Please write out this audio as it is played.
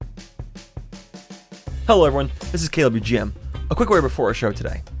Hello everyone, this is Caleb your GM. A quick word before our show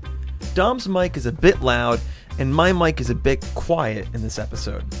today. Dom's mic is a bit loud, and my mic is a bit quiet in this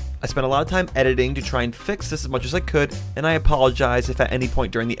episode. I spent a lot of time editing to try and fix this as much as I could, and I apologize if at any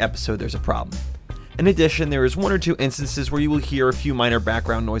point during the episode there's a problem. In addition, there is one or two instances where you will hear a few minor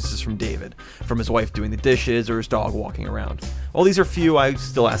background noises from David, from his wife doing the dishes or his dog walking around. While these are few, I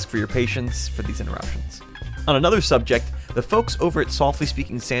still ask for your patience for these interruptions. On another subject, the folks over at Softly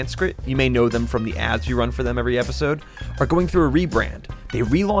Speaking Sanskrit, you may know them from the ads we run for them every episode, are going through a rebrand. They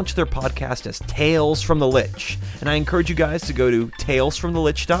relaunched their podcast as Tales from the Lich, and I encourage you guys to go to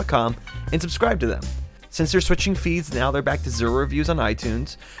talesfromthelich.com and subscribe to them. Since they're switching feeds, now they're back to 0 reviews on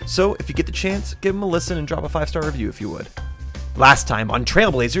iTunes, so if you get the chance, give them a listen and drop a 5-star review if you would. Last time on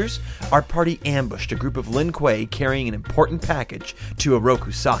Trailblazers, our party ambushed a group of Lin Kuei carrying an important package to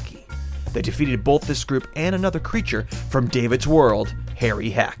Oroku Saki. They defeated both this group and another creature from David's world, Harry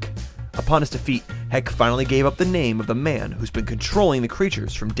Heck. Upon his defeat, Heck finally gave up the name of the man who's been controlling the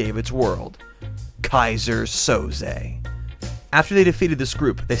creatures from David's world, Kaiser Soze. After they defeated this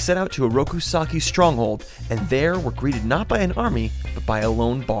group, they set out to Oroku Saki's stronghold, and there were greeted not by an army, but by a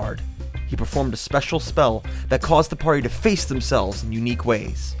lone bard. He performed a special spell that caused the party to face themselves in unique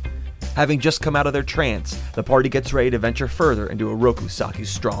ways. Having just come out of their trance, the party gets ready to venture further into Oroku Saki's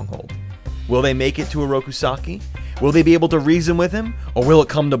stronghold. Will they make it to Oroku Saki? Will they be able to reason with him? Or will it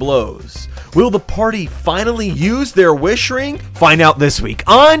come to blows? Will the party finally use their wish ring? Find out this week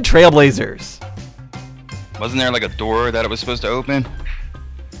on Trailblazers. Wasn't there like a door that it was supposed to open?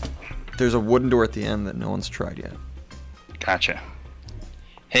 There's a wooden door at the end that no one's tried yet. Gotcha.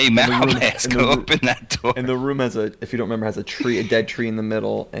 Hey, Malpass, go open that door. And the room has if you don't remember, has a dead tree in the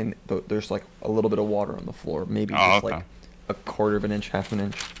middle, and there's like a little bit of water on the floor. Maybe like a quarter of an inch, half an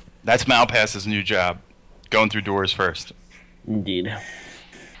inch. That's Malpass's new job. Going through doors first. Indeed.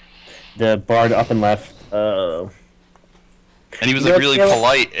 The bard up and left. And he was like really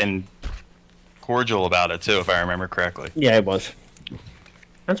polite and cordial about it too, if I remember correctly. Yeah, it was.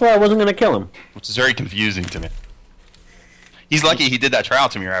 That's why I wasn't going to kill him. Which is very confusing to me. He's lucky he did that trial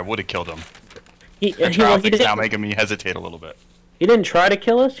to me, or I would have killed him. That trial thing's now making me hesitate a little bit. He didn't try to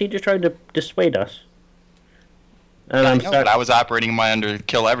kill us. He just tried to dissuade us. And I'm sorry. But I was operating my under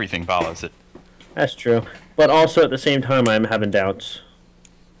kill everything policy. That's true. But also at the same time, I'm having doubts.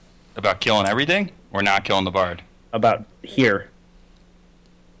 About killing everything? Or not killing the bard? About here.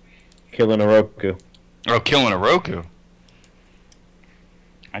 Killing Oroku. Oh, killing Oroku.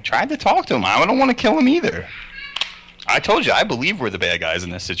 I tried to talk to him. I don't want to kill him either. I told you, I believe we're the bad guys in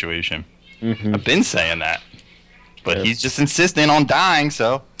this situation. Mm-hmm. I've been saying that. But he's just insisting on dying,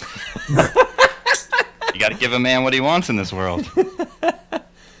 so... You gotta give a man what he wants in this world.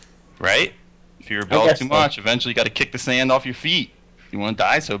 Right? If you rebel too much, eventually you gotta kick the sand off your feet. If you want to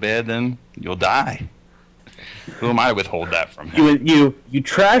die so bad, then you'll die. Who am I to withhold that from him? You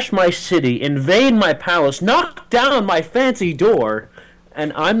trash my city, invade my palace, knock down my fancy door,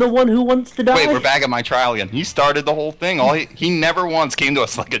 and I'm the one who wants to die? Wait, we're back at my trial again. He started the whole thing. He never once came to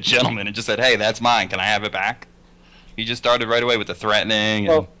us like a gentleman and just said, hey, that's mine, can I have it back? He just started right away with the threatening.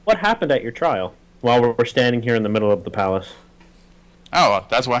 Well, what happened at your trial? While we're standing here in the middle of the palace. Oh,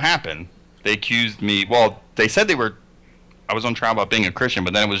 that's what happened. They accused me. Well, they said I was on trial about being a Christian,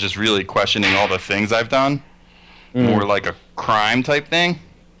 but then it was just really questioning all the things I've done. More like a crime type thing.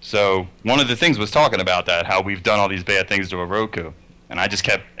 So one of the things was talking about that, how we've done all these bad things to Oroku. And I just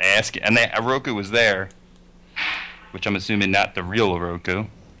kept asking. And Oroku was there, which I'm assuming not the real Oroku.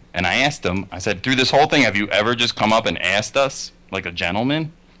 And I asked him, I said, through this whole thing, have you ever just come up and asked us like a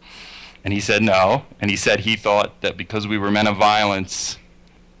gentleman? And he said no, and he said he thought that because we were men of violence,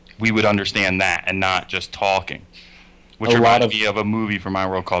 we would understand that and not just talking. Which reminded me of a movie from my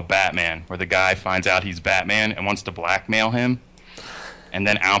world called Batman, where the guy finds out he's Batman and wants to blackmail him. And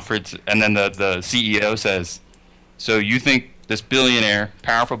then the CEO says, so you think this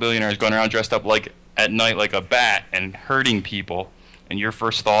powerful billionaire is going around dressed up like at night like a bat and hurting people, and your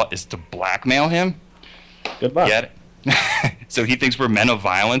first thought is to blackmail him? Good luck. Get it? So he thinks we're men of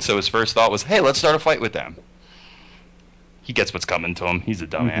violence, so his first thought was, hey, let's start a fight with them. He gets what's coming to him. He's a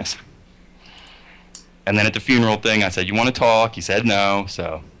dumbass. Mm-hmm. And then at the funeral thing, I said, you want to talk? He said no,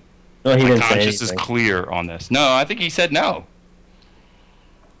 so my conscience is clear on this. No, I think he said no.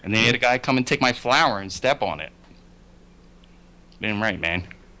 And then he had a guy come and take my flower and step on it. Damn right, man.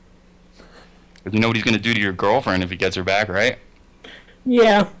 You know what he's going to do to your girlfriend if he gets her back, right?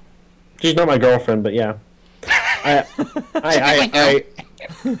 Yeah. She's not my girlfriend, but yeah. I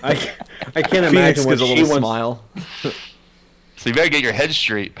can't imagine what she wants. Smile. So you better get your head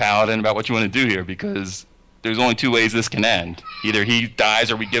straight, Paladin, about what you want to do here, because there's only two ways this can end. Either he dies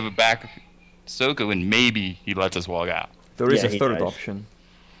or we give it back Soku, and maybe he lets us walk out. There is Yeah, a he third dies. option.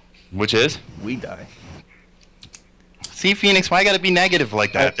 Which is? We die. See, Phoenix, why gotta be negative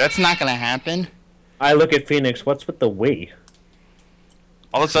like that? That's not gonna happen. I look at Phoenix. What's with the we?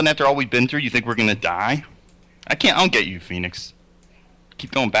 All of a sudden, after all we've been through, you think we're gonna die? I don't get you, Phoenix.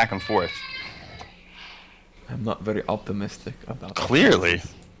 Keep going back and forth. I'm not very optimistic about that. Clearly.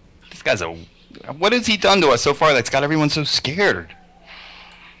 This guy's what has he done to us so far that's got everyone so scared?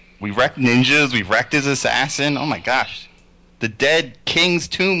 We wrecked ninjas, we've wrecked his assassin. Oh my gosh. The dead king's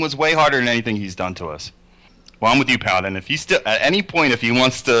tomb was way harder than anything he's done to us. Well, I'm with you, Paladin. If he still, at any point, if he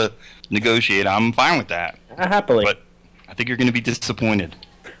wants to negotiate, I'm fine with that. Happily. But I think you're going to be disappointed.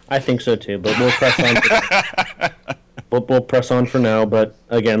 I think so too, but we'll press on. We'll press on for now, but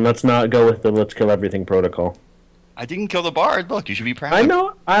again, let's not go with the let's kill everything protocol. I didn't kill the bard. Look, you should be proud. I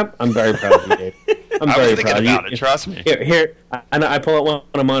know. I'm very proud of you, Dave. I'm I very was thinking proud. about it. Trust me. Here. I pull out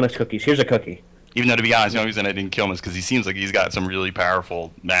one of Mona's cookies. Here's a cookie. Even though, to be honest, the only reason I didn't kill him is because he seems like he's got some really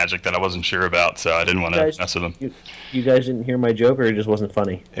powerful magic that I wasn't sure about, so I didn't want to Guys, mess with him. You guys didn't hear my joke, or it just wasn't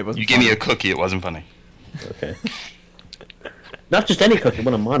funny? It wasn't You gave me funny. a cookie. It wasn't funny. Okay. Not just any cookie,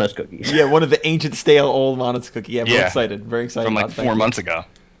 one of Mona's cookies. Yeah, one of the ancient stale old Mona's cookie. Yeah, Yeah. very excited. From like about it. 4 months ago.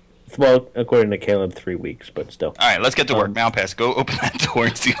 Well, according to Caleb, 3 weeks, but still. All right, let's get to work. Malpass, go open that door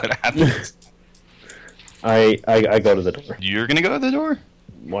and see what happens. I go to the door. You're going to go to the door?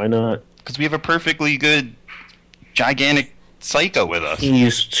 Why not? Because we have a perfectly good, gigantic psycho with us.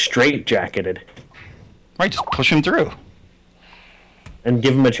 He's straight jacketed. Right, just push him through. And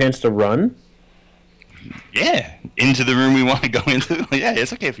give him a chance to run? Yeah, into the room we want to go into. Yeah,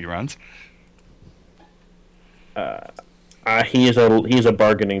 it's okay if he runs. He's a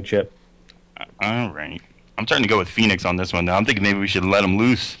bargaining chip. All right. I'm starting to go with Phoenix on this one now. I'm thinking maybe we should let him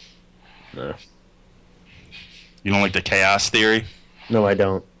loose. No. You don't like the chaos theory? No, I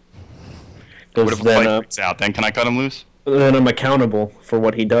don't. What Because if a fight then, breaks out? Then can I cut him loose? then I'm accountable for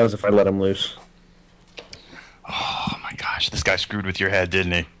what he does if I let him loose. Oh my gosh, this guy screwed with your head,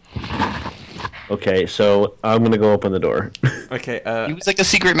 didn't he? Okay, so I'm gonna go open the door. Okay. He was like a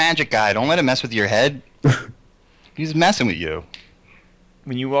secret magic guy. Don't let him mess with your head. He's messing with you.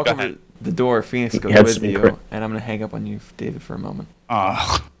 When you walk Go over ahead. the door, Phoenix goes had with some you, crit- and I'm gonna hang up on you, David, for a moment.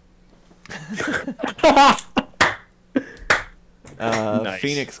 Oh, Nice.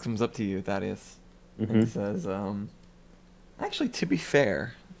 Phoenix comes up to you, Thaddeus, and says, "Actually, to be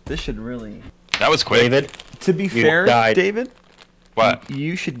fair, this should really." that was quick. David, To be You fair, died. David, What?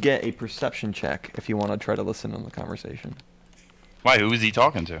 you should get a perception check if you want to try to listen on the conversation. Why? Who was he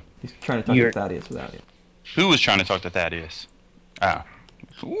talking to? He's trying to talk You're- to Thaddeus without you. Who was trying to talk to Thaddeus? Oh.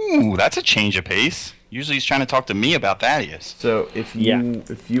 Ooh, that's a change of pace. Usually he's trying to talk to me about Thaddeus. So if you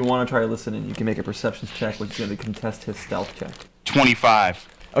Yeah. want to try listening, you can make a perception check, which is going to contest his stealth check. 25.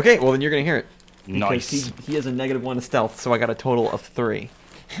 Okay, well then you're going to hear it. Because Nice. he has a -1 to stealth, so I got a total of 3.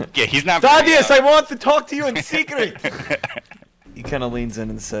 Yeah, he's not. Thaddeus, I want to talk to you in secret. He kind of leans in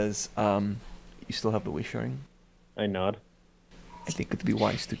and says, "You still have the wish ring? I nod. I think it'd be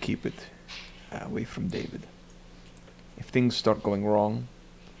wise to keep it away from David. If things start going wrong,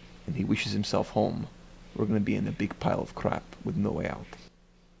 and he wishes himself home, we're gonna be in a big pile of crap with no way out."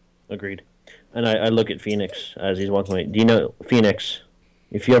 Agreed. And I look at Phoenix as he's walking away. Do you know, Phoenix,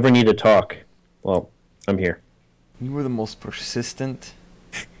 if you ever need to talk, well, I'm here. You were the most persistent,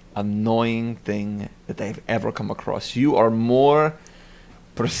 annoying thing that I've ever come across. You are more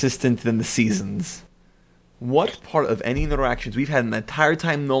persistent than the seasons. What part of any interactions we've had in the entire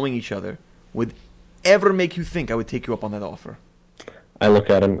time knowing each other would ever make you think I would take you up on that offer? I look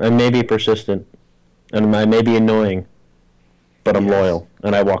at him. I may be persistent, and I may be annoying, but I'm Yes. loyal.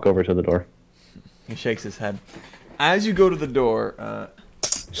 And I walk over to the door. He shakes his head. As you go to the door,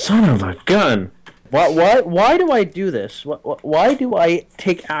 Son of a gun! Why do I do this? Why do I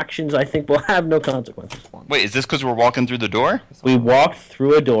take actions I think will have no consequences? Wait, is this because we're walking through the door? We walked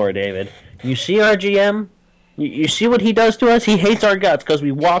through a door, David. You see our GM? You see what he does to us? He hates our guts because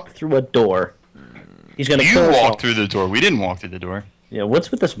we walked through a door. He's gonna You kill us all. walked through the door. We didn't walk through the door. Yeah,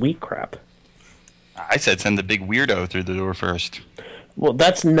 what's with this wheat crap? I said send the big weirdo through the door first. Well,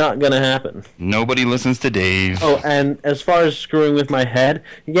 that's not gonna happen. Nobody listens to Dave. Oh, and as far as screwing with my head,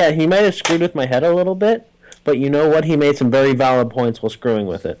 yeah, he might have screwed with my head a little bit, but you know what? He made some very valid points while screwing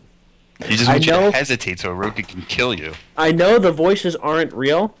with it. He just I wants you know- to hesitate so Oroka can kill you. I know the voices aren't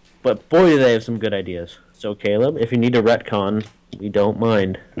real, but boy, do they have some good ideas. So, Caleb, if you need to retcon, we don't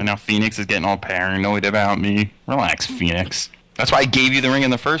mind. And now Phoenix is getting all paranoid about me. Relax, Phoenix. That's why I gave you the ring in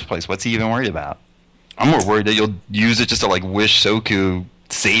the first place. What's he even worried about? I'm more worried that you'll use it just to like wish Soku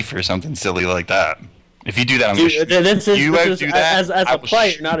safe or something silly like that. If you do that, I'm going to shoot This is, you. this You is do that, as I a will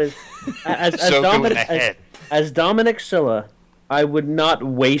player, not as soak it with Dominic the head. as Dominic Silla. I would not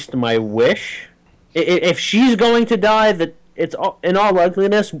waste my wish. If she's going to die, that it's in all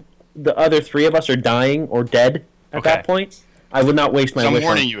likeliness, the other three of us are dying or dead at that point. I would not waste my So I'm wish.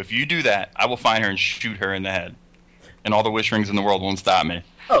 warning you, if you do that, I will find her and shoot her in the head. And all the wish rings in the world won't stop me.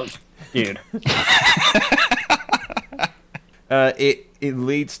 Oh, dude. It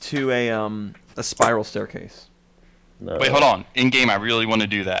leads to a spiral staircase. No. Wait, hold on. In game, I really want to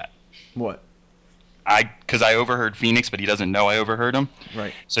do that. What? Because I overheard Phoenix, but he doesn't know I overheard him.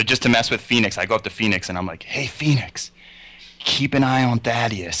 Right. So just to mess with Phoenix, I go up to Phoenix and I'm like, "Hey, Phoenix, keep an eye on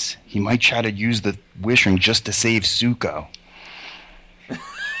Thaddeus. He might try to use the wish ring just to save Zuko."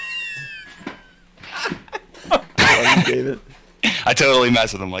 David. I totally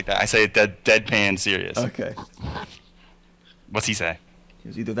mess with him like that. I say it deadpan serious. Okay. What's he say? It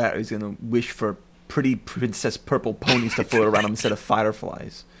was either that or he's gonna wish for pretty princess purple ponies to float around him instead of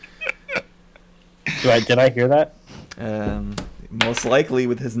fireflies. Did I hear that? Most likely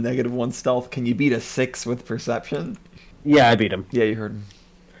with his -1 stealth. Can you beat a 6 with perception? Yeah, I beat him. Yeah, you heard him.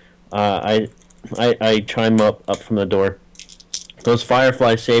 I chime up from the door. Those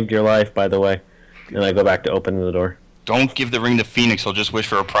fireflies saved your life, by the way. And I go back to opening the door. Don't give the ring to Phoenix. He'll just wish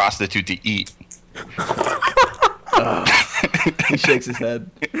for a prostitute to eat. He shakes his head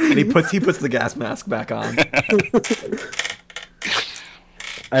and he puts the gas mask back on.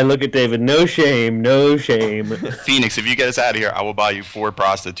 I look at David. No shame, no shame. Phoenix, if you get us out of here, I will buy you 4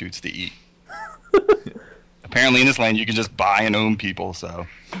 prostitutes to eat. Apparently in this land, you can just buy and own people, so.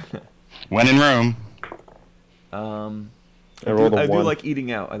 When in Rome. I rolled a I do 1. like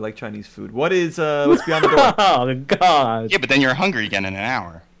eating out. I like Chinese food. What's beyond the door? Oh, God. Yeah, but then you're hungry again in an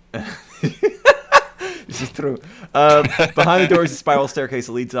hour. This is true. Behind the door is a spiral staircase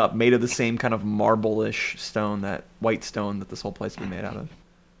that leads up, made of the same kind of marble-ish stone, that white stone that this whole place would be made out of.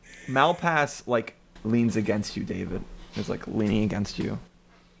 Malpass, leans against you, David. He's, leaning against you.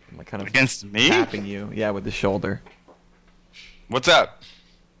 Kind of Against me? tapping you. Yeah, with his shoulder. What's up?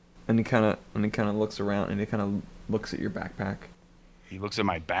 And he kind of looks around, and he kind of looks at your backpack. He looks at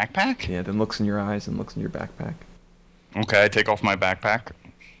my backpack? Yeah, then looks in your eyes and looks in your backpack. Okay, I take off my backpack.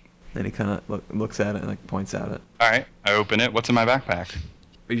 Then he kind of looks at it and points at it. All right, I open it. What's in my backpack?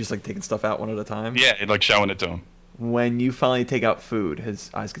 Are you just taking stuff out one at a time? Yeah, showing it to him. When you finally take out food,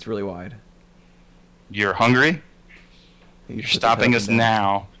 his eyes gets really wide. You're hungry? He You're puts his stopping head us up and down.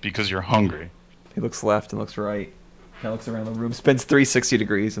 now because you're hungry. He looks left and looks right. Kind of looks around the room, spins 360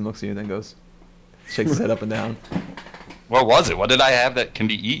 degrees, and looks at you, and then goes, shakes his head up and down. What was it? What did I have that can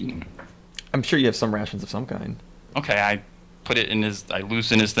be eaten? I'm sure you have some rations of some kind. Okay, I put it in I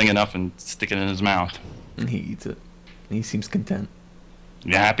loosen his thing enough and stick it in his mouth. And he eats it. And he seems content.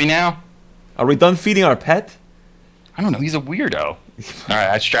 You happy now? Are we done feeding our pet? I don't know. He's a weirdo. All right,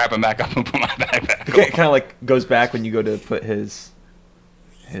 I strap him back up and put my backpack on. It kind of goes back when you go to put his.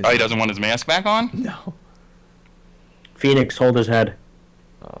 Oh, he doesn't want his mask back on? No. Phoenix, hold his head.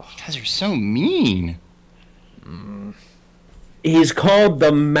 Oh. You guys are so mean. He's called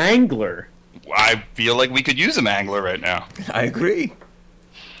the Mangler. I feel like we could use a mangler right now. I agree.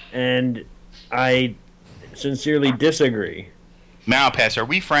 And I sincerely disagree. Malpass, are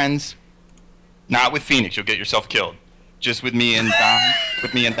we friends? Not with Phoenix. You'll get yourself killed. Just with me and Don.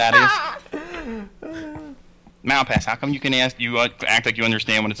 With me and Thaddeus. Malpass, how come you can act like you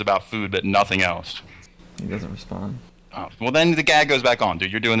understand when it's about food, but nothing else? He doesn't respond. Oh, well, then the gag goes back on,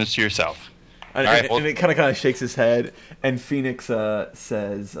 dude. You're doing this to yourself. And, All right, well- and it kind of shakes his head, and Phoenix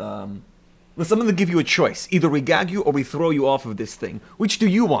says, "Listen, I'm going to give you a choice. Either we gag you or we throw you off of this thing. Which do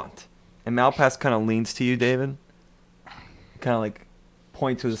you want?" And Malpass kind of leans to you, David. Kind of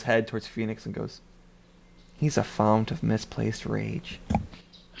points with his head towards Phoenix and goes, "He's a fount of misplaced rage."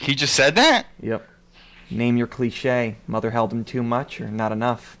 He just said that? Yep. Name your cliche. Mother held him too much or not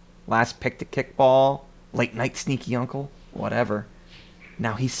enough. Last pick to kickball. Late night sneaky uncle. Whatever.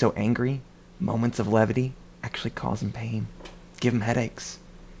 Now he's so angry. Moments of levity actually cause him pain. Give him headaches.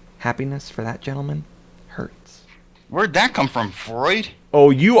 Happiness for that gentleman hurts. Where'd that come from, Freud? Oh,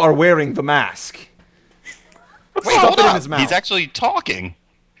 you are wearing the mask. Wait, Stuff hold it in up. his mouth. He's actually talking.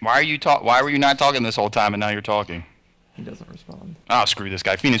 Why were you not talking this whole time and now you're talking? He doesn't respond. Oh, screw this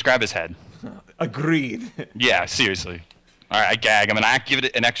guy. Phoenix, grab his head. Agreed. Yeah, seriously. All right, I gag him and I give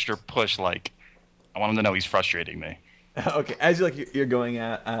it an extra push. I want him to know he's frustrating me. Okay, as you're going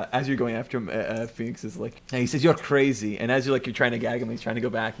after him, Phoenix is and he says you're crazy, and as you're trying to gag him, he's trying to go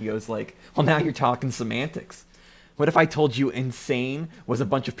back. He goes well, now you're talking semantics. What if I told you insane was a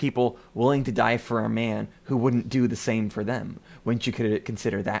bunch of people willing to die for a man who wouldn't do the same for them? Wouldn't you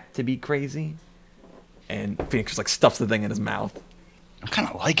consider that to be crazy? And Phoenix just like stuffs the thing in his mouth. I'm kind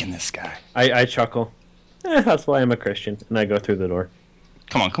of liking this guy. I chuckle. That's why I'm a Christian, and I go through the door.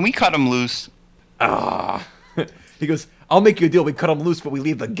 Come on, can we cut him loose? He goes, I'll make you a deal. We cut him loose, but we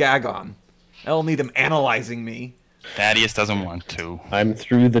leave the gag on. I don't need them analyzing me. Thaddeus doesn't want to. I'm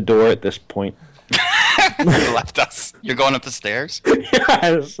through the door at this point. You left us. You're going up the stairs?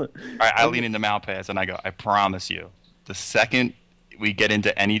 Yes. All right, I lean into Malpass and I go, I promise you, the second we get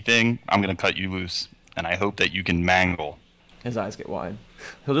into anything, I'm going to cut you loose. And I hope that you can mangle. His eyes get wide.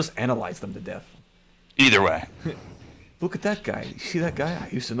 He'll just analyze them to death. Either way. Look at that guy. You see that guy?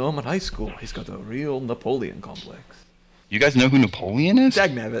 I used to know him in high school. He's got a real Napoleon complex. You guys know who Napoleon is?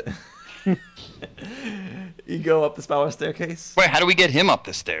 Dagnabbit. You go up the spiral staircase. Wait, how do we get him up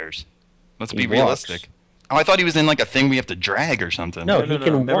the stairs? Let's be He realistic. walks. Oh, I thought he was in like a thing we have to drag or something. No. No, He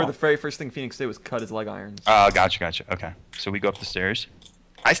can Remember walk. the very first thing Phoenix did was cut his leg irons. Gotcha. Okay. So we go up the stairs.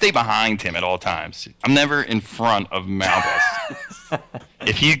 I stay behind him at all times. I'm never in front of Malpass.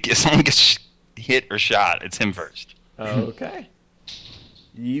 if someone gets hit or shot, it's him first. Okay.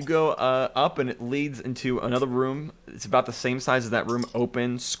 You go up, and it leads into another room. It's about the same size as that room,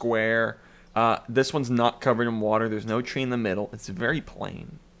 open, square. This one's not covered in water. There's no tree in the middle. It's very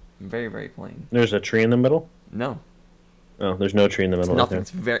plain. Very, very plain. There's a tree in the middle? No. Oh, there's no tree in the middle. Nothing.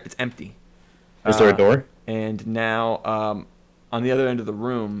 Right It's empty. there. Is there a door? And now, on the other end of the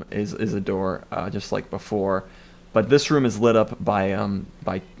room is a door, just like before. But this room is lit up by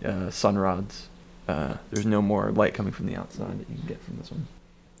sun rods. There's no more light coming from the outside that you can get from this one.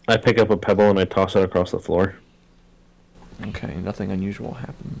 I pick up a pebble and I toss it across the floor. Okay, nothing unusual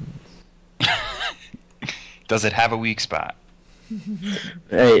happens. Does it have a weak spot?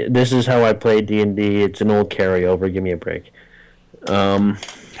 Hey, this is how I play D&D. It's an old carryover. Give me a break. How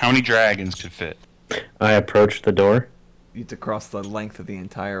many dragons could fit? I approach the door. You have to cross the length of the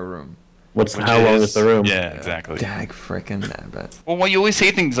entire room. How long is the room? Yeah, exactly. Dag frickin' nabbit. Well, why you always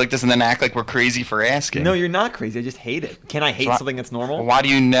say things like this and then act like we're crazy for asking? No, you're not crazy. I just hate it. Can I hate So I- something that's normal? Well, why do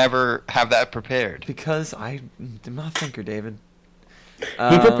you never have that prepared? Because I'm not a thinker, David.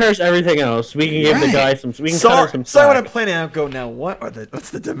 He prepares everything else. We can give the Right. guy some. We can cut her some So when I'm slack. planning out, go now. What's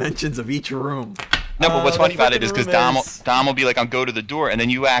the dimensions of each room? No, but what's funny the about it is because room is- Dom will be like, I'll go to the door, and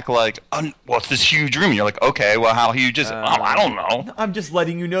then you act like, well, it's this huge room. And you're like, okay, well, how huge is it? I don't know. I'm just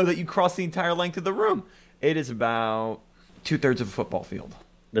letting you know that you cross the entire length of the room. It is about 2/3 of a football field.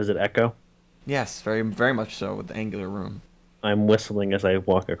 Does it echo? Yes, very, very much so with the angular room. I'm whistling as I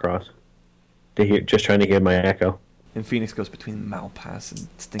walk across. Just trying to hear my echo. And Phoenix goes between Malpass and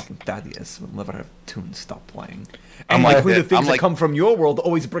stinking Thaddeus whenever a tune stop playing. I'm And like between the that- things I'm that like- come from your world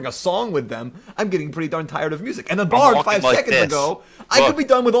always bring a song with them, I'm getting pretty darn tired of music. And the Bard walking 5 like seconds this. ago, I Look. could be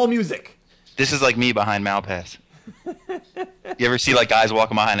done with all music. This is like me behind Malpass. You ever see like guys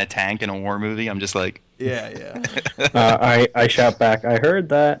walking behind a tank in a war movie? I'm just like, Yeah, yeah. I shout back. I heard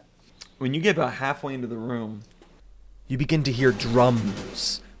that. When you get about halfway into the room, you begin to hear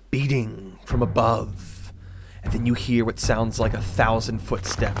drums beating from above. And then you hear what sounds like 1,000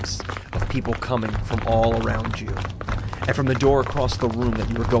 footsteps of people coming from all around you. And from the door across the room that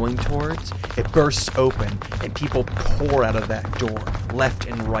you were going towards, it bursts open and people pour out of that door, left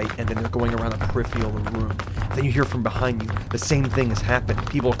and right, and then they're going around the periphery of the room. Then you hear from behind you, the same thing has happened.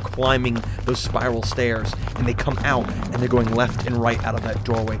 People are climbing those spiral stairs, and they come out, and they're going left and right out of that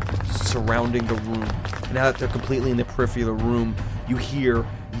doorway, surrounding the room. And now that they're completely in the periphery of the room, you hear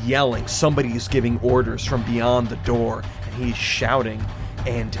yelling. Somebody is giving orders from beyond the door, and he's shouting,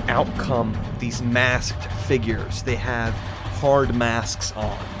 and out come these masked figures. They have hard masks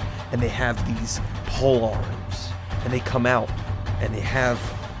on, and they have these pole arms, and they come out, and they have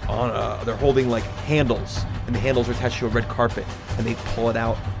on they're holding like handles, and the handles are attached to a red carpet, and they pull it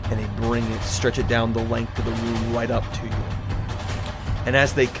out, and they bring it, stretch it down the length of the room right up to you. And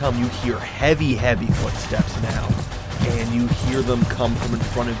as they come, you hear heavy, heavy footsteps now. And you hear them come from in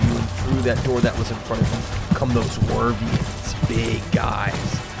front of you, and through that door that was in front of you come those Wervians, big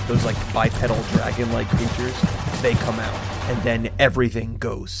guys. Those like bipedal dragon-like creatures. They come out, and then everything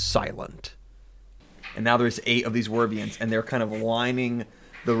goes silent. And now there's 8 of these Wervians, and they're kind of lining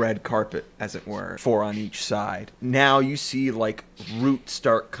the red carpet, as it were, 4 on each side. Now you see like roots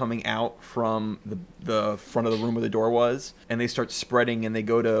start coming out from the front of the room where the door was, and they start spreading, and they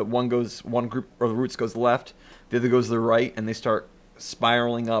go to one group, or the roots goes left, the other goes to the right, and they start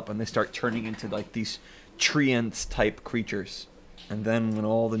spiraling up, and they start turning into like these treants type creatures. And then when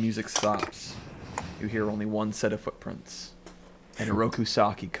all the music stops, you hear only one set of footprints, and Oroku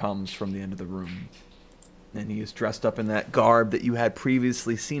Saki comes from the end of the room. And he is dressed up in that garb that you had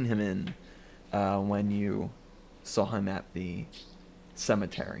previously seen him in when you saw him at the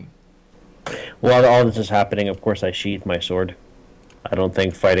cemetery. While all this is happening, of course, I sheath my sword. I don't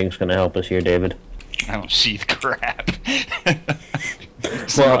think fighting's going to help us here, David. I don't sheath crap.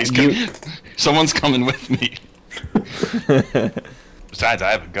 Well, Someone's coming with me. Besides,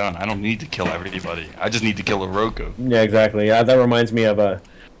 I have a gun. I don't need to kill everybody. I just need to kill Oroku. Yeah, exactly. That reminds me of a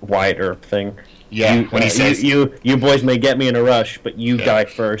Wyatt Earp thing. Yeah, when he says... You boys may get me in a rush, but you die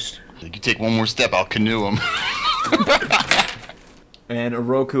first. If you take one more step, I'll canoe him. And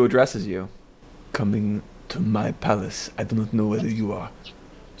Oroku addresses you. Coming to my palace, I do not know whether you are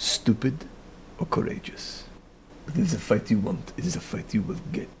stupid or courageous. If it is a fight you want, it is a fight you will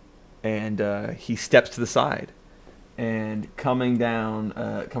get. And he steps to the side. And coming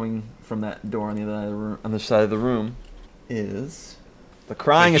from that door on the other side of the room, is the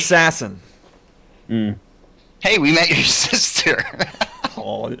crying assassin. Hey, we met your sister.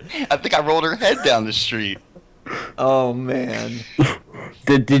 Oh, I think I rolled her head down the street. oh man.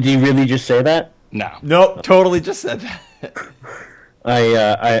 Did you really just say that? No. Nope, totally just said that.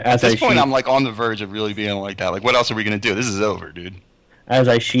 At this point, I'm like on the verge of really being like that. Like, what else are we gonna do? This is over, dude. As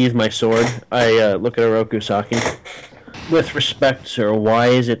I sheathe my sword, I look at Oroku Saki. With respect, sir, why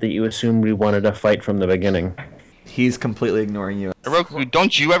is it that you assumed we wanted to fight from the beginning? He's completely ignoring you. Oroku,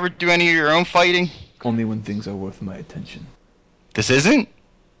 don't you ever do any of your own fighting? Only when things are worth my attention. This isn't?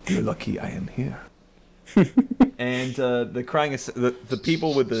 You're lucky I am here. And the crying the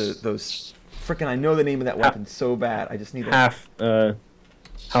people with those frickin' I know the name of that weapon so bad. I just need half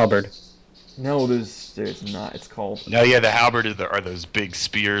halberd. No, there's not. It's called No, yeah, the halberd are those big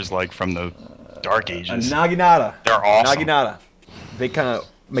spears like from the Dark Ages. a naginata. They're awesome. Naginata. They kind of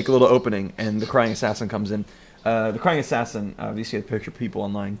make a little opening, and the crying assassin comes in. The crying assassin, if you see a picture of people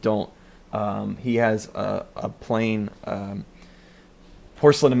online, don't. He has a plain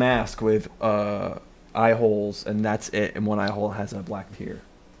porcelain mask with eye holes, and that's it. And one eye hole has a black tear.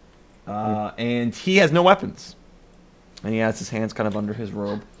 And he has no weapons. And he has his hands kind of under his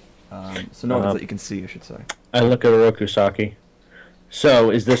robe. So no weapons that you can see, I should say. I look at Oroku Saki. So,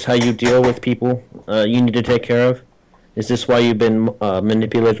 is this how you deal with people you need to take care of? Is this why you've been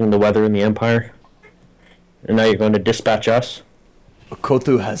manipulating the weather in the Empire? And now you're going to dispatch us?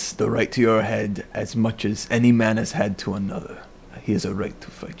 Kotu has the right to your head as much as any man has had to another. He has a right to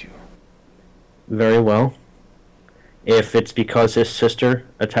fight you. Very well. If it's because his sister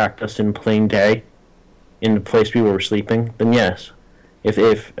attacked us in plain day, in the place we were sleeping, then yes. If he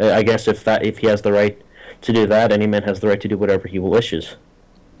has the right to do that, any man has the right to do whatever he wishes.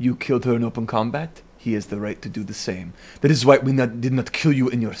 You killed her in open combat. He has the right to do the same. That is why we did not kill you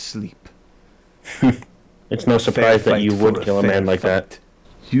in your sleep. It's no surprise that you would kill a man like that.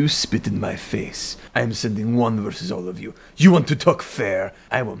 You spit in my face. I am sending one versus all of you. You want to talk fair?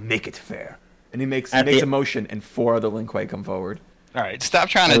 I will make it fair. And he makes a motion, and 4 other Lin Kuei come forward. All right, stop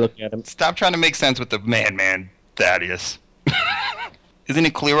trying to make sense with the man, Thaddeus. Isn't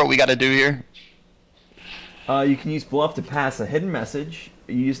it clear what we got to do here? You can use bluff to pass a hidden message.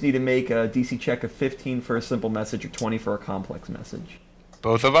 You just need to make a DC check of 15 for a simple message or 20 for a complex message.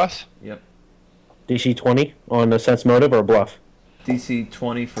 Both of us? Yep. DC 20 on a sense motive or bluff? DC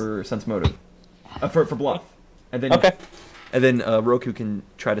 20 for sense motive. For bluff. And then, okay. And then Roku can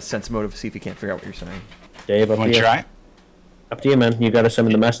try to sense motive, see if he can't figure out what you're saying. Dave, up to you. Try? Up to you, man. You got to send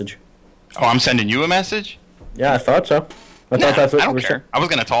me the message. Oh, I'm sending you a message? Yeah, I thought so. I thought that's what I you don't were care. saying. I was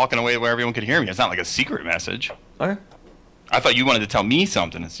going to talk in a way where everyone could hear me. It's not like a secret message. Okay. I thought you wanted to tell me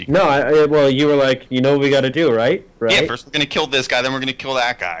something in secret. No, well, you were like, you know what we got to do, right? Yeah, first we're going to kill this guy, then we're going to kill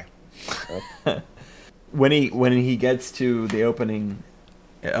that guy. When he gets to the opening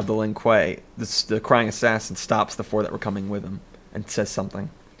of the Lin Kuei, the crying assassin stops the 4 that were coming with him and says something.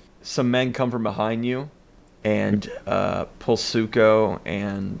 Some men come from behind you and pull Suko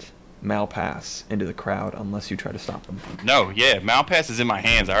and Malpass into the crowd unless you try to stop them. No, yeah, Malpass is in my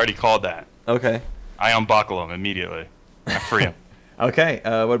hands. I already called that. Okay. I unbuckle him immediately. I free him. Okay,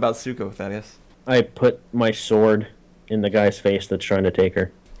 what about Suko, Thaddeus? I put my sword in the guy's face that's trying to take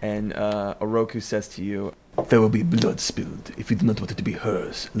her. And Oroku says to you, there will be blood spilled. If you do not want it to be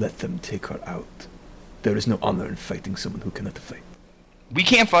hers, let them take her out. There is no honor in fighting someone who cannot fight. We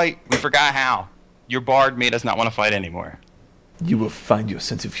can't fight. We forgot how. Your bard made us not want to fight anymore. You will find your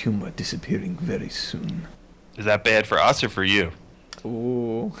sense of humor disappearing very soon. Is that bad for us or for you?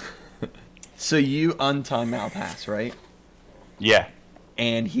 Ooh. So you untie Malpass, right? Yeah.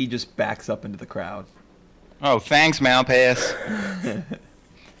 And he just backs up into the crowd. Oh, thanks, Malpass.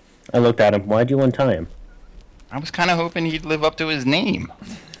 I looked at him. Why'd you untie him? I was kind of hoping he'd live up to his name.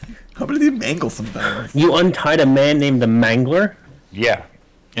 How about he mangle sometimes? You untied a man named the Mangler? Yeah.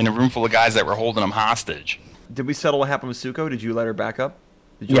 In a room full of guys that were holding him hostage. Did we settle what happened with Suko? Did you let her back up?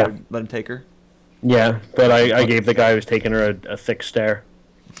 Did you Yeah. let him take her? Yeah, but I gave the guy who was taking her a thick stare.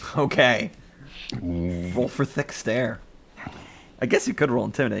 Okay. Roll for thick stare. I guess you could roll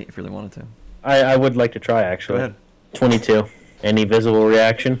intimidate if you really wanted to. I would like to try, actually. Go ahead. 22. Any visible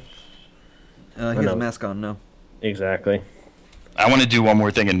reaction? He has no. a mask on, no. Exactly. I want to do one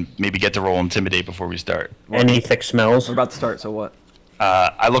more thing and maybe get to roll intimidate before we start. Any thick smells? We're about to start, so what?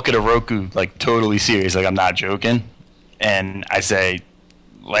 I look at Oroku like totally serious, like I'm not joking, and I say,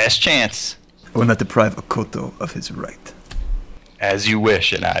 "Last chance, I will not deprive Okoto of his right. as you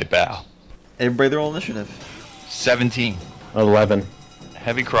wish," and I bow. Everybody their own initiative. 17. 11.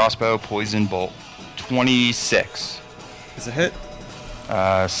 Heavy crossbow, poison bolt. 26. It's a hit.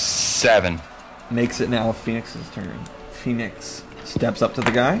 7. Makes it now Phoenix's turn. Phoenix steps up to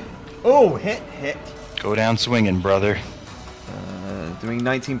the guy. Oh, hit. Go down swinging, brother. Doing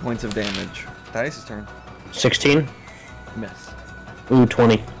 19 points of damage. Thaddeus' turn. 16. Miss. Ooh,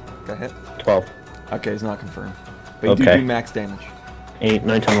 20. Got hit. 12. Okay, he's not confirmed. But you Okay. do max damage. 8,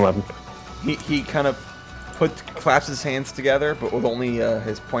 9, 10, 11. He kind of claps his hands together, but with only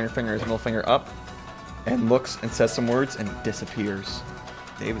his pointer finger, his middle finger up, and looks and says some words, and he disappears.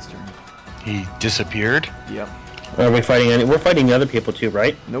 David's turn. He disappeared. Yep. Are we fighting any? We're fighting other people too,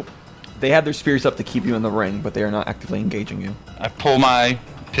 right? Nope. They have their spears up to keep you in the ring, but they are not actively engaging you. I pull my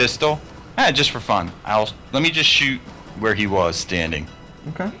pistol. Just for fun. Let me just shoot where he was standing.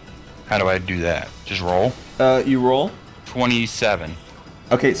 Okay. How do I do that? Just roll. You roll. 27.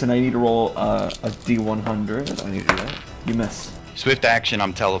 Okay, so now you need to roll a D100. I need to do that. You miss. Swift action.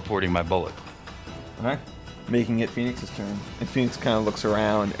 I'm teleporting my bullet. Okay. Making it Phoenix's turn. And Phoenix kind of looks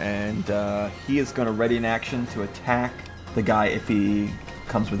around, and he is going to ready an action to attack the guy if he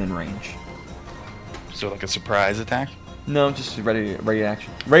comes within range. So like a surprise attack. No, just ready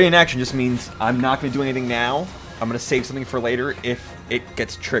action. Ready in action just means I'm not going to do anything now. I'm going to save something for later if it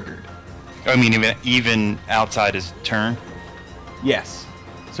gets triggered. I mean, even outside his turn. Yes.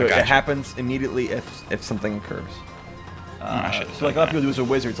 So Gotcha. it happens immediately if something occurs. I should've So like a done lot of people do as a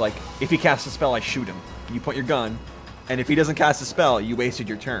wizard, it's like, if he casts a spell, I shoot him. You point your gun, and if he doesn't cast a spell, you wasted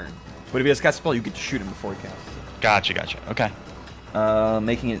your turn. But if he does cast a spell, you get to shoot him before he casts. Gotcha. Okay.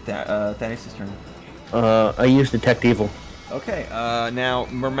 Making it Thaddeus' turn. I use detect evil. Okay, now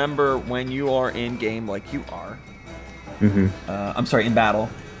remember when you are in game like you are. I'm sorry, in battle.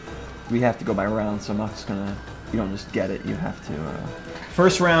 We have to go by rounds, so I'm not just gonna. You don't just get it. You have to.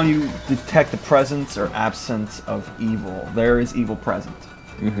 First round, you detect the presence or absence of evil. There is evil present.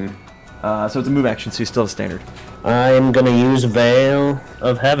 So it's a move action, so you still have standard. I'm gonna use Veil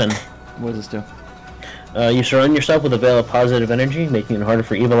of Heaven. What does this do? You surround yourself with a veil of positive energy, making it harder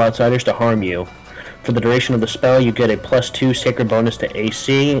for evil outsiders to harm you. For the duration of the spell, you get a +2 sacred bonus to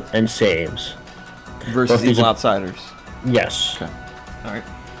AC and saves. Versus Both these evil are- outsiders. Yes. Okay. All right.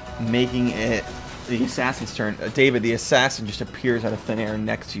 Making it the assassin's turn. David, the assassin just appears out of thin air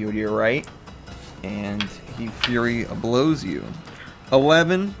next to you to your right, and he fury blows you.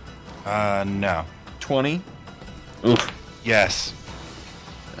 11, No. 20, Oof. Yes.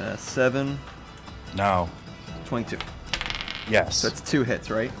 7, No. 22. Yes. So that's 2 hits,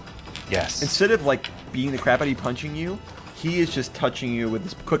 right? Yes. Instead of like beating the crap out of you, punching you, he is just touching you with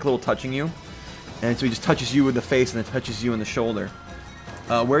this quick little touching you, and so he just touches you in the face and then touches you in the shoulder.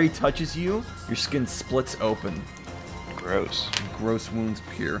 Where he touches you, your skin splits open. Gross. Gross wounds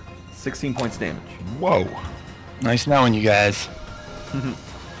appear. 16 points of damage. Whoa. Nice knowing you guys.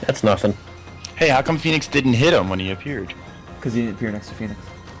 That's nothing. Hey, how come Phoenix didn't hit him when he appeared? Because he didn't appear next to Phoenix.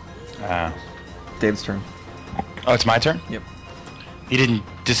 David's turn. Oh, it's my turn? Yep. He didn't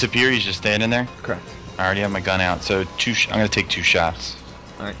disappear, he's just standing there? Correct. I already have my gun out, so I'm going to take 2 shots.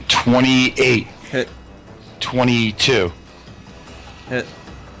 Alright. 28. Hit. 22. Hit.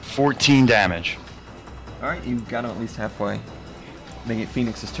 14 damage. Alright, you got him at least halfway. Making it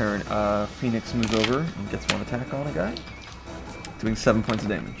Phoenix's turn. Phoenix moves over and gets 1 attack on a guy. Doing 7 points of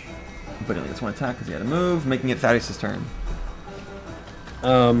damage. But he only gets 1 attack because he had a move, making it Thaddeus' turn.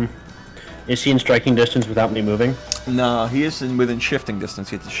 Is he in striking distance without me moving? No, he is within shifting distance.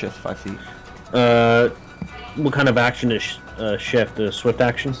 He has to shift 5 feet. What kind of action is shift? A swift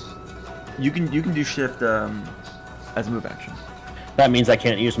action? You can do shift as a move action. That means I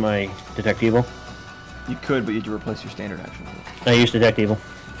can't use my detect evil. You could, but you have to replace your standard action. I use detect evil.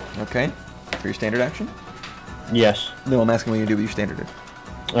 Okay. For your standard action? Yes. No, I'm asking what you do with your standard.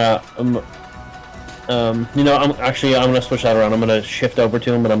 I'm gonna switch that around. I'm gonna shift over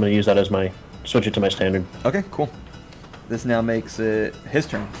to him, but I'm gonna use that as switch it to my standard. Okay, cool. This now makes it his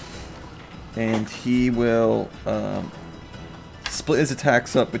turn. And he will split his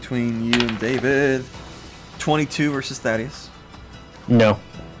attacks up between you and David. 22 versus Thaddeus. No.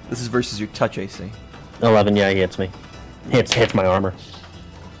 This is versus your touch AC. 11, yeah, he hits me. Hits my armor.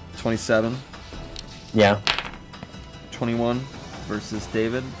 27. Yeah. 21 versus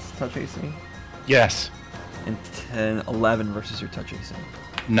David's touch AC. Yes. And 11 versus your touch AC.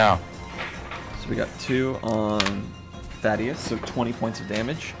 No. So we got 2 on Thaddeus, so 20 points of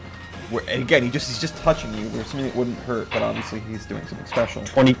damage. And again, he's just touching you. We're assuming it wouldn't hurt, but obviously he's doing something special.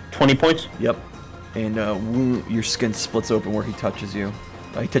 20 points? Yep. And your skin splits open where he touches you.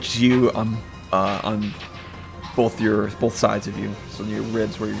 He touches you on both sides of you, so near your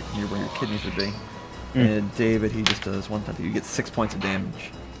ribs where your kidneys would be. And David, he just does one time. You get 6 points of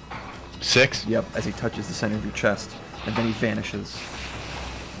damage. 6? Yep, as he touches the center of your chest, and then he vanishes.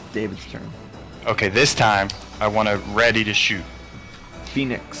 David's turn. Okay, this time I want to ready to shoot.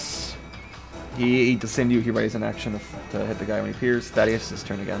 Phoenix. He does the same to you. He readies an action to hit the guy when he appears. Thaddeus'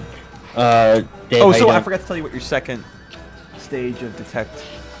 turn again. Dave, Oh, so I forgot to tell you what your second stage of detect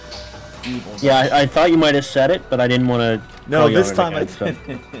evil. Yeah, I thought you might have said it, but I didn't want to. No, this time I did.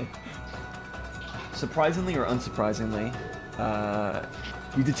 did. Surprisingly or unsurprisingly,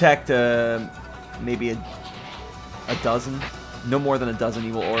 you detect maybe a dozen, no more than a dozen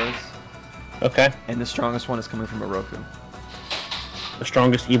evil auras, Okay. and the strongest one is coming from Oroku. The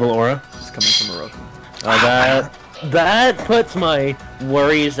strongest evil aura. It's coming from Oroku. That puts my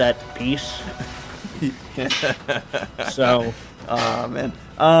worries at peace. So, Man.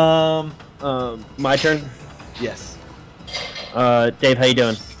 my turn. Yes. Dave, how you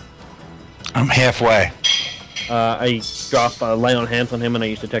doing? I'm halfway. I drop light on hands on him, and I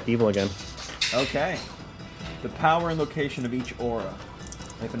use detect evil again. Okay. The power and location of each aura.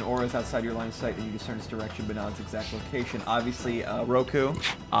 If an aura is outside your line of sight, then you discern its direction, but not its exact location. Obviously, Roku.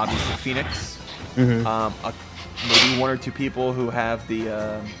 Obviously, Phoenix. Maybe 1 or 2 people who have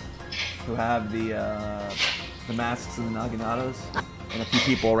the masks and the Naginatas, and a few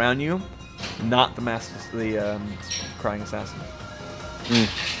people around you. Not the masks, the crying assassin. It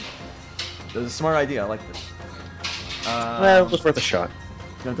was a smart idea. I liked it. Well, it was worth a shot.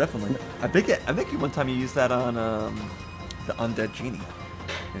 No, definitely. I think one time you used that on the undead genie.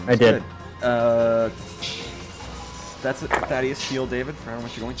 It was I did. good. That's it. Thaddeus, heal David for how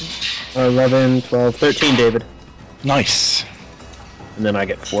much you're going to. 11, 12, 13, David. Nice. And then I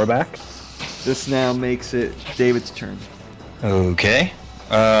get 4 back. This now makes it David's turn. Okay.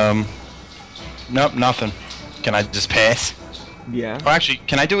 Nope, nothing. Can I just pass? Yeah, Oh, actually,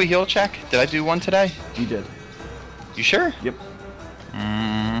 can I do a heal check? Did I do one today? you did. You sure? Yep.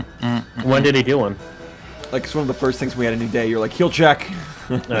 When did he do one? Like, it's one of the first things we had a new day. You're like, heal check.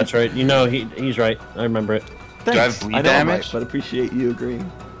 That's right. You know, he's right. I remember it. Thanks. I have bleed know I'm damage? right, but appreciate you agreeing.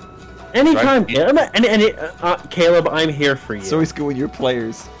 Anytime, Right. Caleb, I'm here for you. It's always good when your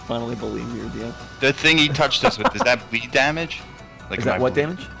players finally believe your idea. The thing he touched us with, is that bleed damage? Like, Is am that I what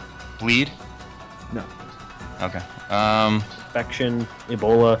damage? Bleed? No. Okay. Infection,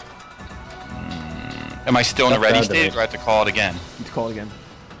 Ebola. Am I still in the That's ready bad state, damage. or I have to call it again? You call it again.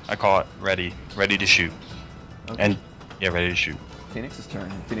 I call it ready to shoot. Okay. And, yeah, ready to shoot. Phoenix's turn.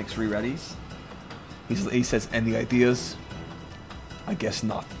 Phoenix re-readies. He says, and the ideas? I guess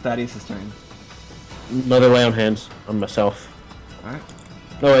not. Thaddeus' turn. Another lay on hands on myself. Alright.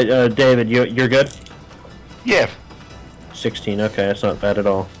 Oh wait, David, you're good? Yeah. 16, okay, that's not bad at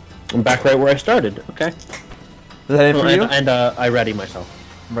all. I'm back right where I started, okay. Is that it for you? And I ready myself.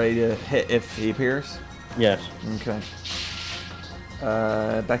 Ready to hit if he appears? Yes. Okay.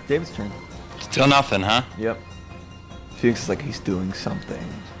 Back to David's turn. Still nothing, huh? Yep. Phoenix is like, he's doing something.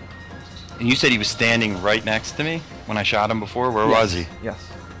 And you said he was standing right next to me when I shot him before? Where was he? Yes.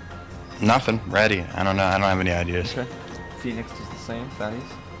 Nothing. Ready. I don't know. I don't have any ideas. Okay. Phoenix does the same. Thaddeus.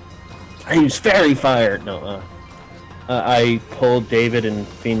 I use fairy fire! No, I pulled David and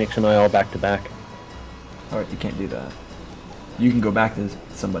Phoenix and I all back to back. Alright, you can't do that. You can go back to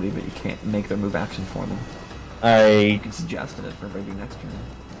somebody, but you can't make their move action for them. You can suggest it for everybody next turn.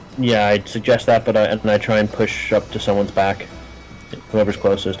 Yeah, I'd suggest that, but I try and push up to someone's back. Whoever's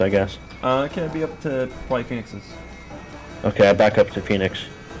closest, I guess. Can it be up to probably Phoenix's? Okay, I back up to Phoenix.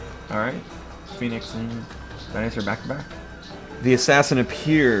 Alright. Phoenix and Thaddeus are back to back. The assassin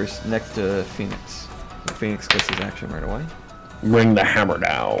appears next to Phoenix. Phoenix gets his action right away. Bring the hammer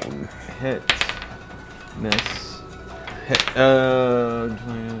down. Hit. Miss. Hit. Might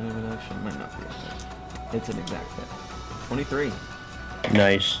not be a hit. It's an exact hit. 23.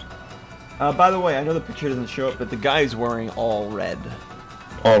 Nice. By the way, I know the picture doesn't show it, but the guy's wearing all red.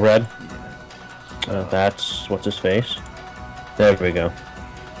 All red. Yeah. That's what's his face. There we go.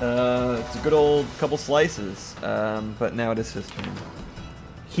 It's a good old couple slices, but now it is his turn.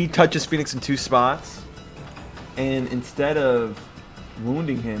 He touches Phoenix in 2 spots, and instead of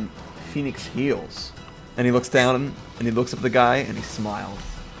wounding him, Phoenix heals. And he looks down and he looks up at the guy and he smiles.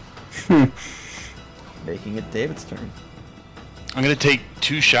 Making it David's turn. I'm gonna take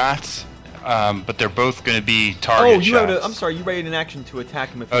 2 shots, but they're both gonna be target shots. I'm sorry, you readied an action to attack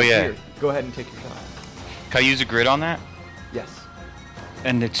him if Oh, he's yeah. here. Go ahead and take your shot. Can I use a grid on that? Yes.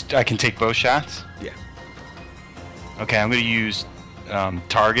 And I can take both shots? Yeah. Okay, I'm gonna use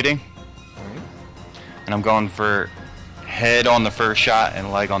targeting, Alright. and I'm going for head on the first shot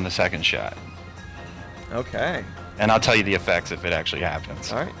and leg on the second shot. Okay. And I'll tell you the effects if it actually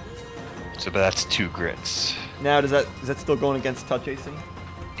happens. Alright. So, but that's 2 grits. Now is that still going against touch AC?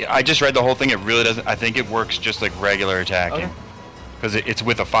 Yeah, I just read the whole thing. It really doesn't. I think it works just like regular attacking, Okay. because it's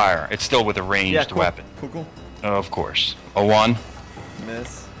with a fire. It's still with a ranged Yeah, cool. weapon. Cool. Of course. A 1.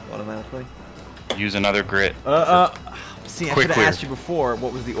 Miss automatically. Use another grit. See, I Quick should have clear. asked you before.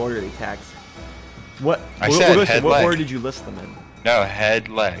 What was the order of the attacks? What? I said head, what leg. order did you list them in? No, head,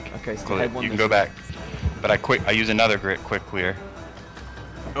 leg. Okay, so Clear. head one You can this go back. But I use another grit. Quick clear.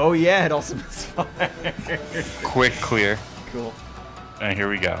 Oh yeah, it also misfired. Quick clear. Cool. And here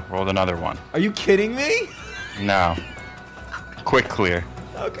we go. Rolled another 1. Are you kidding me? No. Quick clear.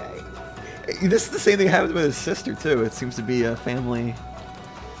 Okay. This is the same thing that happens with his sister too. It seems to be a family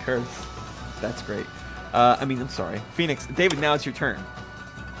curse. That's great. I'm sorry, Phoenix. David, now it's your turn.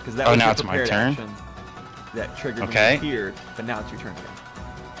 Because that Oh, was now your it's my prepared turn? action that triggered Okay. when you appeared, but now it's your turn again.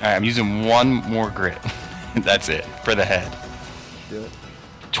 Alright, I'm using 1 more grit. That's it. For the head. Do it.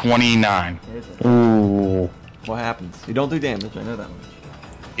 29. Ooh. What happens? You don't do damage. I know that much.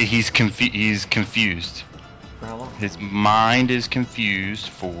 He's confused. For how long? His mind is confused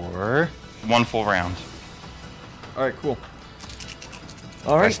for 1 full round. All right, cool.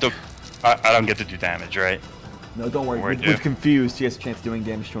 All right. I don't get to do damage, right? No, don't worry. Or I With do. confused, he has a chance of doing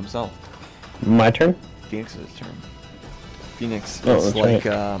damage to himself. My turn? Phoenix's turn. Phoenix Oh, is that's like,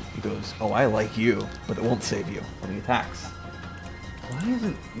 right. he goes, "Oh, I like you," but it won't save you when he attacks. Why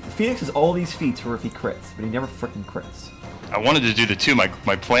isn't Phoenix has all these feats for if he crits, but he never freaking crits. I wanted to do the 2. My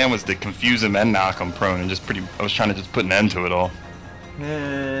plan was to confuse him and knock him prone, and I was trying to just put an end to it all.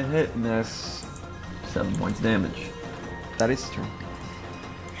 Hit, miss. 7 points damage. That is his turn.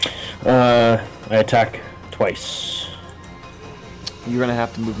 I attack twice. You're gonna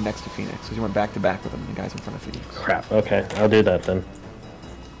have to move next to Phoenix because you went back to back with him. The guys in front of Phoenix. Crap. Okay, I'll do that then.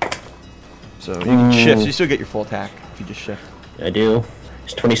 So you can shift. So you still get your full attack if you just shift. I do.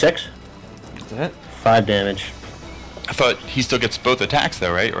 It's 26. That's it. 5 damage. I thought he still gets both attacks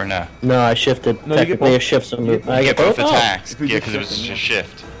though, right? Or no? No, I shifted. No, you get Technically, both. a shift's a move. You I Get both Oh. attacks. If we Yeah, just because it was shifting, a yeah.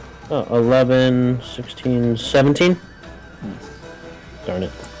 shift. Oh, 11, 16, 17. Darn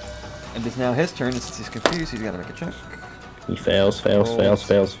it. And it's now his turn. Since he's confused, he's got to make a check. He fails. 68.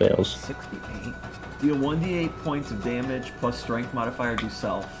 Deal 1d8 points of damage plus strength modifier. Do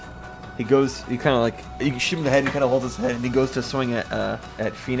self. He kind of like you can shoot him in the head. And he kind of holds his head, and he goes to swing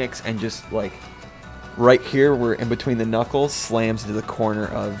at Phoenix, and just like right here, where in between the knuckles, slams into the corner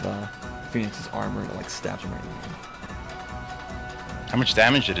of Phoenix's armor, and it like stabs him right in the head. How much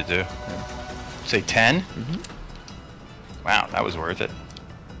damage did it do? Say 10? Wow, that was worth it.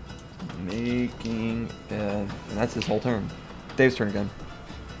 Making and that's his whole turn. Dave's turn again.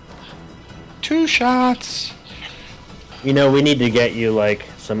 2 shots. You know, we need to get you like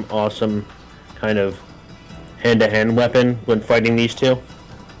some awesome kind of hand-to-hand weapon when fighting these 2.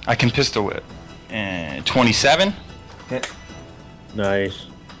 I can pistol whip. 27 Hit. Nice.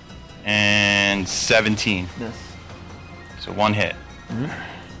 and 17. Miss. So 1 hit.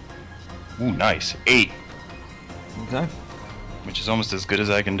 Ooh, nice. 8, Okay. which is almost as good as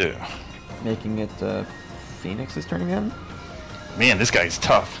I can do. Making it Phoenix's turn again. Man, this guy's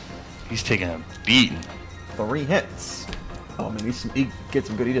tough. He's taking a beating. 3 hits. Oh man, he gets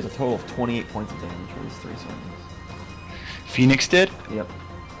some good. He does a total of 28 points of damage for his 3 swings. Phoenix did? Yep.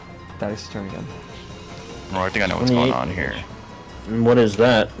 That is his turn again. Oh, I think I know what's going on here. And what is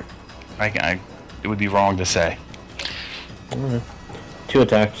that? It would be wrong to say. 2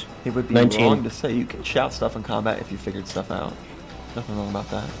 attacks. It would be 19. wrong to say you can shout stuff in combat if you figured stuff out. Nothing wrong about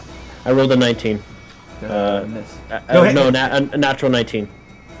that. I rolled a 19. Miss. A natural 19.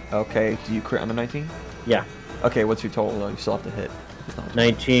 Okay, do you crit on the 19? Yeah. Okay, what's your total though? You still have to hit. It's not-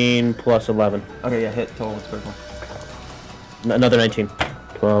 19 plus 11. Okay, yeah, hit total. It's critical. Another 19.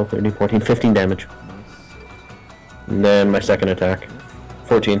 12, 13, 14, 15 damage. And then my second attack.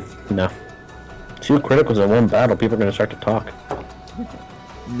 14. No. 2 criticals in 1 battle. People are going to start to talk.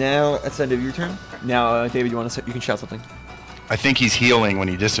 Now that's the end of your turn. Now, David, you can shout something. I think he's healing when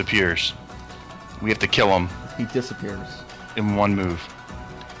he disappears. We have to kill him He disappears. in 1 move.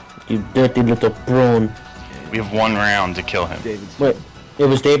 You dirty little prune. We have 1 round to kill him. David's Wait, It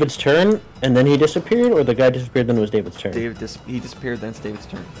was David's turn, and then he disappeared, or the guy disappeared, then it was David's turn? He disappeared, then it's David's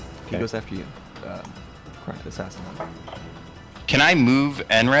turn. He Okay. goes after you. Correct, assassin. Can I move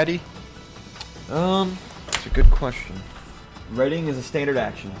and ready? That's a good question. Readying is a standard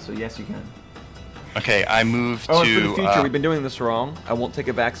action, so yes, you can. Okay, I move Oh, to. and for the future, we've been doing this wrong. I won't take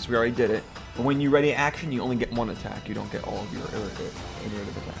it back since we already did it. But when you ready action, you only get one attack. You don't get all of your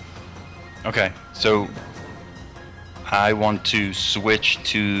iterative attack. Okay, so I want to switch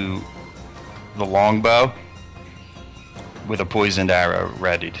to the longbow with a poisoned arrow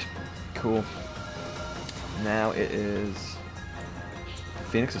readied. Cool. Now it is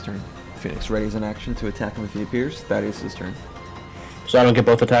Phoenix's turn. Phoenix readies an action to attack him if he appears. Thaddeus' turn. So I don't get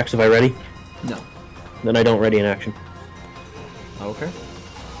both attacks if I ready? No. Then I don't ready an action. Okay.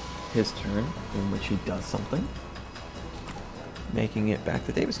 His turn, in which he does something, making it back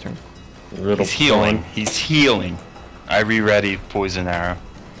to David's turn. Little He's healing. pawn. He's healing. I re-ready poison arrow.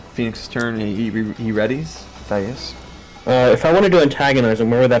 Phoenix's turn, he readies. Thaddeus. If I wanted to antagonize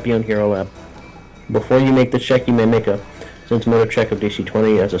him, where would that be on Hero Lab? Before you make the check, you may make a sense motive check of DC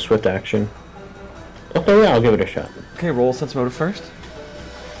 20 as a swift action. Okay, yeah, I'll give it a shot. Okay, roll sense motive first.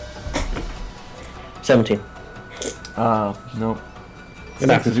 17. Nope. Good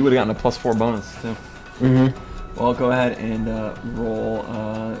Because you would have gotten a +4 bonus, too. Mm-hmm. Well, go ahead and roll.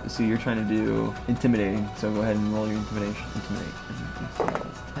 So you're trying to do intimidating. So go ahead and roll your intimidation. Intimidate.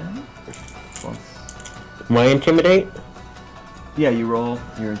 That's 10 plus. My intimidate? Yeah, you roll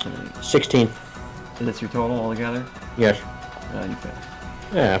your intimidate. 16. And that's your total altogether. Yes. You fail.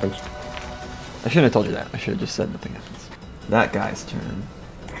 That happens. I shouldn't have told you that. I should have just said nothing happens. That guy's turn,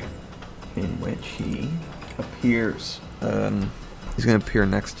 in which he appears. He's going to appear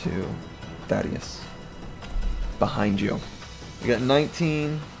next to Thaddeus. Behind you. You got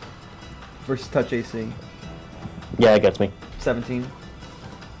 19 versus touch AC. Yeah, it gets me. 17.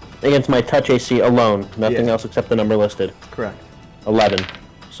 Against my touch AC alone. Nothing Yeah. else except the number listed. Correct. 11.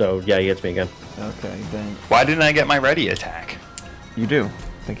 So, yeah, he gets me again. Okay, then Why didn't I get my ready attack? you do.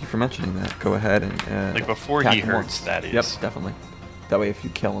 Thank you for mentioning that. Go ahead and Like before attack he him hurts once. Thaddeus. Yep, definitely. That way, if you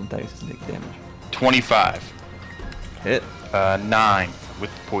kill him, Thaddeus doesn't take damage. 25. Hit. 9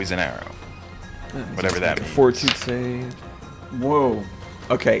 with poison arrow. Whatever that Make a means. Fortitude save. Whoa.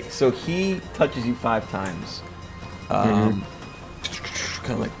 Okay, so he touches you 5 times. Kind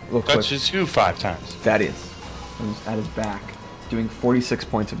of like real quick. Touches who 5 times? Thaddeus, at his back, doing 46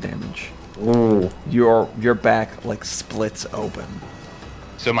 points of damage. Ooh. Your back like splits open.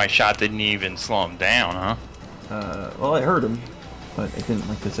 So my shot didn't even slow him down, huh? Well, it hurt him, but it didn't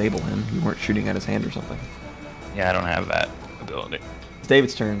like disable him. You weren't shooting at his hand or something. Yeah, I don't have that ability. It's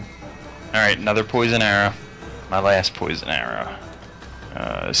David's turn. Alright, another poison arrow. My last poison arrow.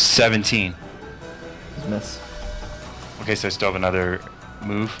 17. Miss. Okay, so I still have another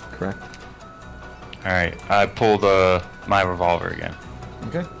move. Correct. Alright, I pulled my revolver again.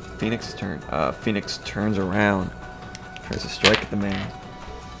 Okay. Phoenix's turn. Phoenix turns around, tries to strike at the man.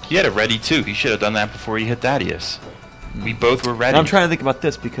 He had it ready too. He should have done that before he hit Thaddeus. We both were ready. And I'm trying to think about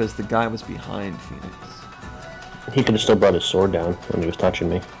this because the guy was behind Phoenix. He could have still brought his sword down when he was touching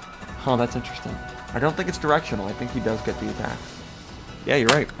me. Oh, that's interesting. I don't think it's directional. I think he does get the attacks. Yeah, you're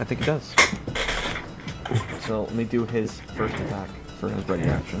right. I think he does. So let me do his first attack for his ready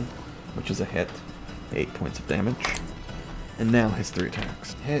action, which is a hit. 8 points of damage. And now his 3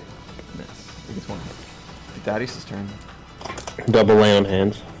 attacks. Hit, miss. He gets 1 hit. Thaddeus' turn. Double lay on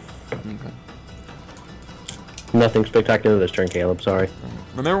hands. Okay. Nothing spectacular this turn, Caleb. Sorry.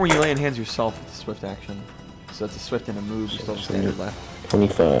 Remember when you lay in hands yourself with the swift action. So it's a swift and a move. You still have standard left.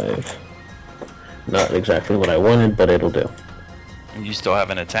 25. Not exactly what I wanted, but it'll do. And you still have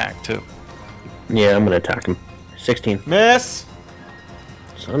an attack too. Yeah, I'm gonna attack him. 16. Miss!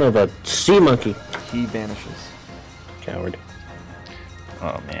 Son of a sea monkey. He vanishes. Coward.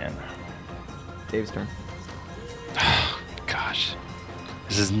 Oh man. Dave's turn. Gosh.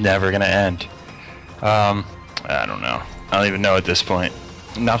 This is never gonna end. I don't know. I don't even know at this point.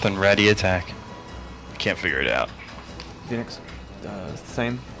 Nothing ready attack. Can't figure it out. Phoenix. It's the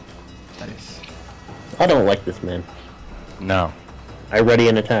same. Thaddeus. I don't like this man. No. I ready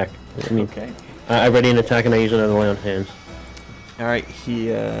an attack. I mean, Okay. I ready an attack and I use another lay on hands. Alright, he,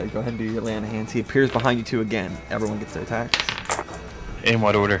 go ahead and do your lay on hands. He appears behind you two again. Everyone gets their attacks. In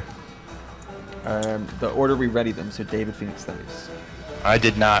what order? The order we ready them, so David, Phoenix, Thaddeus. I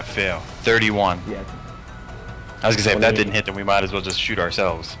did not fail. 31. Yeah. I was gonna say, if that didn't hit, then we might as well just shoot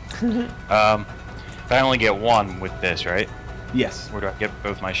ourselves. If I only get 1 with this, right? Yes. Where do I get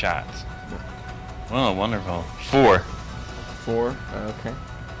both my shots? Oh, wonderful. 4. 4. Okay.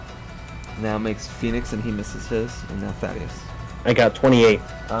 Now makes Phoenix and he misses his, and now Thaddeus. I got 28.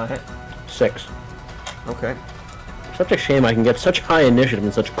 Hit. 6. Okay. Such a shame I can get such high initiative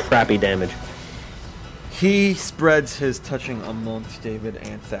and such crappy damage. He spreads his touching amongst David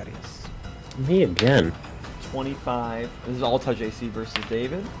and Thaddeus. Me again. 25. This is all touch AC versus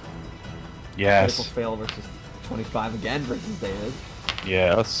David. Yes. Critical fail versus 25 again versus David.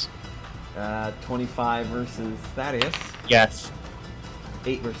 Yes. 25 versus Thaddeus. Yes.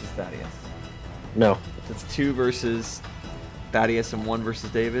 8 versus Thaddeus. No. That's 2 versus Thaddeus and 1 versus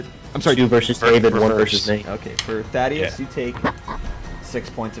David. I'm sorry, 2 versus for- David, for 1 first. versus Nate. Okay, for Thaddeus, Yeah. you take 6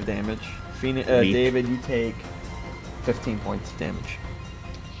 points of damage. Weak. David, you take 15 points of damage.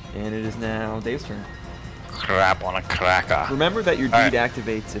 And it is now Dave's turn. Crap on a cracker. Remember that your deed Alright.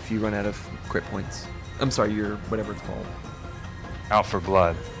 activates if you run out of crit points. I'm sorry, your whatever it's called. Out for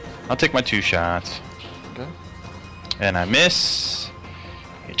blood. I'll take my 2 shots. Okay. And I miss.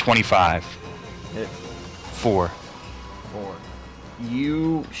 25. Hit 4. 4.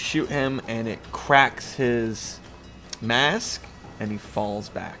 You shoot him and it cracks his mask and he falls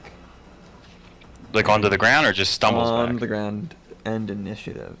back. Like onto the ground or just stumbles on back? the ground. End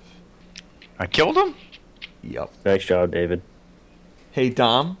initiative. I killed him? Yup. Nice job, David. Hey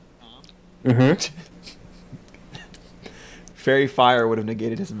Dom, Mm-hmm. Fairy Fire would have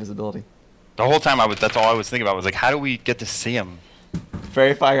negated his invisibility. The whole time that's all I was thinking about was like, how do we get to see him?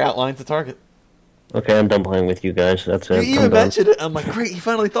 Fairy Fire outlines the target. Okay, I'm done playing with you guys. That's it. You I'm even done. mentioned it. I'm like, great, he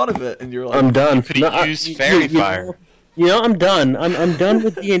finally thought of it. And you're like, I'm done. Could he use Fairy Fire? You know, I'm done. I'm done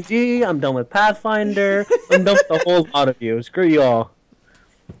with D&D. I'm done with Pathfinder. I'm done with a whole lot of you. Screw you all.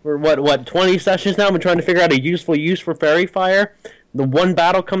 We're what 20 sessions now. I've been trying to figure out a useful use for Fairy Fire. The one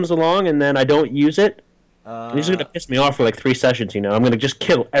battle comes along and then I don't use it. He's gonna piss me off for like 3 sessions. You know, I'm gonna just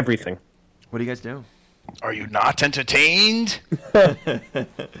kill everything. what do you guys do? Are you not entertained?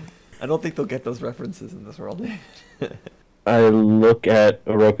 I don't think they'll get those references in this world. I look at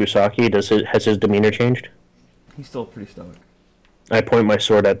Orokusaki. Has his demeanor changed? He's still pretty stoic. I point my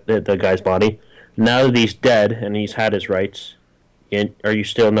sword at the guy's body. Now that he's dead and he's had his rights, are you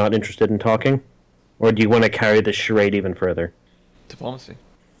still not interested in talking? Or do you want to carry this charade even further? Diplomacy.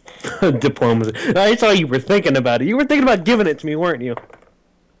 Diplomacy. I saw you were thinking about it. You were thinking about giving it to me, weren't you?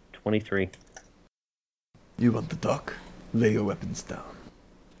 23. You want the talk? Lay your weapons down.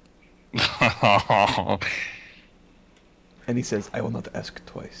 And he says, I will not ask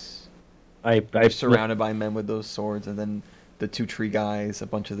twice. I You're surrounded by men with those swords, and then the 2 tree guys, a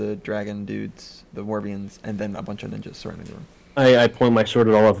bunch of the dragon dudes, the Warbians, and then a bunch of ninjas surrounding the room. I point my sword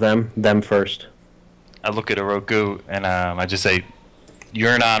at all of them. Them first. I look at Oroku and I just say,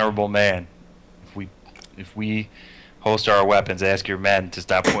 "You're an honorable man. If we holster our weapons, ask your men to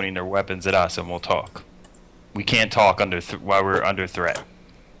stop pointing their weapons at us, and we'll talk. We can't talk while we're under threat."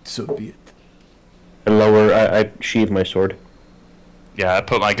 So be it. I sheathe my sword. Yeah, I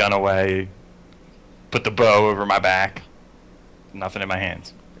put my gun away, put the bow over my back, nothing in my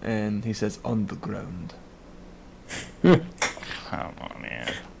hands. And he says, on the ground. Come on,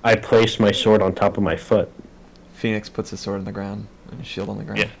 man. I place my sword on top of my foot. Phoenix puts his sword on the ground and his shield on the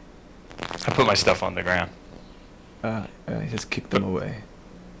ground. Yeah. I put my stuff on the ground. He says, kick them away.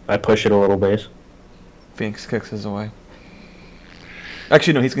 I push it a little base. Phoenix kicks his away.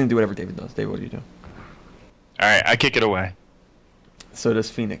 Actually, no, he's going to do whatever David does. David, what do you do? Alright, I kick it away. So does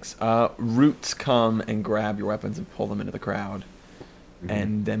Phoenix. Roots come and grab your weapons and pull them into the crowd.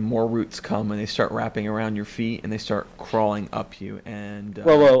 And then more roots come and they start wrapping around your feet and they start crawling up you. And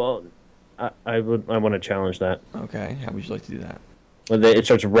Well, I want to challenge that. okay, how would you like to do that? It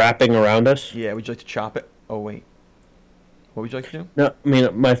starts wrapping around us. Yeah, would you like to chop it? Oh wait, what would you like to do? No, I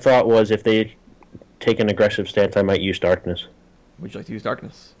mean my thought was if they take an aggressive stance, I might use darkness. Would you like to use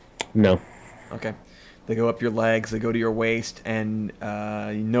darkness? No. Okay. They go up your legs, they go to your waist, and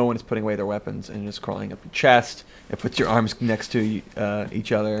no one is putting away their weapons, and just crawling up your chest. It puts your arms next to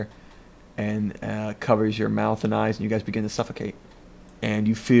each other, and covers your mouth and eyes, and you guys begin to suffocate. And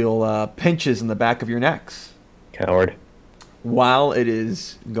you feel pinches in the back of your necks. Coward. While it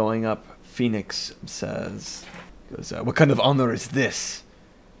is going up, Phoenix goes, what kind of honor is this?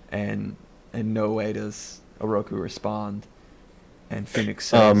 And in no way does Oroku respond. And Phoenix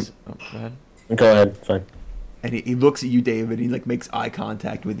says, go ahead. Go ahead. Fine. And he looks at you, David, and he like makes eye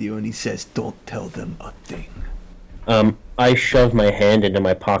contact with you, and he says, don't tell them a thing. I shove my hand into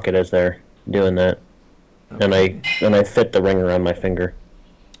my pocket as they're doing that, Okay. and I fit the ring around my finger.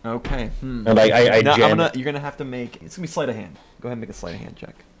 Okay. And I No, jam. you're gonna have to make. It's gonna be sleight of hand. Go ahead and make a sleight of hand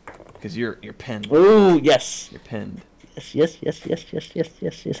check, because you're pinned. Ooh, yes. You're pinned. Yes.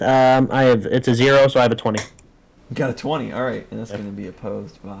 I have. It's a 0, so I have a 20. You got a 20. All right, and that's gonna be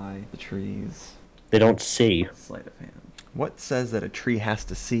opposed by the trees. They don't see. Sleight of hand. What says that a tree has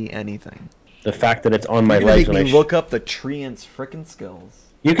to see anything? The fact that it's on my You're gonna legs. make when me I look up the treant's frickin' skills.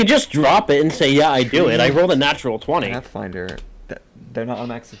 You could just drop it and say, yeah, I do it. I rolled a natural 20. Pathfinder, they're not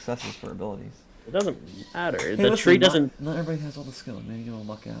automatic successes for abilities. It doesn't matter. Hey, The listen, tree doesn't... Not everybody has all the skills. Maybe you'll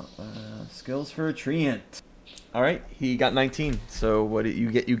luck out. Skills for a treant. All right, he got 19. So what do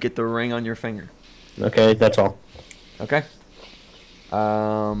you get? You get the ring on your finger. Okay, that's all. Okay.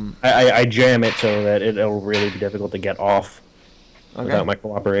 I jam it so that it'll really be difficult to get off without my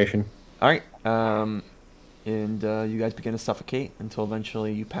cooperation. All right. And you guys begin to suffocate until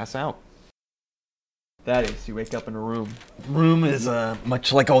eventually you pass out. That is, you wake up in a room. The room is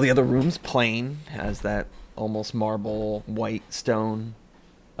much like all the other rooms, plain, has that almost marble white stone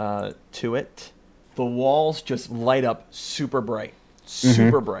to it. The walls just light up super bright,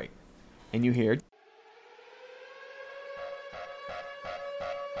 bright, and you hear.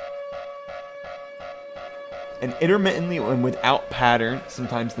 And intermittently and without pattern,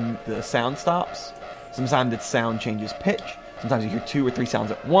 sometimes the sound stops. Sometimes the sound changes pitch. Sometimes you hear 2 or 3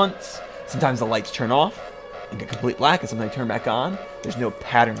 sounds at once. Sometimes the lights turn off and get complete black, and sometimes they turn back on. There's no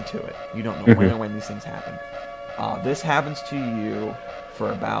pattern to it. You don't know when these things happen. This happens to you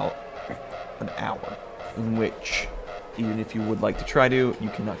for about an hour, in which, even if you would like to try to, you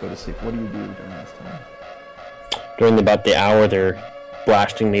cannot go to sleep. What do you do during this time? During about the hour, they're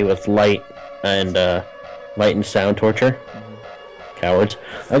blasting me with light and sound torture. Cowards.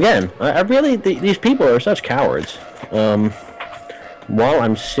 Again, I really... these people are such cowards. While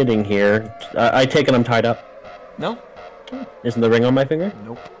I'm sitting here, I take it I'm tied up. No. Isn't the ring on my finger?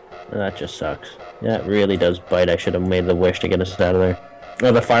 Nope. That just sucks. That really does bite. I should have made the wish to get us out of there.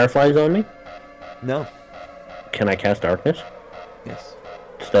 Are the fireflies on me? No. Can I cast darkness? Yes.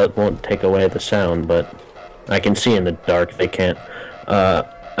 That won't take away the sound, but I can see in the dark. They can't.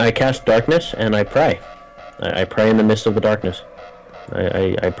 I cast darkness and I pray. I pray in the midst of the darkness.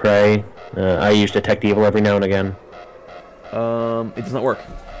 I pray. I use detect evil every now and again. It does not work.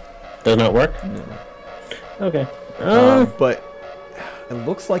 Does not work? No. Okay. But it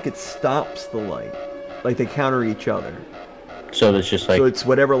looks like it stops the light. Like they counter each other. So it's just like... So it's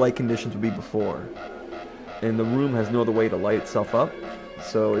whatever light conditions would be before. And the room has no other way to light itself up,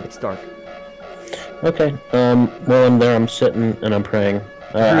 so it's dark. Okay. Well, I'm there, I'm sitting, and I'm praying.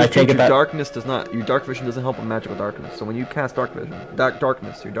 I take it back... Your dark vision doesn't help with magical darkness. So when you cast darkness,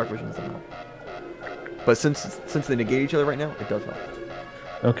 your dark vision doesn't help. But since they negate each other right now, it does help.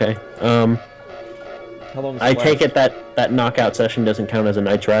 Okay. How long does I take it that knockout session doesn't count as a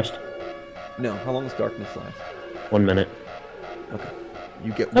night's rest? No. How long does darkness last? 1 minute. Okay.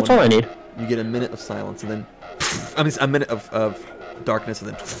 You get. That's all I need. You get a minute of silence, and then, a minute of darkness,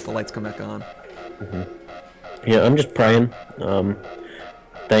 and then the lights come back on. Yeah, I'm just praying,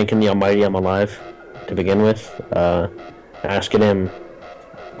 thanking the Almighty I'm alive to begin with, asking him,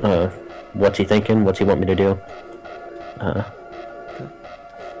 what's he thinking, what's he want me to do. Kind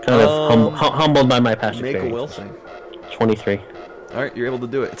of humbled by my past experience. Make a will save. 23. All right, you're able to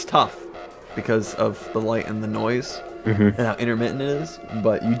do it. It's tough because of the light and the noise and how intermittent it is,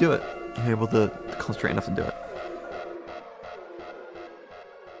 but you do it. You're able to concentrate enough to do it.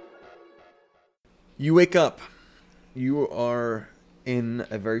 You wake up. You are in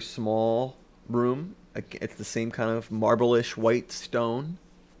a very small room. It's the same kind of marble-ish white stone.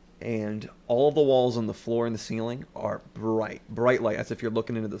 And all of the walls on the floor and the ceiling are bright light, as if you're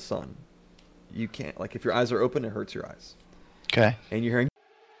looking into the sun. You can't, like, if your eyes are open, it hurts your eyes. Okay. And you're hearing...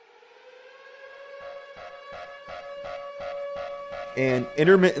 And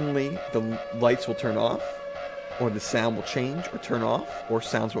intermittently, the lights will turn off, or the sound will change or turn off, or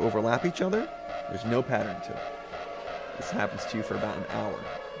sounds will overlap each other. There's no pattern to it. This happens to you for about an hour.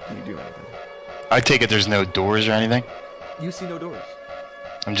 Do you do anything? I take it there's no doors or anything? You see no doors.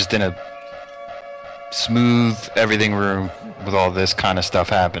 I'm just in a smooth everything room with all this kind of stuff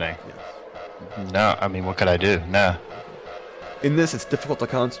happening. Yes. No, I mean, what could I do? No. In this, it's difficult to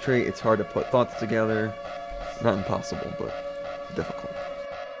concentrate. It's hard to put thoughts together. Not impossible, but difficult.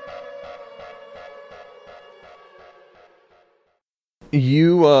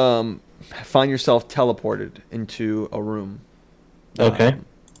 You find yourself teleported into a room. Okay.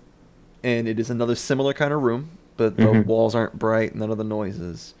 And it is another similar kind of room, but the walls aren't bright, none of the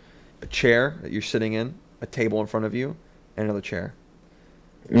noises. A chair that you're sitting in, a table in front of you, and another chair.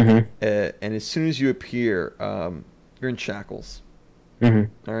 And as soon as you appear, you're in shackles. All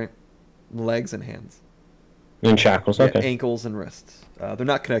right? Legs and hands. In shackles, okay. Yeah, ankles and wrists. They're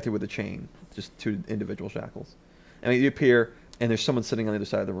not connected with a chain, just two individual shackles. And you appear, and there's someone sitting on the other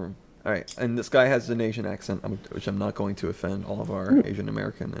side of the room. All right, and this guy has an Asian accent, which I'm not going to offend all of our Asian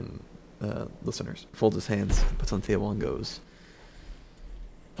American and listeners. Folds his hands, puts on the table, and goes,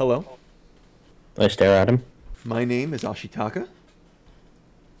 "Hello, I stare at him. my name is Ashitaka.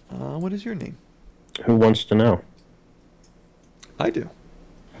 What is your name?" Who wants to know? I do.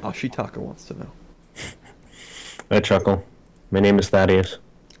 Ashitaka wants to know. I chuckle. My name is Thaddeus.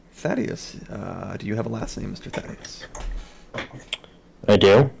 Thaddeus, do you have a last name, Mr. Thaddeus? I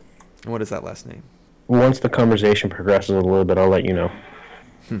do. And what is that last name? Once the conversation progresses a little bit, I'll let you know.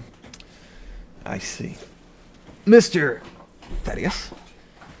 I see. Mr. Thaddeus?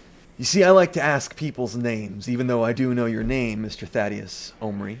 You see, I like to ask people's names, even though I do know your name, Mr. Thaddeus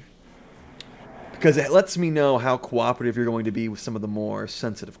Omri. Because it lets me know how cooperative you're going to be with some of the more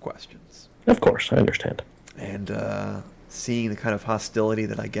sensitive questions. Of course, I understand. And seeing the kind of hostility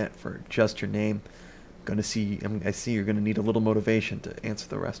that I get for just your name, I see you're going to need a little motivation to answer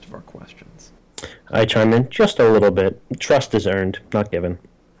the rest of our questions. I chime in just a little bit. Trust is earned, not given.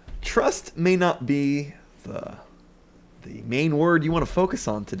 Trust may not be the main word you want to focus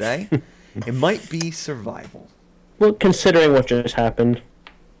on today. It might be survival. Well, considering what just happened,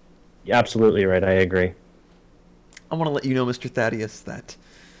 you're absolutely right, I agree. I want to let you know, Mr. Thaddeus, that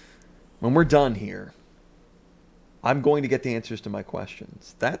when we're done here, I'm going to get the answers to my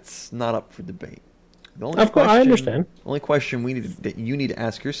questions. That's not up for debate. The only Of course, I understand. The only question that you need to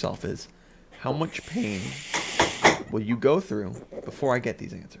ask yourself is, how much pain will you go through before I get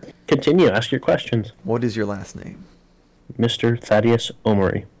these answers? Continue, ask your questions. What is your last name? Mr. Thaddeus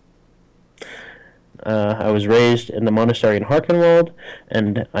Omri. I was raised in the monastery in Harkenwald,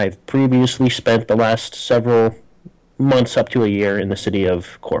 and I've previously spent the last several months up to a year in the city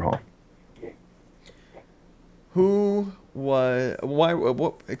of Korhal.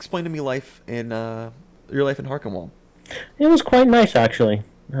 Explain to me your life in Harkenwald. It was quite nice, actually.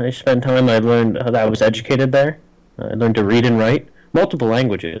 I spent time, I learned that I was educated there. I learned to read and write multiple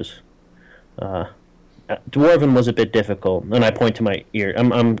languages. Dwarven was a bit difficult, and I point to my ear.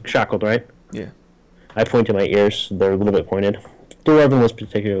 I'm shackled, right? Yeah. I point to my ears. They're a little bit pointed. Dwarven was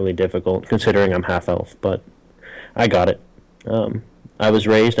particularly difficult, considering I'm half-elf, but I got it. I was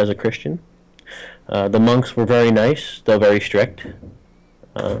raised as a Christian. The monks were very nice, though very strict.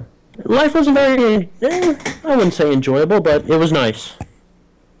 Life was very, I wouldn't say enjoyable, but it was nice.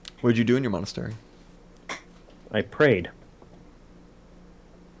 What did you do in your monastery? I prayed.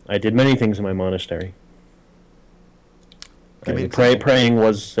 I did many things in my monastery. Praying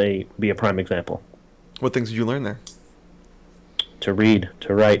was be a prime example. What things did you learn there? To read,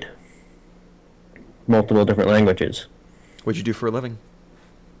 to write, multiple different languages. What did you do for a living?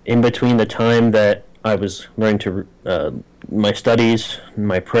 In between the time that I was learning to my studies,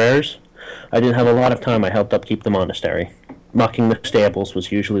 my prayers, I didn't have a lot of time. I helped upkeep the monastery. Mucking the stables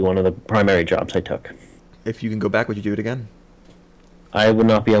was usually one of the primary jobs I took. If you can go back, would you do it again? I would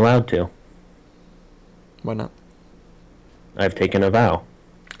not be allowed to. Why not? I've taken a vow.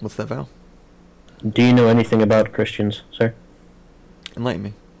 What's that vow? Do you know anything about Christians, sir? Enlighten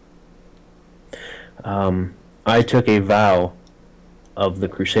me. I took a vow of the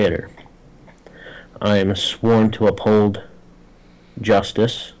Crusader. I am sworn to uphold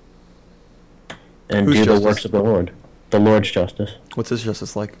justice and Whose do justice? the works of the Lord. The Lord's justice. What's his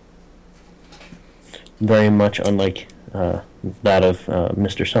justice like? Very much unlike that of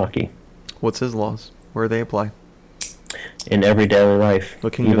Mr. Saki. What's his laws? Where do they apply? In every daily life.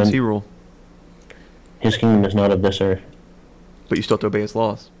 What kingdom does he rule? His kingdom is not of this earth. But you still have to obey his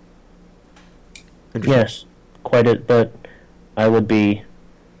laws. Interesting. Yes, but I would be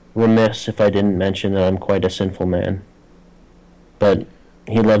remiss if I didn't mention that I'm quite a sinful man. But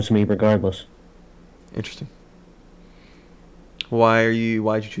he loves me regardless. Interesting. Why did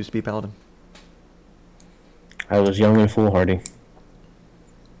you choose to be a paladin? I was young and foolhardy.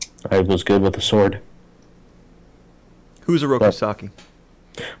 I was good with a sword. Who's Oroku Saki?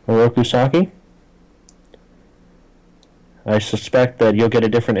 Oroku Saki? I suspect that you'll get a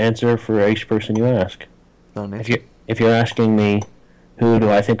different answer for each person you ask. Not an answer. If you're asking me who do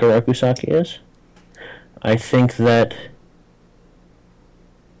I think Oroku Saki is, I think that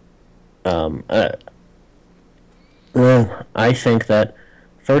I think that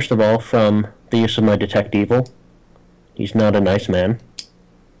first of all, from the use of my detect evil, he's not a nice man.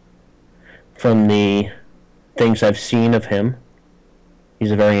 From the things I've seen of him,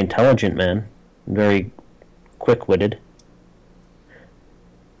 he's a very intelligent man, very quick-witted,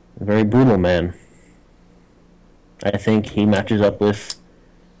 a very brutal man. I think he matches up with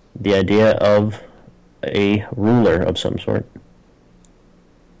the idea of a ruler of some sort,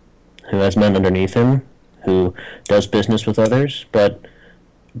 who has men underneath him, who does business with others, but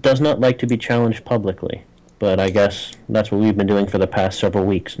does not like to be challenged publicly. but I guess that's what we've been doing for the past several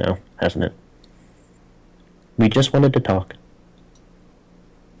weeks now, hasn't it? We just wanted to talk.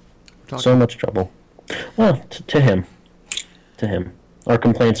 So much trouble. Well, to him. To him. Our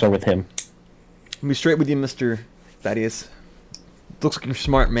complaints are with him. Let me be straight with you, Mr. Thaddeus. Looks like you're a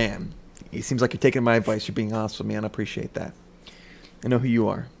smart man. It seems like you're taking my advice. You're being honest with me, and I appreciate that. I know who you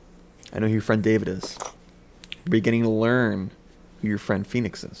are. I know who your friend David is. You're beginning to learn who your friend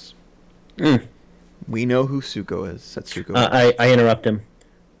Phoenix is. Mm. We know who Suko is. Setsuko is. I interrupt him.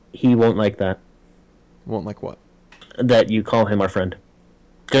 He won't like that. Won't like what? That you call him our friend.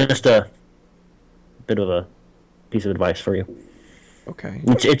 Just a bit of a piece of advice for you. Okay.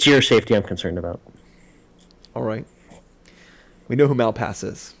 It's your safety I'm concerned about. All right. We know who Malpass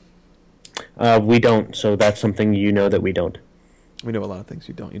is. We don't, so that's something you know that we don't. We know a lot of things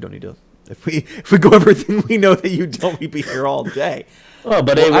you don't. You don't need to. If we go everything we know that you don't, we'd be here all day. Oh,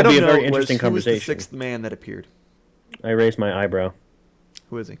 but it would be a very interesting Who was the conversation. sixth man that appeared? I raised my eyebrow.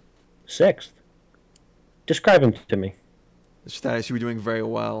 Who is he? Sixth. Describe him to me. Status, you were doing very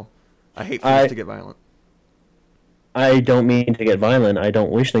well. I hate for this to get violent. I don't mean to get violent. I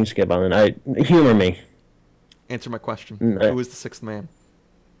don't wish things to get violent. Humor me. Answer my question. No. Who is the sixth man?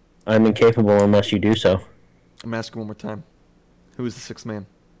 I'm incapable unless you do so. I'm asking one more time. Who is the sixth man?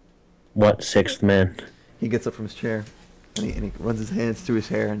 What sixth man? He gets up from his chair, and he runs his hands through his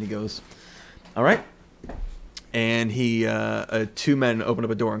hair, and he goes, "All right." And two men open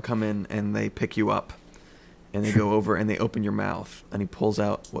up a door and come in, and they pick you up, and they go over and they open your mouth, and he pulls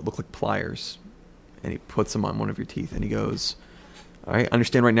out what look like pliers, and he puts them on one of your teeth, and he goes, "All right,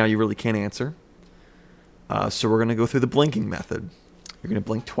 understand right now you really can't answer. So we're gonna go through the blinking method. You're gonna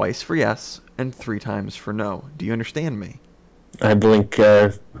blink twice for yes and 3 times for no. Do you understand me?" I blink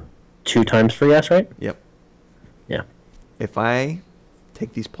 2 times for yes, right? Yep. Yeah. If I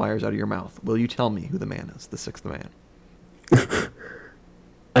take these pliers out of your mouth, will you tell me who the man is, the sixth man?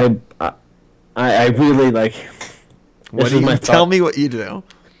 I really like. What do you tell me what you do?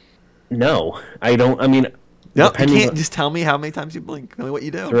 No, I don't. I mean, no, you can't just tell me how many times you blink. Tell me what you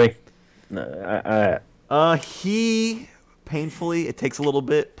do. 3. He painfully, it takes a little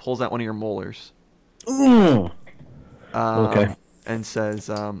bit, pulls out one of your molars. Okay. And says,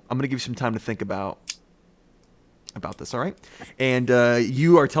 "I'm going to give you some time to think about this. All right?" And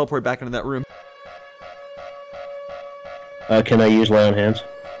you are teleported back into that room. Can I use lay on hands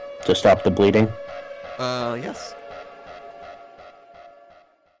to stop the bleeding? Yes.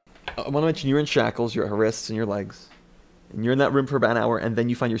 I want to mention you're in shackles, your wrists and your legs. And you're in that room for about an hour, and then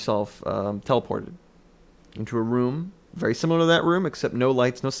you find yourself teleported into a room very similar to that room, except no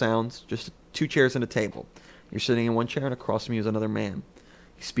lights, no sounds, just 2 chairs and a table. You're sitting in one chair, and across from you is another man.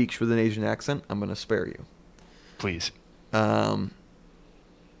 He speaks with an Asian accent. I'm going to spare you. Please. And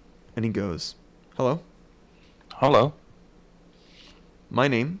he goes, "Hello. Hello. My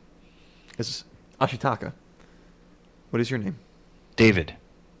name is Ashitaka. What is your name?" David.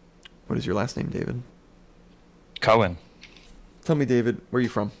 "What is your last name, David?" Cohen. "Tell me, David, where are you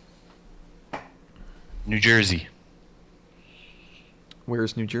from?" New Jersey.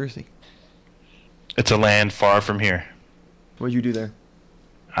 "Where's New Jersey?" It's a land far from here. "What did you do there?"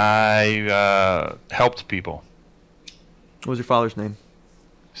 I helped people. "What was your father's name?"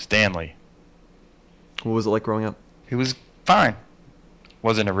 Stanley. "What was it like growing up?" He was fine.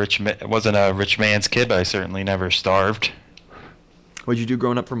 Wasn't a rich man's kid, but I certainly never starved. "What did you do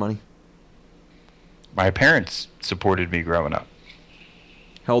growing up for money?" My parents supported me growing up.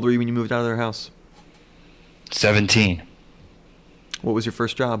 "How old were you when you moved out of their house?" 17. "What was your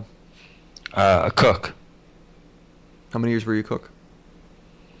first job?" A cook. "How many years were you a cook?"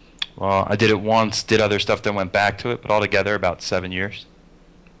 Well, I did it once, did other stuff, then went back to it, but altogether about 7 years.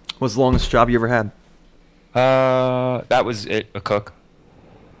 "What was the longest job you ever had?" That was it, a cook.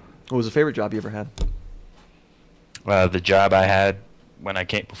 "What was the favorite job you ever had?" The job I had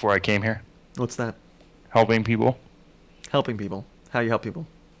before I came here, "What's that?" helping people. "Helping people. How do you help people?"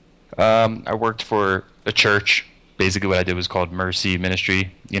 I worked for a church. Basically what I did was called Mercy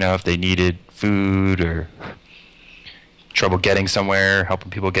Ministry. You know, if they needed food or trouble getting somewhere, helping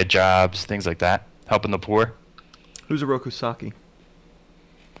people get jobs, things like that. Helping the poor. "Who's Oroku Saki?"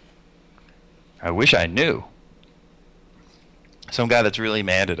 I wish I knew. Some guy that's really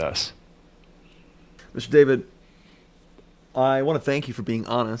mad at us. "Mr. David, I want to thank you for being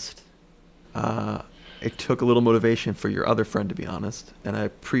honest. It took a little motivation for your other friend to be honest, and I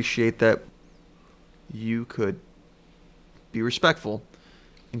appreciate that you could be respectful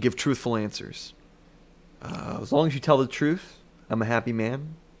and give truthful answers. As long as you tell the truth, I'm a happy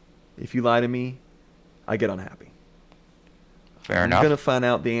man. If you lie to me, I get unhappy. Fair I'm enough. going to find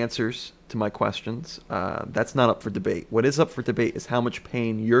out the answers to my questions. That's not up for debate. What is up for debate is how much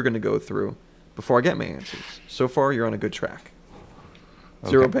pain you're going to go through before I get my answers. So far, you're on a good track.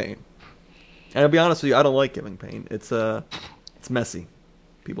 Zero pain. And I'll be honest with you, I don't like giving pain. It's messy.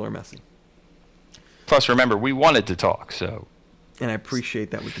 People are messy. Plus, remember, we wanted to talk, so... And I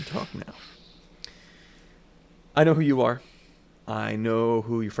appreciate that we can talk now. I know who you are. I know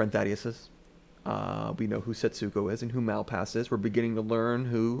who your friend Thaddeus is. We know who Setsuko is and who Malpass is. We're beginning to learn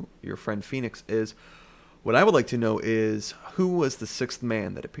who your friend Phoenix is. What I would like to know is, who was the sixth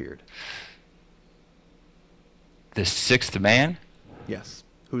man that appeared? The sixth man? Yes.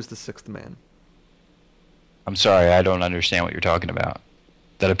 Who's the sixth man? I'm sorry, I don't understand what you're talking about.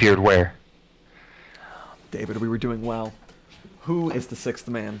 That appeared where? David, we were doing well. Who is the sixth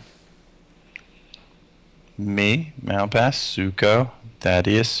man? Me, Malpass, Zuko,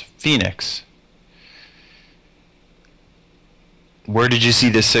 Thaddeus, Phoenix. Where did you see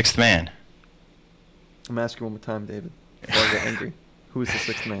this sixth man? I'm asking one more time, David. Before I get angry. Who is the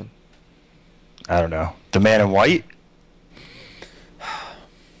sixth man? I don't know. The man in white?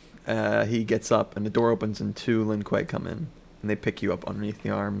 He gets up, and the door opens, and two Lin Kuei come in, and they pick you up underneath the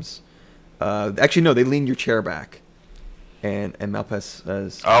arms. Actually, no, they lean your chair back, and Malpass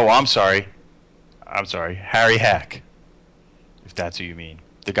says... Oh, I'm sorry. Harry Hack. If that's who you mean.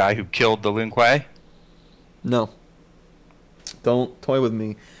 The guy who killed the Lin Kuei? No. Don't toy with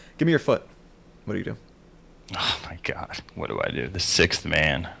me. Give me your foot. What do you do? Oh my god. What do I do? The sixth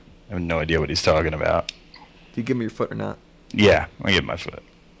man. I have no idea what he's talking about. Do you give me your foot or not? Yeah, I give my foot.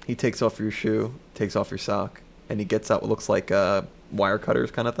 He takes off your shoe, takes off your sock, and he gets out what looks like wire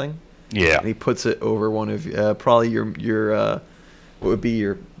cutters kind of thing. Yeah. And he puts it over one of probably your what would be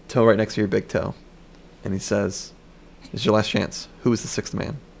your toe right next to your big toe. And he says, "This is your last chance. Who is the sixth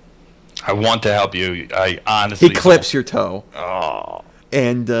man?" I want to help you. I honestly... He clips your toe. Oh.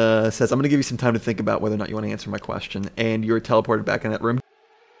 And says, "I'm going to give you some time to think about whether or not you want to answer my question." And you're teleported back in that room.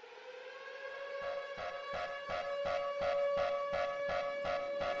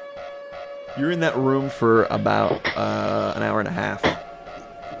 You're in that room for about an hour and a half.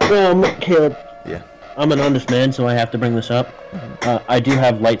 Caleb, Yeah. I'm an honest man, so I have to bring this up. I do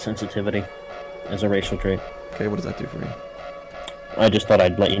have light sensitivity as a racial trait. Okay, what does that do for you? I just thought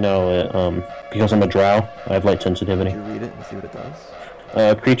I'd let you know, because I'm a drow, I have light sensitivity. Can you read it and see what it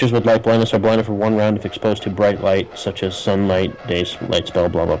does? Creatures with light blindness are blinded for 1 round if exposed to bright light, such as sunlight, day's light spell,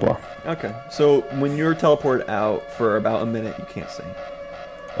 blah blah blah. Okay, so when you're teleported out for about a minute, you can't see.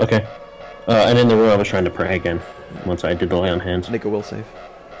 Okay. And in the room I was trying to pray again, once I did the lay on hands. Make a will save.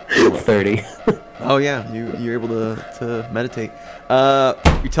 30. Oh yeah, you're able to meditate.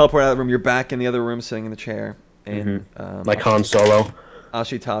 You teleport out of the room. You're back in the other room, sitting in the chair, and Like Han Solo.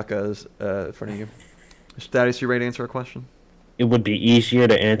 Ashitaka is in front of you. Thaddeus, you ready to answer a question? It would be easier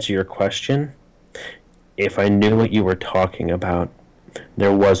to answer your question if I knew what you were talking about.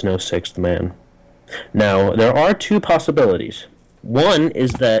 There was no sixth man. Now, there are 2 possibilities. One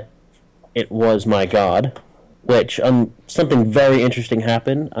is that it was my god, which something very interesting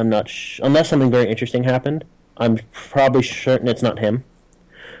happened. I'm not unless something very interesting happened, I'm probably certain it's not him.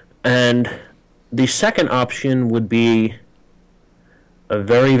 And the second option would be a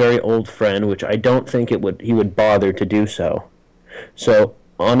very, very old friend, which I don't think he would bother to do so. So,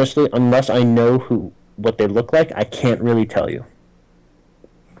 honestly, unless I know what they look like, I can't really tell you.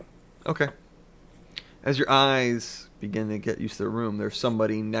 Okay. As your eyes begin to get used to the room, there's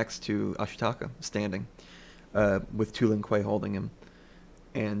somebody next to Ashitaka, standing, with two Lin Kuei holding him.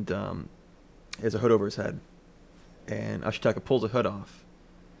 And he has a hood over his head. And Ashitaka pulls the hood off.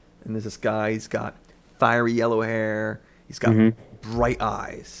 And there's this guy, he's got fiery yellow hair. He's got bright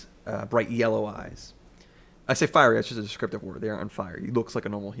eyes, bright yellow eyes. I say fiery, that's just a descriptive word. They aren't on fire. He looks like a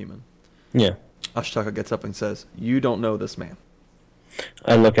normal human. Yeah. Ashitaka gets up and says, "You don't know this man."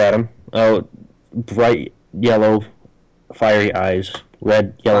 I look at him. Oh, bright yellow, fiery eyes,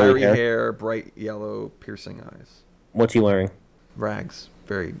 red, yellow Fiery hair, bright yellow, piercing eyes. What's he wearing? Rags,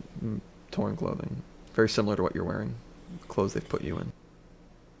 very torn clothing. Very similar to what you're wearing. Clothes they've put you in.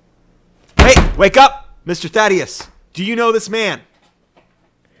 Hey, wake up! Mr. Thaddeus! Do you know this man?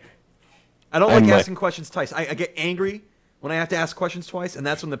 I don't like asking questions twice. I get angry when I have to ask questions twice, and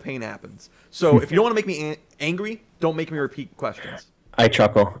that's when the pain happens. So if you don't want to make me angry, don't make me repeat questions. I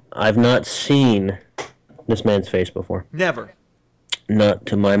chuckle. I've not seen this man's face before. Never. Not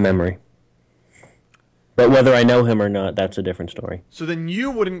to my memory. But whether I know him or not, that's a different story. So then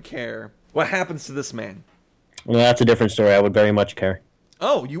you wouldn't care what happens to this man? Well, that's a different story. I would very much care.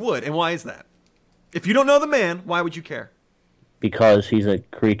 Oh, you would? And why is that? If you don't know the man, why would you care? Because he's a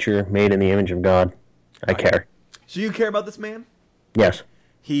creature made in the image of God. I care. So you care about this man? Yes.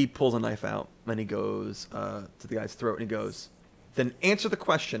 He pulls a knife out and he goes to the guy's throat and he goes, "Then answer the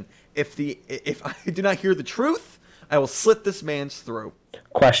question. If I do not hear the truth, I will slit this man's throat."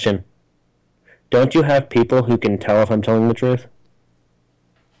 Question. Don't you have people who can tell if I'm telling the truth?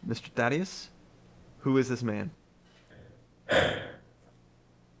 Mr. Thaddeus, who is this man?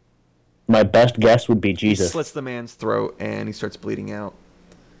 My best guess would be He Jesus. slits the man's throat and he starts bleeding out,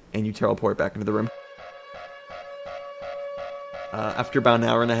 and you teleport back into the room. After about an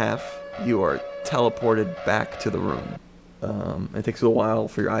hour and a half, you are teleported back to the room. It takes a little while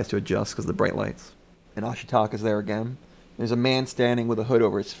for your eyes to adjust because of the bright lights. And Ashitaka's there again. There's a man standing with a hood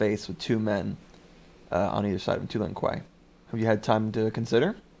over his face with two men on either side of him, Tu Lin Kuei. Have you had time to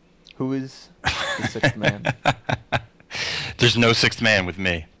consider? Who is the sixth man? There's no sixth man with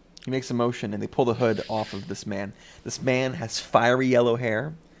me. He makes a motion, and they pull the hood off of this man. This man has fiery yellow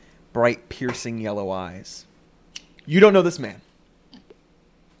hair, bright, piercing yellow eyes. You don't know this man.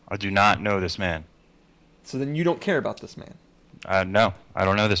 I do not know this man. So then you don't care about this man. No, I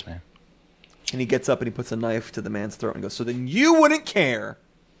don't know this man. And he gets up and he puts a knife to the man's throat and goes, "So then you wouldn't care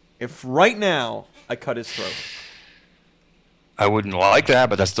if right now I cut his throat." I wouldn't like that,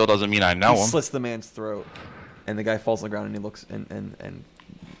 but that still doesn't mean I know He him. slits the man's throat, and the guy falls on the ground and he looks, and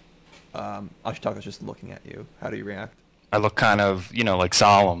Ashitaka's just looking at you. How do you react? I look kind of, like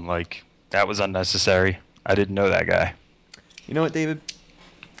solemn, like that was unnecessary. I didn't know that guy. You know what, David?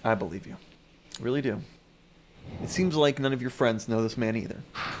 I believe you. I really do. It seems like none of your friends know this man either.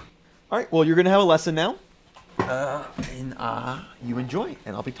 All right, well, you're going to have a lesson now. You enjoy,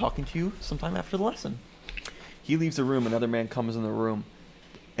 and I'll be talking to you sometime after the lesson. He leaves the room, another man comes in the room,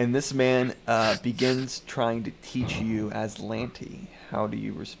 and this man begins trying to teach you Aslanti. How do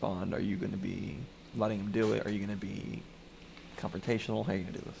you respond? Are you going to be letting him do it? Are you going to be confrontational? How are you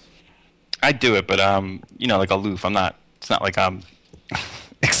going to do this? I do it, but like aloof. It's not like I'm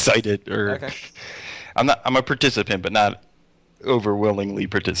excited or. Okay. I'm a participant, but not overwhelmingly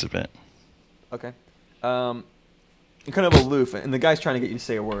participant. Okay. You're kind of aloof, and the guy's trying to get you to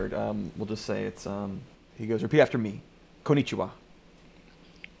say a word. We'll just say it's, he goes, "Repeat after me. Konnichiwa."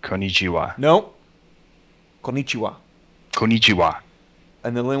 Konnichiwa. No. Konnichiwa. Konnichiwa.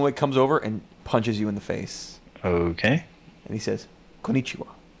 And the Linwood comes over and punches you in the face. Okay. And he says, "Konnichiwa."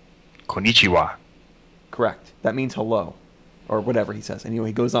 Konnichiwa. Correct. That means hello. Or whatever he says. And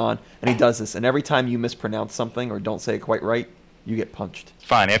he goes on, and he does this. And every time you mispronounce something or don't say it quite right, you get punched.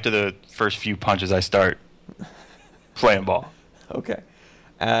 Fine. After the first few punches, I start playing ball. Okay.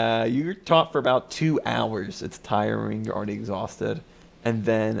 You're taught for about 2 hours. It's tiring. You're already exhausted. And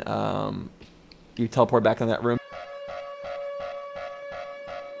then you teleport back into that room.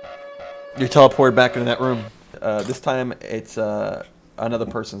 You're teleported back into that room. This time it's another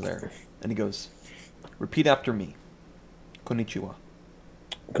person's there. And he goes, "Repeat after me. Konnichiwa."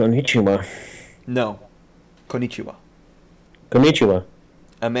 Konnichiwa. No. Konnichiwa. Konnichiwa.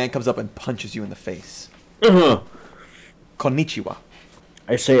 A man comes up and punches you in the face. Uh-huh. Konnichiwa.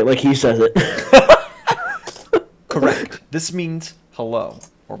 I say it like he says it. Correct. This means hello,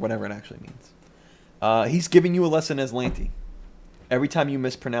 or whatever it actually means. He's giving you a lesson as Lanty. Every time you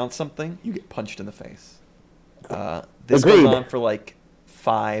mispronounce something, you get punched in the face. This Agreed. goes on for like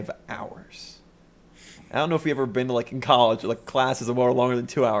 5 hours. I don't know if you've ever been to, like, in college, like, classes that were longer than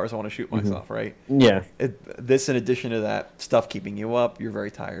 2 hours. I want to shoot myself, right? Yeah. This, in addition to that stuff keeping you up, you're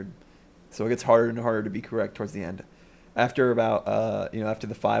very tired. So it gets harder and harder to be correct towards the end. After about, after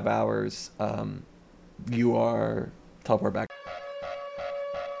the 5 hours, you are teleported back.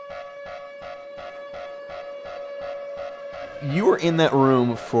 You are in that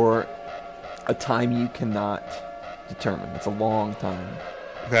room for a time you cannot determine. It's a long time.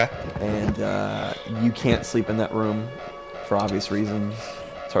 Okay. And you can't sleep in that room for obvious reasons.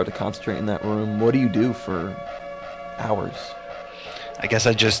 It's hard to concentrate in that room. What do you do for hours? I guess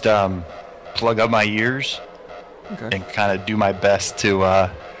I just plug up my ears Okay. and kind of do my best to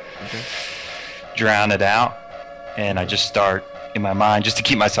drown it out. And I just start in my mind, just to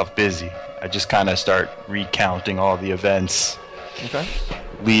keep myself busy. I just kind of start recounting all the events Okay.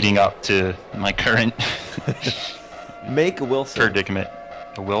 leading up to my current Make a will save. predicament.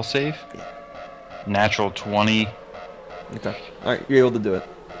 A will save? Yeah. Natural 20. Okay. All right, you're able to do it.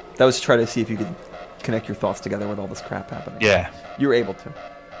 That was to try to see if you could connect your thoughts together with all this crap happening. Yeah. You were able to.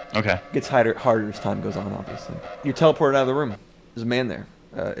 Okay. It gets harder as time goes on, obviously. You're teleported out of the room. There's a man there.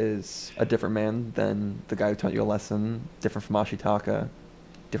 Is a different man than the guy who taught you a lesson. Different from Ashitaka.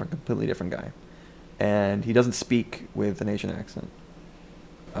 Completely different guy. And he doesn't speak with an Asian accent.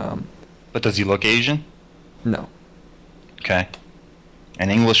 But does he look Asian? No. Okay. An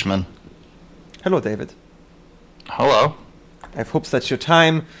Englishman. Hello, David. Hello. I have hopes that your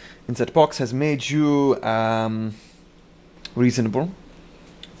time in that box has made you reasonable.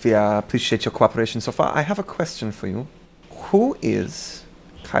 We appreciate your cooperation so far. I have a question for you. Who is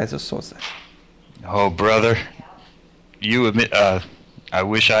Kaiser Soze? Oh, brother. You admit, I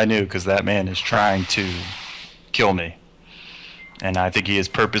wish I knew, because that man is trying to kill me. And I think he is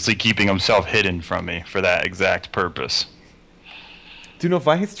purposely keeping himself hidden from me for that exact purpose. Do you know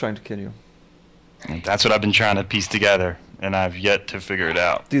why he's trying to kill you? And that's what I've been trying to piece together, and I've yet to figure it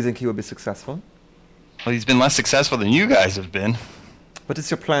out. Do you think he will be successful? Well, he's been less successful than you guys have been. What is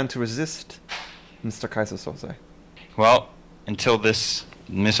your plan to resist Mr. Kaiser Soze? Well, until this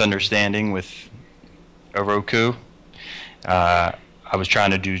misunderstanding with Oroku, I was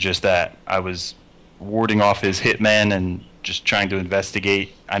trying to do just that. I was warding off his hitmen and just trying to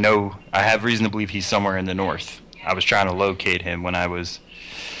investigate. I have reason to believe he's somewhere in the north. I was trying to locate him when I was,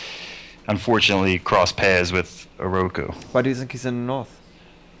 unfortunately, crossed paths with Oroku. Why do you think he's in the north?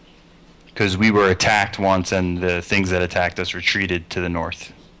 Because we were attacked once, and the things that attacked us retreated to the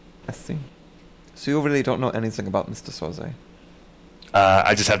north. I see. So you really don't know anything about Mr. Soze?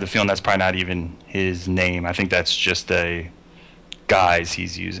 I just have the feeling that's probably not even his name. I think that's just a guise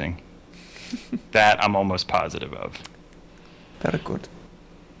he's using. That I'm almost positive of. Very good.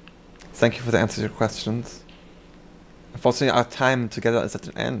 Thank you for the answers to your questions. Unfortunately, our time together is at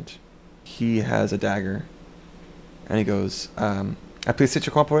an end. He has a dagger, and he goes, I appreciate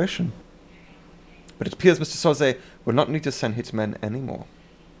your cooperation. But it appears Mr. Soze will not need to send hitmen anymore.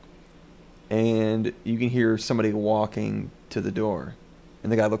 And you can hear somebody walking to the door.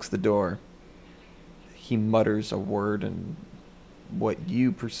 And the guy looks at the door. He mutters a word, and what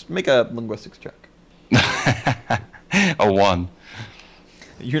you... make a linguistics check. A 1.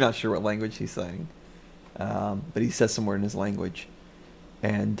 You're not sure what language he's saying. But he says some word in his language.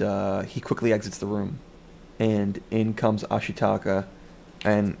 And he quickly exits the room. And in comes Ashitaka.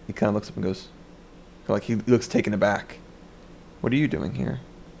 And he kind of looks up and goes... like he looks taken aback. What are you doing here?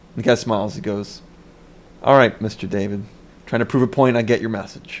 And the guy smiles. He goes, all right, Mr. David. Trying to prove a point, I get your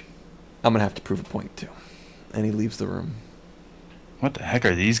message. I'm going to have to prove a point, too. And he leaves the room. What the heck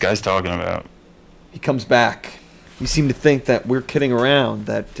are these guys talking about? He comes back. You seem to think that we're kidding around,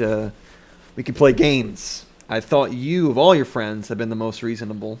 that we can play games. I thought you, of all your friends, had been the most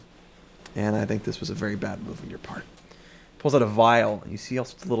reasonable. And I think this was a very bad move on your part. Pulls out a vial, and you see all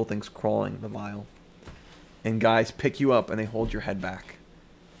sorts of little things crawling in the vial. And guys pick you up, and they hold your head back.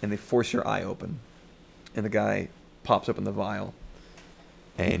 And they force your eye open. And the guy pops open the vial.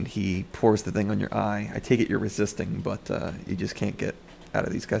 And he pours the thing on your eye. I take it you're resisting, but you just can't get out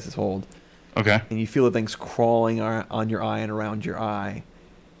of these guys' hold. Okay. And you feel the things crawling on your eye and around your eye.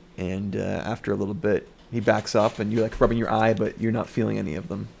 And after a little bit, he backs up, and you're like rubbing your eye, but you're not feeling any of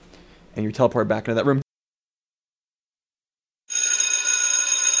them. And you're teleported back into that room.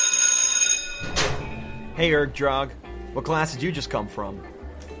 Hey, Ergdrog. What class did you just come from?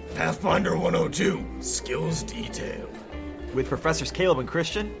 Pathfinder 102, Skills Detail. With Professors Caleb and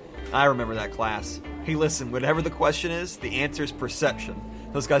Christian? I remember that class. Hey, listen, whatever the question is, the answer is perception.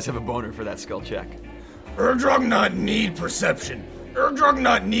 Those guys have a boner for that skill check. Erdrog not need perception. Erdrog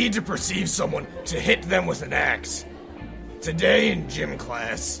not need to perceive someone to hit them with an axe. Today in gym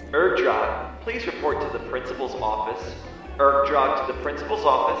class... Ergdrog, please report to the principal's office. Ergdrog to the principal's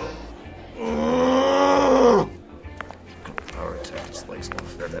office. Power attack his legs off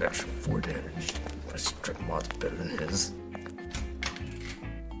fair that extra 4 damage. My strength mod's better than his.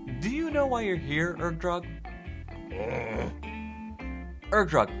 Do you know why you're here, Ergdrog?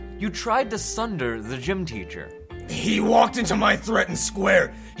 Ergdrog, you tried to sunder the gym teacher. He walked into my threatened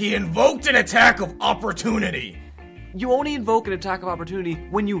square. He invoked an attack of opportunity. You only invoke an attack of opportunity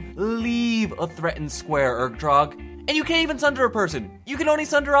when you leave a threatened square, Ergdrog. And you can't even sunder a person. You can only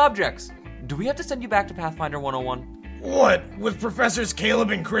sunder objects. Do we have to send you back to Pathfinder 101? What, with Professors Caleb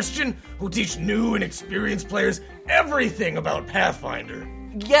and Christian, who teach new and experienced players everything about Pathfinder?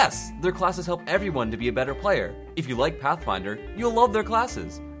 Yes, their classes help everyone to be a better player. If you like Pathfinder, you'll love their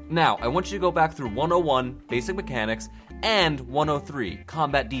classes. Now, I want you to go back through 101, Basic Mechanics, and 103,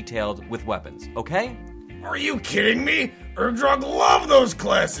 Combat Detailed with Weapons, okay? Are you kidding me? Erdrog love those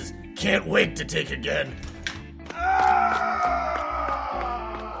classes. Can't wait to take again.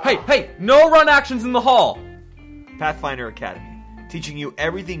 Hey, no run actions in the hall! Pathfinder Academy, teaching you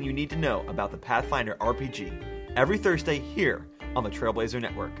everything you need to know about the Pathfinder RPG. Every Thursday here on the Trailblazer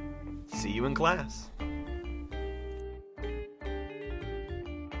Network. See you in class.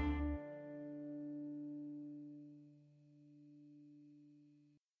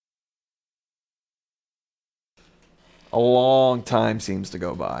 A long time seems to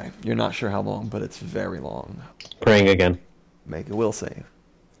go by. You're not sure how long, but it's very long. Praying again. Make a will save.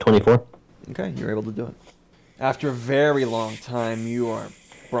 24. Okay, you're able to do it. After a very long time, you are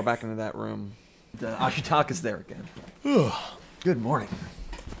brought back into that room. Ashitaka's there again. Good morning.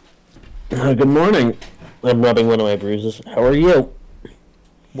 Good morning. I'm rubbing one of my bruises. How are you?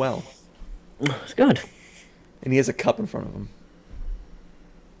 Well. It's good. And he has a cup in front of him.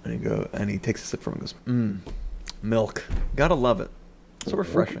 And he takes a sip from it and goes, milk. Gotta love it. So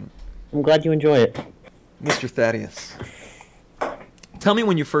refreshing. I'm glad you enjoy it. Mr. Thaddeus. Tell me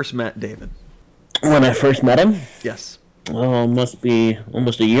when you first met David. When I first met him? Yes. Oh, must be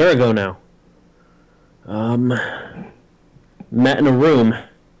almost a year ago now. Met in a room.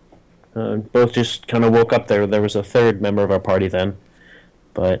 Both just kind of woke up there. There was a third member of our party then.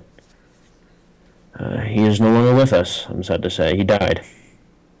 But he is no longer with us, I'm sad to say. He died.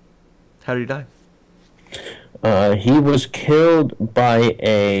 How did he die? He was killed by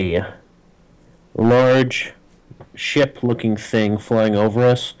a large ship-looking thing flying over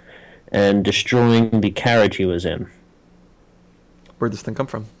us and destroying the carriage he was in. Where'd this thing come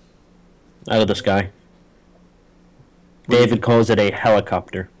from? Out of the sky. David calls it a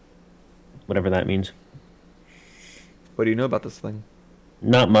helicopter. Whatever that means. What do you know about this thing?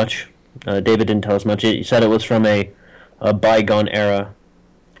 Not much. David didn't tell us much. He said it was from a bygone era.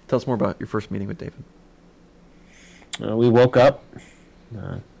 Tell us more about your first meeting with David. We woke up.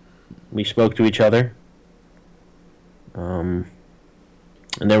 We spoke to each other. And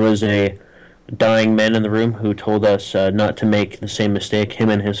there was a dying man in the room who told us not to make the same mistake him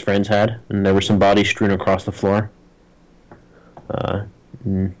and his friends had. And there were some bodies strewn across the floor.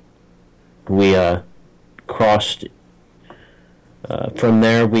 We crossed. From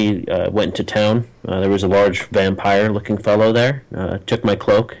there, we went to town. There was a large vampire-looking fellow there. Took my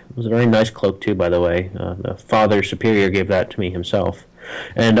cloak. It was a very nice cloak, too, by the way. The Father Superior gave that to me himself.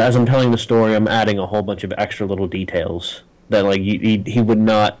 And as I'm telling the story, I'm adding a whole bunch of extra little details that, like, he would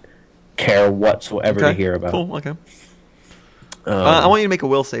not care whatsoever to hear about. Cool, okay. I want you to make a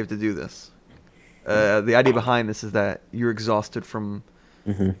will save to do this. The idea behind this is that you're exhausted from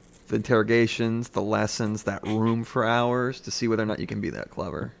the interrogations, the lessons, that room for hours, to see whether or not you can be that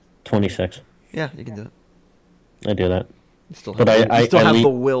clever. 26. Yeah, you can do it. I do that. You still But have, I have leave, the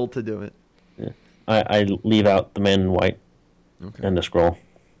will to do it. Yeah. I leave out the man in white Okay. and the scroll.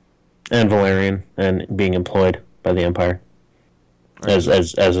 And Valerian and being employed by the Empire. Right.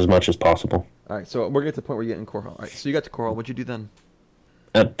 As much as possible. All right, so we're getting to the point where you get in Core Hall. All right, so you got to Core Hall. What'd you do then?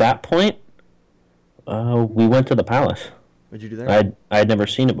 At that point, we went to the palace. What'd you do there? I'd never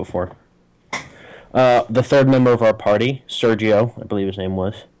seen it before. The third member of our party, Sergio, I believe his name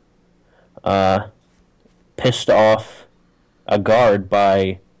was, pissed off a guard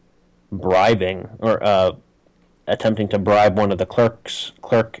by bribing or attempting to bribe one of the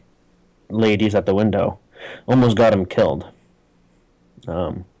clerk ladies at the window. Almost got him killed.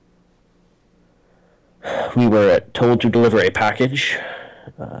 We were told to deliver a package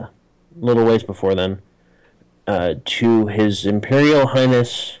a little ways before then to His Imperial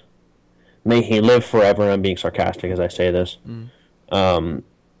Highness. May he live forever. I'm being sarcastic as I say this. His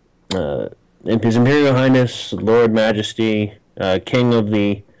Imperial Highness, Lord Majesty, King of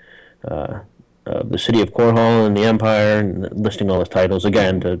the city of Korhal and the Empire, and listing all his titles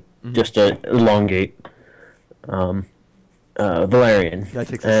again to just to elongate. Valerian. Yeah,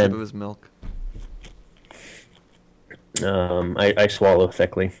 takes a sip of his milk. I swallow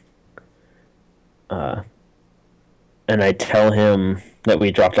thickly. And I tell him that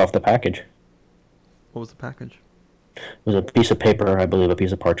we dropped off the package. What was the package? It was a piece of paper, I believe, a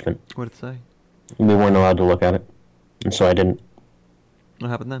piece of parchment. What did it say? We weren't allowed to look at it, and so I didn't. What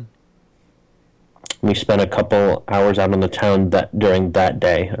happened then? We spent a couple hours out on the town during that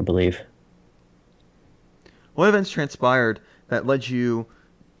day, I believe. What events transpired that led you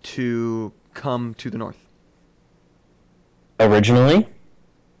to come to the north? Originally,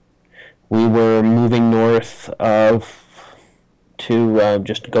 we were moving north to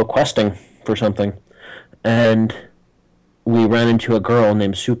just go questing for something, and we ran into a girl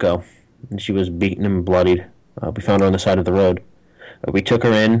named Suko, and she was beaten and bloodied. We found her on the side of the road. We took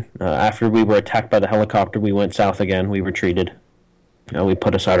her in. After we were attacked by the helicopter, we went south again. We retreated. We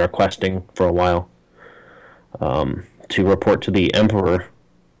put aside our questing for a while to report to the Emperor.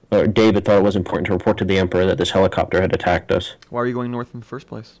 David thought it was important to report to the Emperor that this helicopter had attacked us. Why were you going north in the first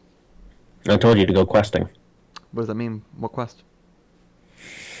place? I told you to go questing. What does that mean? What quest?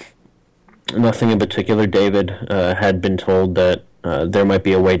 Nothing in particular. David had been told that there might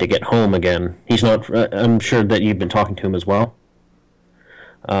be a way to get home again. He's not. I'm sure that you've been talking to him as well.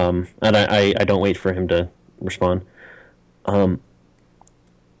 And I don't wait for him to respond.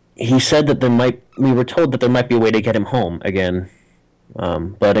 he said that we were told that there might be a way to get him home again.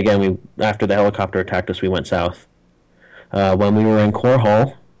 But again, after the helicopter attacked us, we went south. When we were in Core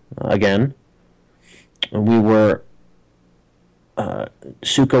Hall, again, we were,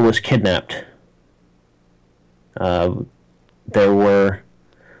 Suko was kidnapped. There were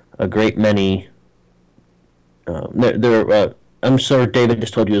a great many, I'm sure David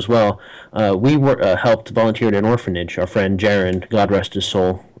just told you as well, we were helped volunteer at an orphanage. Our friend Jaren, God rest his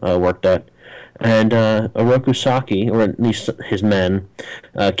soul, worked at. And Oroku Saki, or at least his men,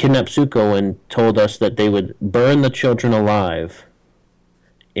 kidnapped Suko and told us that they would burn the children alive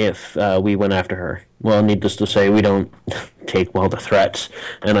if we went after her. Well, needless to say, we don't take well to threats.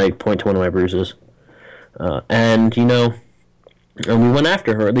 And I point to one of my bruises. And we went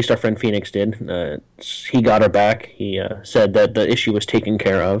after her, at least our friend Phoenix did. He got her back. He said that the issue was taken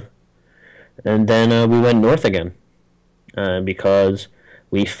care of. And then we went north again because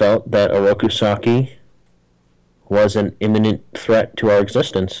we felt that Oroku Saki was an imminent threat to our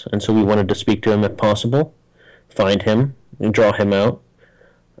existence. And so we wanted to speak to him if possible, find him, and draw him out.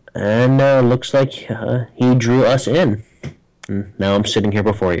 And looks like he drew us in. And now I'm sitting here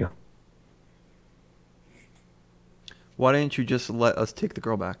before you. Why didn't you just let us take the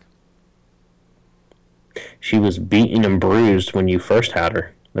girl back? She was beaten and bruised when you first had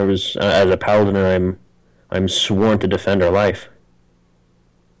her. There was, as a paladin, I'm sworn to defend her life.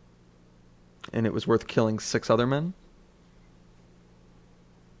 And it was worth killing 6 other men?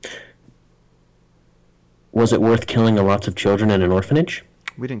 Was it worth killing lots of children in an orphanage?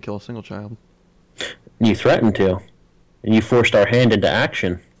 We didn't kill a single child. You threatened to. And you forced our hand into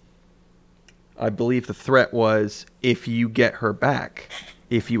action. I believe the threat was, if you get her back,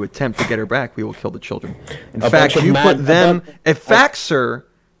 if you attempt to get her back, we will kill the children. In fact, you put them... In fact, sir,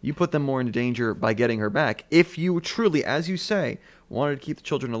 you put them more into danger by getting her back. If you truly, as you say, wanted to keep the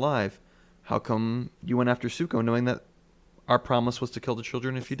children alive, how come you went after Suko knowing that our promise was to kill the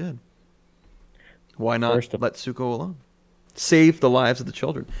children if you did? Why not let Suko alone? Save the lives of the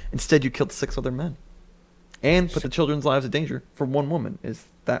children. Instead, you killed 6 other men. And put the children's lives in danger for one woman. Is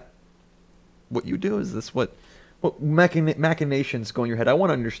that what you do? Is this what machinations go in your head? I want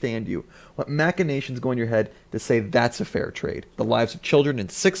to understand you. What machinations go in your head to say that's a fair trade? The lives of children and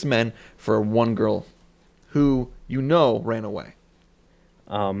 6 men for one girl who ran away.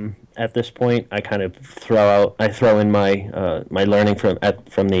 At this point, I kind of throw in my my learning from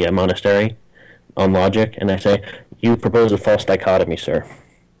the monastery on logic, and I say, you propose a false dichotomy, sir.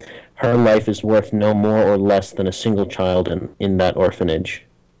 Her life is worth no more or less than a single child in that orphanage.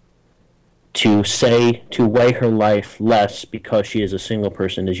 To weigh her life less because she is a single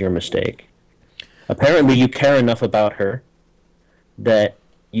person is your mistake. Apparently, you care enough about her that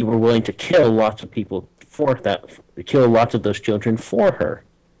you were willing to kill lots of people kill lots of those children for her.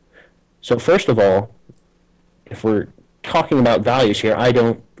 So first of all, if we're talking about values here, I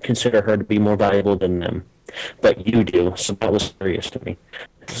don't consider her to be more valuable than them. But you do, so that was serious to me.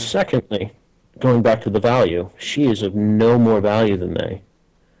 Secondly, going back to the value, she is of no more value than they.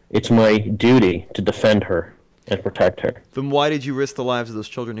 It's my duty to defend her and protect her. Then why did you risk the lives of those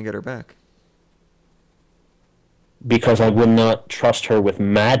children to get her back? Because I would not trust her with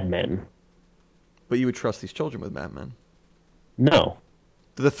madmen. But you would trust these children with madmen? No.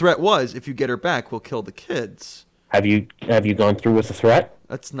 The threat was, if you get her back, we'll kill the kids. Have you gone through with the threat?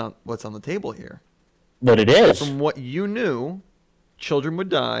 That's not what's on the table here. But it is. From what you knew, children would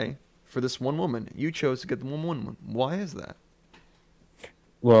die for this one woman. You chose to get the one woman. Why is that?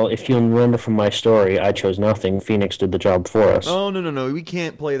 Well, if you remember from my story, I chose nothing. Phoenix did the job for us. Oh, no. We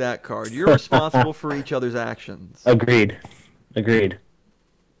can't play that card. You're responsible for each other's actions. Agreed.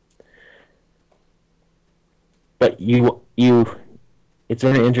 But it's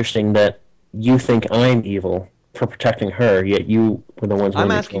very interesting that you think I'm evil for protecting her, yet you were the ones...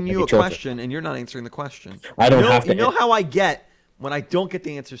 I'm asking you a question, and you're not answering the question. I don't have to... You know how I get when I don't get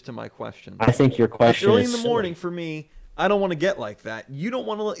the answers to my questions? I think your question early in the morning for me, I don't want to get like that. You don't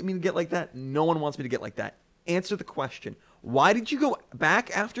want to let me get like that. No one wants me to get like that. Answer the question. Why did you go back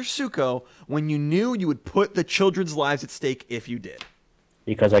after Suko when you knew you would put the children's lives at stake if you did?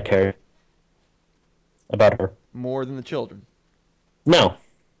 Because I cared about her. More than the children? No.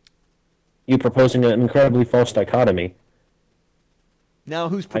 You're proposing an incredibly false dichotomy. Now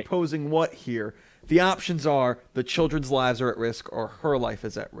who's proposing what here? The options are the children's lives are at risk or her life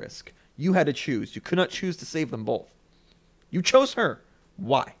is at risk. You had to choose. You could not choose to save them both. You chose her.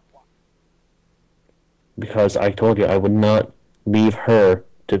 Why? Because I told you I would not leave her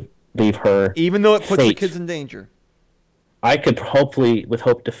to leave her... Even though it puts the kids in danger. I could hopefully, with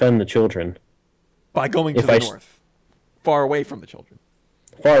hope, defend the children. By going to the north. Far away from the children.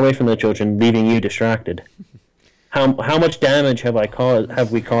 far away from the children, leaving you distracted. How much damage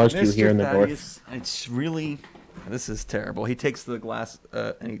have we caused you here in the north? It's really... This is terrible. He takes the glass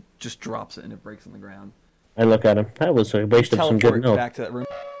and he just drops it and it breaks on the ground. I look at him. That was a waste of some good Teleport milk. back to that room.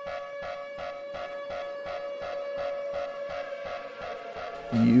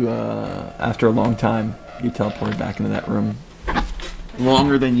 You, after a long time, you teleported back into that room.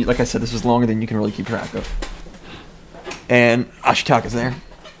 Longer than you... Like I said, this was longer than you can really keep track of. And Ashitaka's there.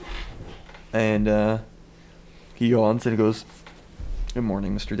 And, he yawns and he goes, "Good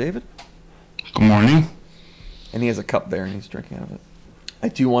morning, Mr. David." Good morning. And he has a cup there and he's drinking out of it. "I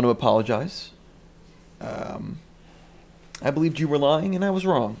do want to apologize. I believed you were lying and I was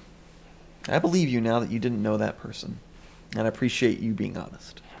wrong. I believe you now that you didn't know that person. And I appreciate you being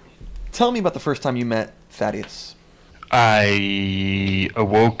honest. Tell me about the first time you met Thaddeus." I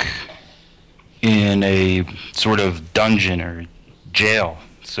awoke in a sort of dungeon or jail,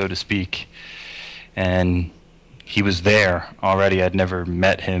 so to speak. And he was there already. I'd never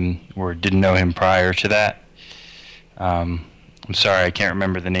met him or didn't know him prior to that. I'm sorry, I can't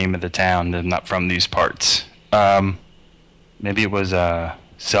remember the name of the town. I'm not from these parts. Maybe it was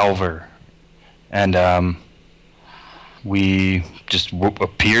Selver. And we just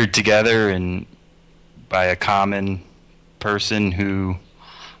appeared together and by a common person who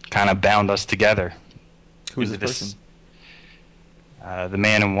kind of bound us together. Who's the person? The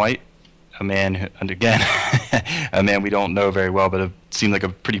man in white. A man who, and again, a man we don't know very well, but it seemed like a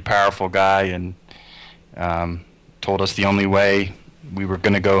pretty powerful guy, and told us the only way we were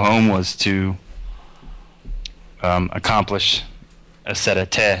going to go home was to accomplish a set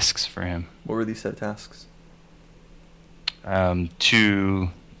of tasks for him. What were these set of tasks? To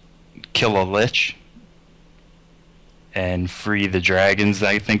kill a lich and free the dragons,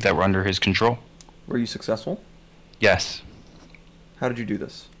 I think, that were under his control. Were you successful? Yes. How did you do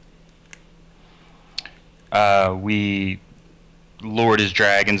this? We lured his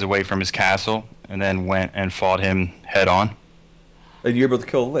dragons away from his castle and then went and fought him head on. And you were able to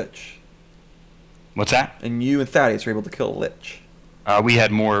kill a lich? What's that? And you and Thaddeus were able to kill a lich? We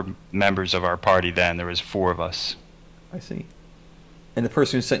had more members of our party then. There was 4 of us. I see. And the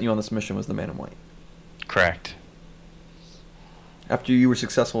person who sent you on this mission was the man in white? Correct. After you were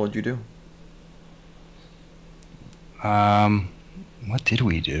successful, what did you do? What did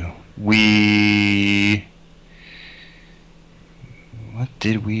we do? What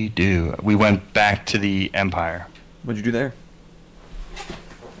did we do? We went back to the Empire. What did you do there?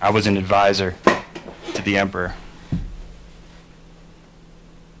 I was an advisor to the Emperor.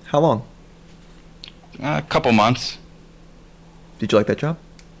 How long? A couple months. Did you like that job?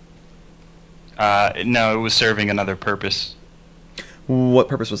 No, it was serving another purpose. What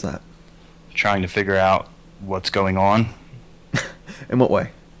purpose was that? Trying to figure out what's going on. In what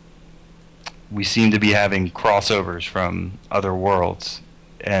way? We seem to be having crossovers from other worlds,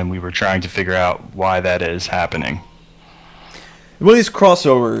 and we were trying to figure out why that is happening. One of these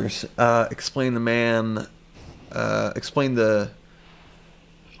crossovers, explain the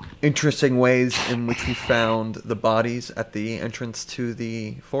interesting ways in which we found the bodies at the entrance to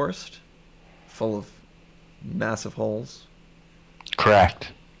the forest, full of massive holes.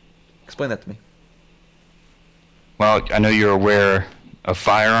 Correct. Explain that to me. Well, I know you're aware of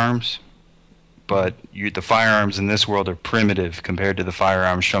firearms, but the firearms in this world are primitive compared to the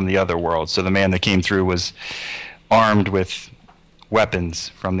firearms from the other world. So the man that came through was armed with weapons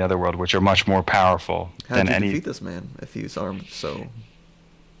from the other world, which are much more powerful How than did you any. defeat this man if he was armed so?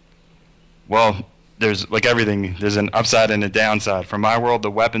 Well, there's like everything. There's an upside and a downside. From my world,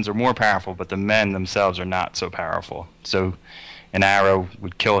 the weapons are more powerful, but the men themselves are not so powerful. So an arrow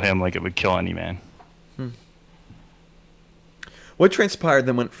would kill him like it would kill any man. What transpired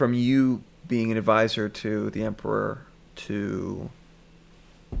then went from you being an advisor to the Emperor to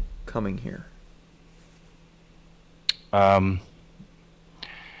coming here? My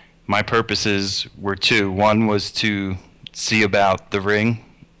purposes were 2. One was to see about the ring,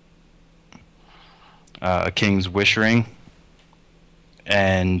 a king's wish ring,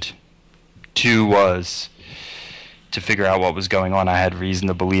 and 2 was to figure out what was going on. I had reason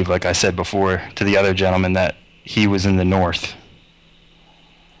to believe, like I said before to the other gentleman, that he was in the north.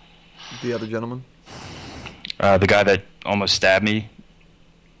 The other gentleman? The guy that almost stabbed me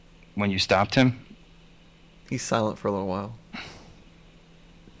when you stopped him. He's silent for a little while.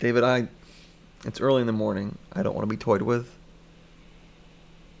 David, it's early in the morning. I don't want to be toyed with.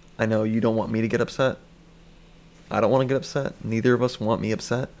 I know you don't want me to get upset. I don't want to get upset. Neither of us want me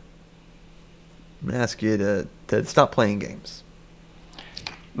upset. I'm going to ask you to stop playing games.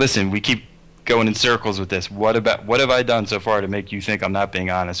 Listen, we keep going in circles with this. What have I done so far to make you think I'm not being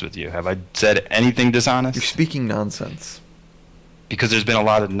honest with you? Have I said anything dishonest? You're speaking nonsense. Because there's been a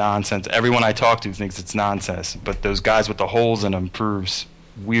lot of nonsense. Everyone I talk to thinks it's nonsense, but those guys with the holes in them proves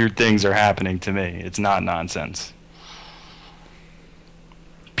weird things are happening to me. It's not nonsense.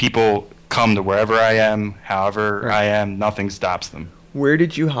 People come to wherever I am, however Right. I am, nothing stops them. Where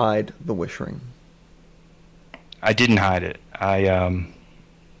did you hide the wish ring? I didn't hide it.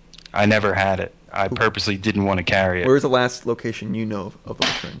 I never had it. I purposely didn't want to carry it. Where's the last location you know of the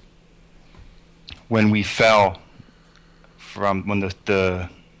wish ring? When we fell from when the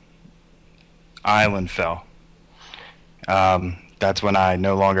island fell, that's when I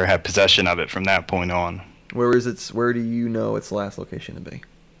no longer had possession of it from that point on. Where is its? Where do you know its last location to be?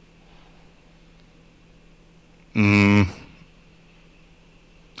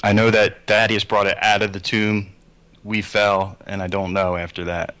 I know that Thaddeus brought it out of the tomb. We fell, and I don't know after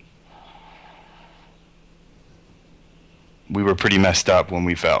that. We were pretty messed up when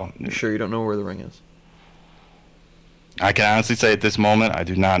we fell. You sure you don't know where the ring is? I can honestly say at this moment, I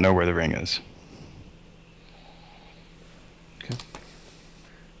do not know where the ring is. Okay.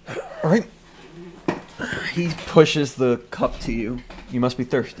 All right. He pushes the cup to you. You must be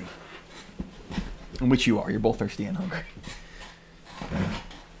thirsty. In which you are. You're both thirsty and hungry.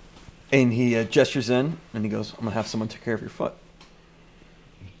 And he gestures in, and he goes, I'm going to have someone take care of your foot.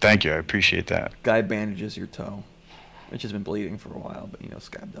 Thank you. I appreciate that. Guy bandages your toe, which has been bleeding for a while, but,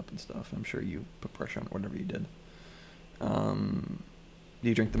 scabbed up and stuff. I'm sure you put pressure on it, whatever you did. Do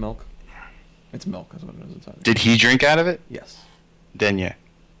you drink the milk? It's milk, is what it is inside. Did he drink out of it? Yes. Then yeah.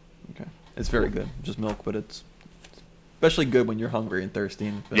 Okay. It's very good. Just milk, but it's especially good when you're hungry and thirsty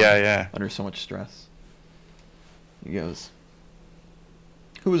and been Yeah. under so much stress. He goes,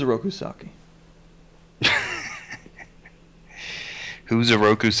 who is Oroku Saki? Who's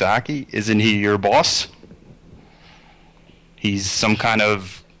Oroku Saki? Isn't he your boss? He's some kind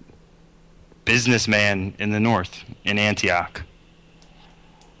of businessman in the north, in Antioch.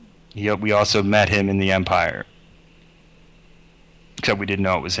 We also met him in the Empire. Except we didn't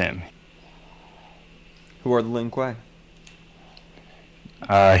know it was him. Who are the Lin Kuei?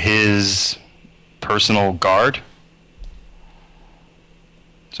 His personal guard.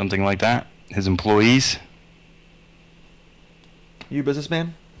 Something like that. His employees. You a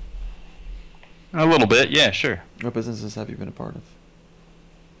businessman? A little bit, yeah, sure. What businesses have you been a part of?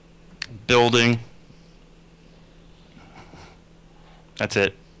 Building. That's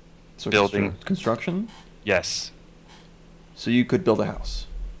it. So Building. Construction? Yes. So you could build a house.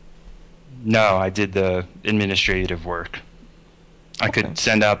 No, I did the administrative work. I Okay. could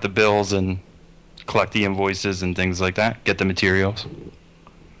send out the bills and collect the invoices and things like that, get the materials.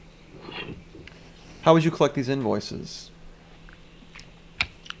 How would you collect these invoices?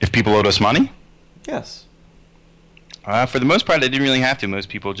 If people owed us money, Yes. for the most part, I didn't really have to. Most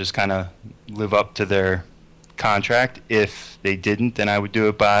people just kind of live up to their contract. If they didn't, then I would do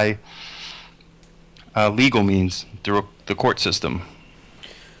it by legal means through the court system.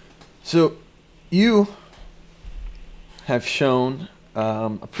 So you have shown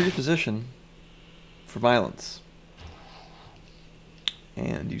a predisposition for violence.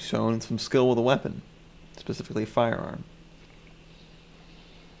 And you've shown some skill with a weapon, specifically a firearm.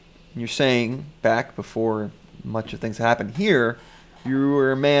 And you're saying, back before much of things happened here, you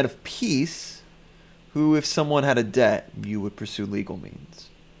were a man of peace who, if someone had a debt, you would pursue legal means.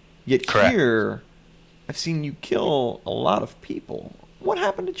 Yet Correct. here, I've seen you kill a lot of people. What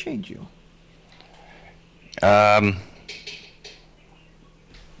happened to change you?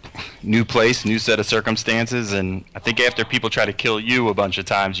 New place, new set of circumstances, and I think after people try to kill you a bunch of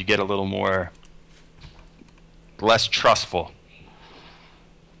times, you get a little more less trustful.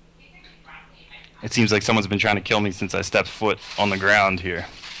 It seems like someone's been trying to kill me since I stepped foot on the ground here.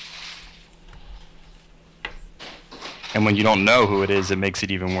 And when you don't know who it is, it makes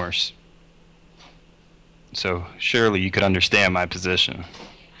it even worse. So surely you could understand my position.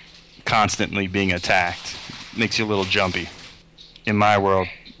 Constantly being attacked makes you a little jumpy. In my world,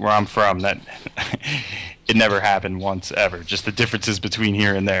 where I'm from, that it never happened once ever. Just the differences between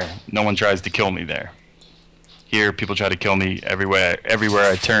here and there. No one tries to kill me there. Here, people try to kill me everywhere.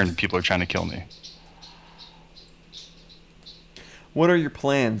 Everywhere I turn, people are trying to kill me. What are your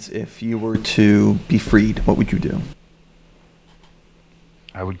plans if you were to be freed? What would you do?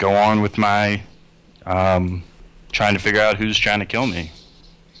 I would go on with my trying to figure out who's trying to kill me.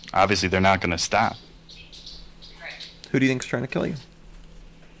 Obviously, they're not going to stop. Who do you think's trying to kill you?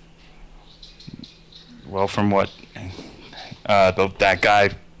 Well, from what that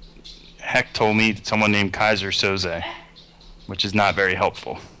guy Heck told me, someone named Kaiser Soze, which is not very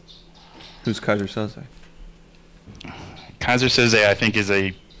helpful. Who's Kaiser Soze? Kaiser Soze, I think, is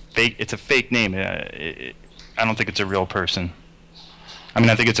a fake. It's a fake name. I don't think it's a real person. I mean,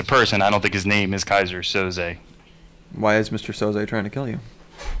 I think it's a person. I don't think his name is Kaiser Soze. Why is Mr. Soze trying to kill you?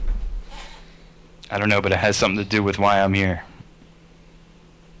 I don't know, but it has something to do with why I'm here.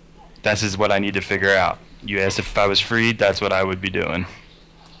 This is what I need to figure out. You asked if I was freed, that's what I would be doing.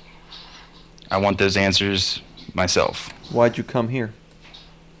 I want those answers myself. Why'd you come here?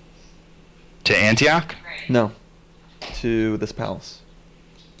 To Antioch? No. To this palace.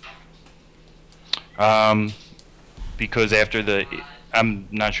 Because after I'm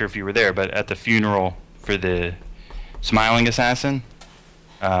not sure if you were there, but at the funeral for the smiling assassin,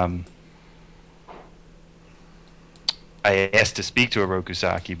 I asked to speak to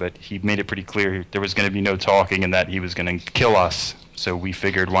Orokusaki, but he made it pretty clear there was going to be no talking and that he was going to kill us. So we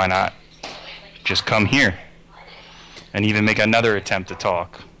figured, why not just come here and even make another attempt to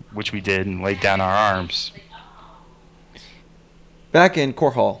talk, which we did, and laid down our arms. Back in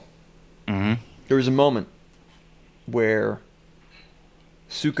Core Hall, Mm-hmm. there was a moment where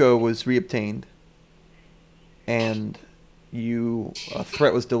Suko was reobtained and a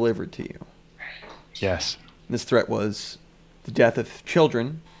threat was delivered to you. Yes. This threat was the death of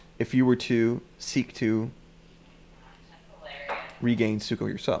children if you were to seek to regain Suko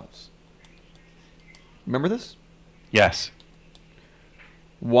yourselves. Remember this? Yes.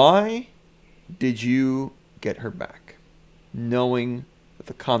 Why did you get her back, knowing that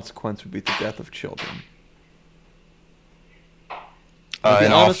the consequence would be the death of children? I'll be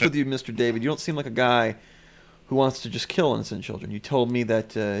honest with you, Mr. David, you don't seem like a guy who wants to just kill innocent children. You told me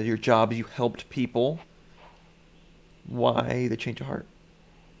that your job, you helped people. Why the change of heart?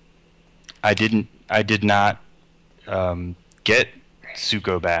 I did not get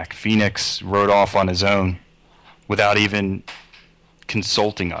Suko back. Phoenix rode off on his own without even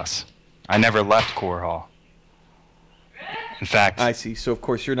consulting us. I never left Core Hall. In fact, I see. So of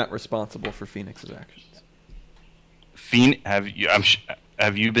course you're not responsible for Phoenix's actions. Have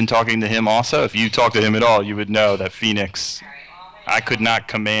you been talking to him also? If you talk to him at all, you would know that Phoenix. I could not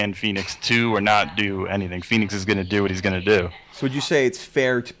command Phoenix to or not do anything. Phoenix is going to do what he's going to do. So would you say it's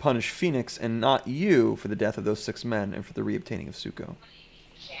fair to punish Phoenix and not you for the death of those 6 men and for the reobtaining of Suko?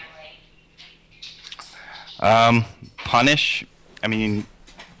 Punish? I mean,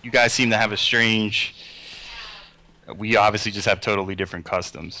 you guys seem to have a strange... We obviously just have totally different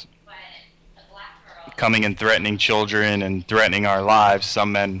customs. Coming and threatening children and threatening our lives,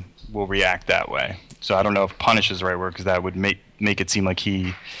 some men will react that way. So I don't know if punish is the right word, because that would make it seem like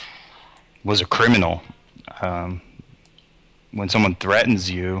he was a criminal. When someone threatens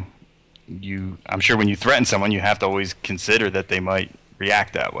you, I'm sure when you threaten someone, you have to always consider that they might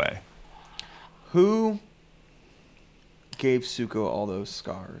react that way. Who gave Suko all those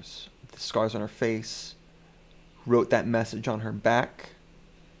scars? The scars on her face, wrote that message on her back?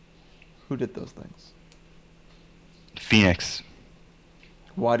 Who did those things? Phoenix.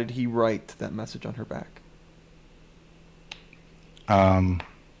 Why did he write that message on her back? Write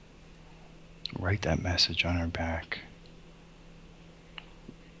that message on her back.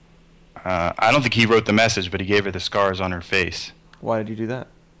 I don't think he wrote the message, but he gave her the scars on her face. Why did he do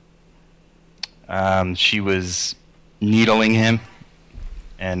that? She was needling him,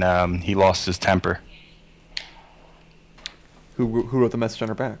 and he lost his temper. Who wrote the message on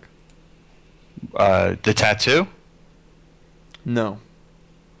her back? The tattoo? No.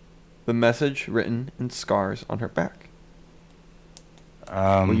 The message written in scars on her back.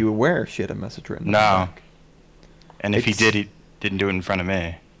 Were you aware she had a message written on her back? And if he did, he didn't do it in front of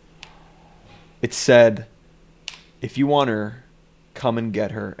me. It said, if you want her, come and get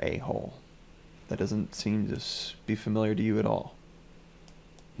her, a-hole. That doesn't seem to be familiar to you at all.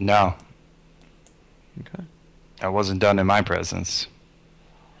 No. Okay. That wasn't done in my presence.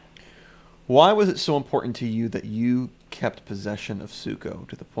 Why was it so important to you that you kept possession of Suko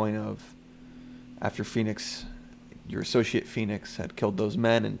to the point of, after Phoenix, your associate Phoenix, had killed those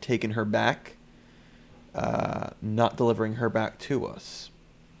men and taken her back, not delivering her back to us?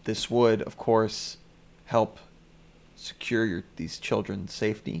 This would, of course, help secure these children's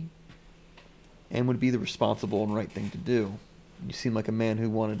safety and would be the responsible and right thing to do. You seem like a man who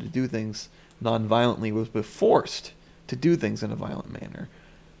wanted to do things non-violently, was forced to do things in a violent manner.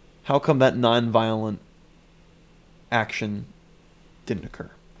 How come that non-violent action didn't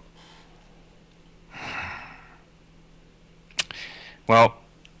occur? Well,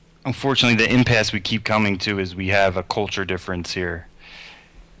 unfortunately, the impasse we keep coming to is we have a culture difference here.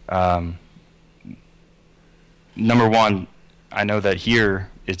 Number one, I know that here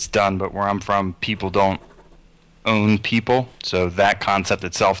it's done, but where I'm from, people don't own people. So that concept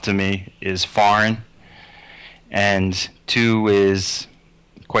itself to me is foreign. And two is,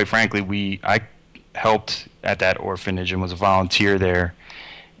 quite frankly, I helped at that orphanage and was a volunteer there.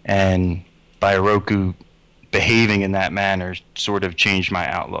 And by Oroku behaving in that manner sort of changed my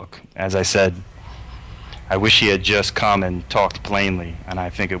outlook. As I said, I wish he had just come and talked plainly, and I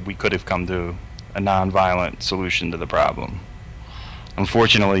think we could have come to a nonviolent solution to the problem.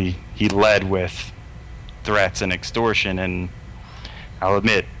 Unfortunately, he led with threats and extortion, and I'll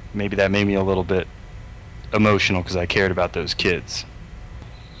admit, maybe that made me a little bit emotional because I cared about those kids.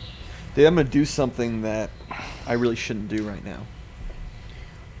 Dave, I'm going to do something that I really shouldn't do right now.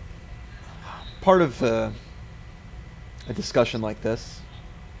 Part of a discussion like this,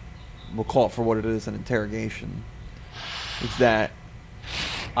 we'll call it for what it is, an interrogation, is that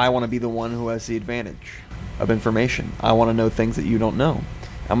I want to be the one who has the advantage of information. I want to know things that you don't know.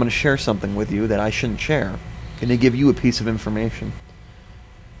 I'm going to share something with you that I shouldn't share, and to give you a piece of information.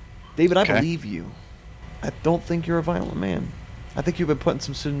 David, Okay. I believe you. I don't think you're a violent man. I think you've been put in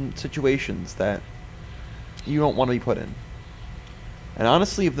some situations that you don't want to be put in. And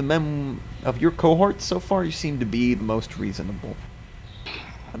honestly, of the men of your cohort so far, you seem to be the most reasonable.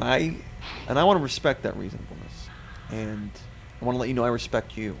 And I want to respect that reasonableness. And I want to let you know I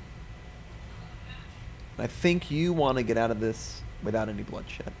respect you. And I think you want to get out of this without any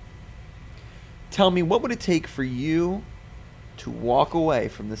bloodshed. Tell me, what would it take for you to walk away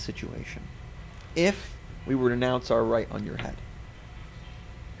from this situation if we were to announce our right on your head?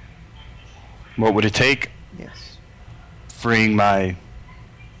 What would it take? Yes. Freeing my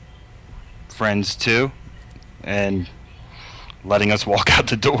friends too, and letting us walk out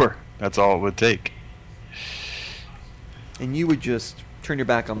the door. That's all it would take. And you would just turn your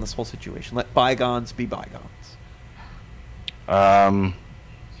back on this whole situation. Let bygones be bygones. Yeah,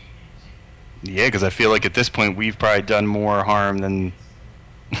 because I feel like at this point we've probably done more harm than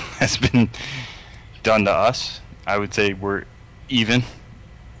has been done to us. I would say we're even.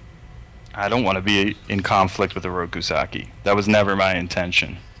 I don't want to be in conflict with the Rokusaki. That was never my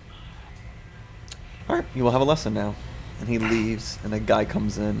intention. All right, you will have a lesson now. And he leaves, and a guy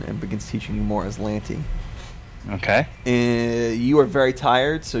comes in and begins teaching you more Aslanti. Okay. You are very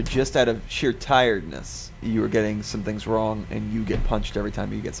tired, so just out of sheer tiredness, you are getting some things wrong, and you get punched every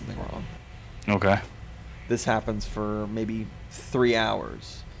time you get something wrong. Okay. This happens for maybe 3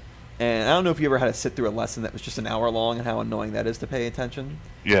 hours. And I don't know if you ever had to sit through a lesson that was just an hour long and how annoying that is to pay attention.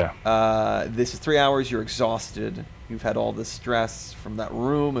 Yeah. This is 3 hours. You're exhausted. You've had all this stress from that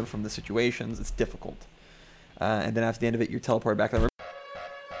room and from the situations. It's difficult. And then after the end of it, you're teleported back to the room.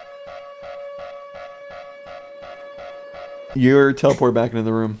 You're teleported back into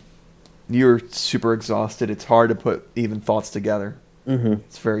the room. You're super exhausted. It's hard to put even thoughts together. Mm-hmm.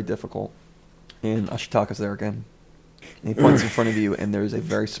 It's very difficult. And Ashitaka's there again. And he points in front of you, and there's a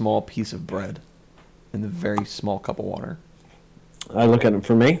very small piece of bread and a very small cup of water. I look at him.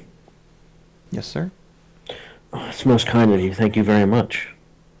 For me? Yes, sir. Oh, it's most kind of you. Thank you very much.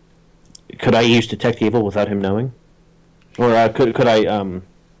 Could I use detect evil without him knowing? Or could I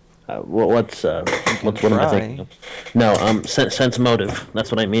what am I try. thinking of? No, sense motive.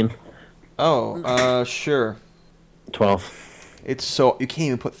 That's what I mean. Oh, sure. 12. It's so you can't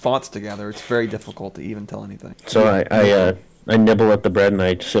even put thoughts together. It's very difficult to even tell anything. So I nibble at the bread and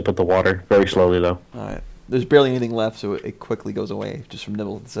I sip at the water very slowly though. All right. There's barely anything left, so it quickly goes away just from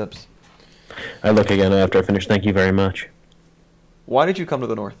nibbles and sips. I look again after I finish. Thank you very much. Why did you come to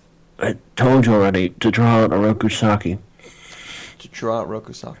the north? I told you already to draw out Orokusaki. To draw out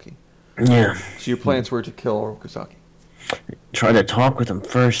Rokusaki. Yeah. So your plans were to kill Rokusaki. Try to talk with him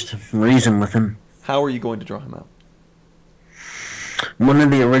first, reason with him. How are you going to draw him out? One of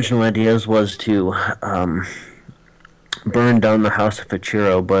the original ideas was to burn down the house of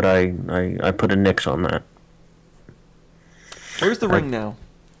Ichiro, but I put a nix on that. Where's the ring now?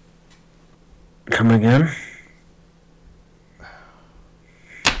 Come again?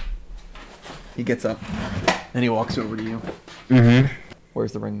 He gets up, and he walks over to you. Mm-hmm.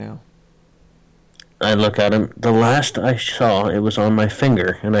 Where's the ring now? I look at him. The last I saw, it was on my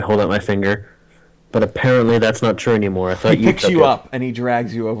finger, and I hold out my finger. But apparently that's not true anymore. I thought He picks you up and he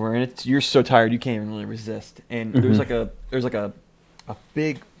drags you over, and you're so tired you can't even really resist. And there's like a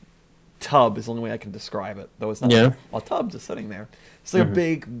big tub is the only way I can describe it. Though it's not a tub just sitting there. It's like a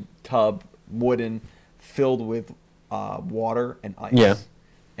big tub, wooden, filled with water and ice. Yeah.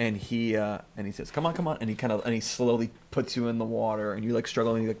 And he says, "Come on," and he slowly puts you in the water, and you like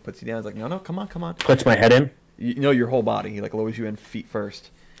struggle, and he like puts you down. He's like, "No, come on." Puts my head in? You know your whole body. He like lowers you in feet first.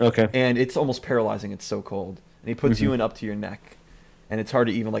 Okay. And it's almost paralyzing. It's so cold. And he puts you in up to your neck. and it's hard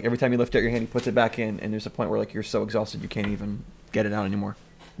to even like every time you lift out your hand, he puts it back in, and there's a point where like you're so exhausted you can't even get it out anymore.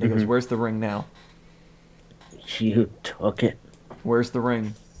 And he goes, "Where's the ring now? You took it. Where's the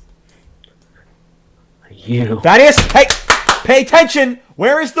ring?" You. Thaddeus, hey, pay attention.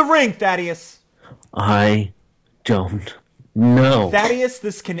 Where is the ring, Thaddeus? I don't know. Thaddeus,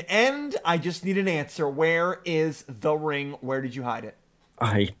 this can end. I just need an answer. Where is the ring? Where did you hide it?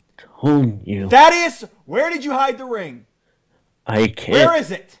 I told you. Thaddeus, where did you hide the ring? I can't. Where is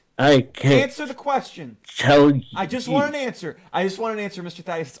it? I can't Answer the question. tell you. I just want an answer. I just want an answer, Mr.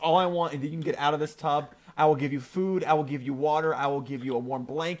 Thaddeus. That's all I want. And then you can get out of this tub. I will give you food. I will give you water. I will give you a warm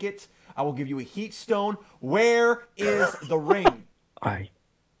blanket. I will give you a heat stone. Where is the ring? I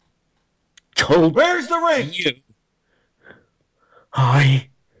told Where's the ring? you. I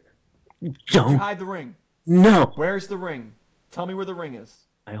You don't hide the ring. know. Where's the ring? Tell me where the ring is.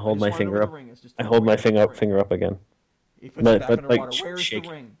 I hold just my wanna know finger where up. the ring is. Just I tell hold me my where the finger up again. He puts But- it back but, underwater. like, Where's shake. the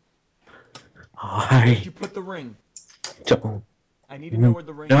ring? I Did you put the ring? don't. I need to know where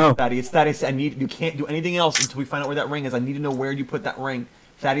the ring No. is. Thaddeus, Thaddeus, you can't do anything else until we find out where that ring is. I need to know where you put that ring.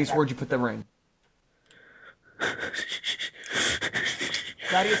 Thaddeus, where'd you put the ring?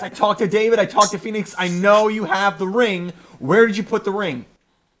 Thaddeus, I talked to David, I talked to Phoenix. I know you have the ring. Where did you put the ring?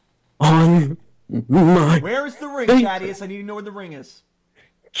 On my. Where is the ring, Hey. Thaddeus? I need to know where the ring is.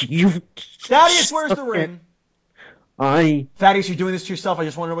 You. Thaddeus, where's the ring? I. Thaddeus, you're doing this to yourself. I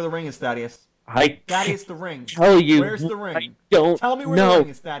just want to know where the ring is, Thaddeus. I. Thaddeus, the ring. Tell you. Where's the ring? I don't Tell me where know. the ring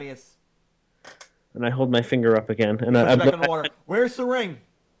is, Thaddeus. And I hold my finger up again, and Put it back I, in the water. Where's the ring?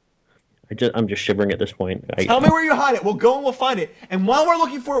 I'm just shivering at this point. Tell me where you hide it. We'll go and we'll find it. And while we're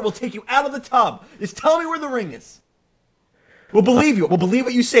looking for it, we'll take you out of the tub. Just tell me where the ring is. We'll believe you. We'll believe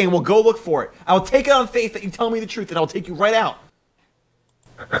what you say, and we'll go look for it. I will take it on faith that you tell me the truth, and I'll take you right out.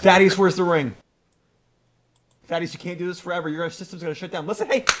 Thaddeus, where's the ring? Thaddeus, you can't do this forever. Your system's going to shut down. Listen,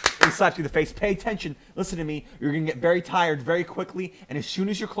 hey! He slaps you in the face. Pay attention. Listen to me. You're going to get very tired very quickly, and as soon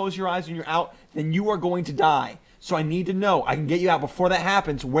as you close your eyes and you're out, then you are going to die. So I need to know. I can get you out before that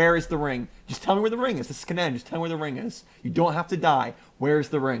happens. Where is the ring? Just tell me where the ring is. This can end. Just tell me where the ring is. You don't have to die. Where is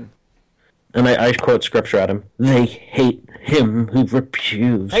the ring? And I quote scripture at him. They hate him who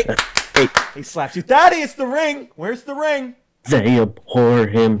refused. Hey! He slaps you. Thaddeus, the ring! Where's the ring? They abhor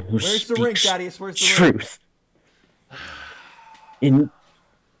him who Where's the ring, speaks Thaddeus? Where's the ring? truth. In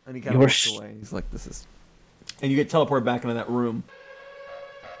And he kind of Your walks away. He's like, this is... And you get teleported back into that room.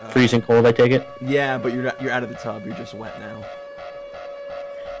 freezing cold, I take it. Yeah, but you're out of the tub. You're just wet now.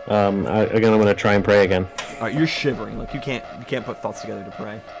 Again, I'm gonna try and pray again. All right, you're shivering. Like you can't put thoughts together to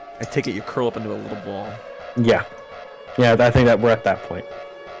pray. I take it you curl up into a little ball. Yeah, I think that we're at that point.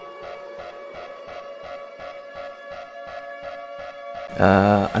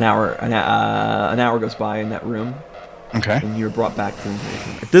 An hour goes by in that room, Okay. and you're brought back to the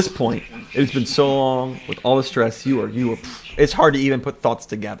room. At this point, it's been so long with all the stress. You are. It's hard to even put thoughts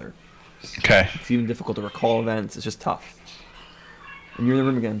together. Okay. It's even difficult to recall events. It's just tough. And you're in the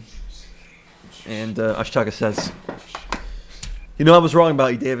room again. And Ashitaka says, "You know I was wrong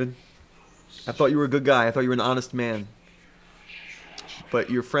about you, David. I thought you were a good guy. I thought you were an honest man. But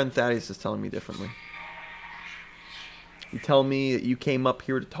your friend Thaddeus is telling me differently. You tell me that you came up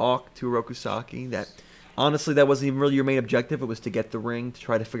here to talk to Orokusaki, that honestly that wasn't even really your main objective. It was to get the ring, to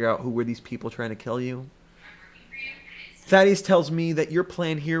try to figure out who were these people trying to kill you. Thaddeus tells me that your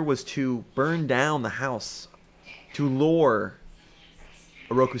plan here was to burn down the house, to lure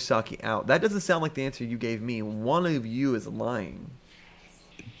Orokusaki out. That doesn't sound like the answer you gave me. One of you is lying."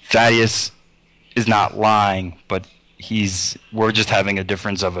 Thaddeus is not lying, but we're just having a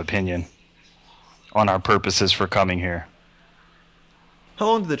difference of opinion on our purposes for coming here. How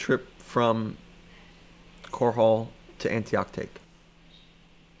long did the trip from Korhal to Antioch take?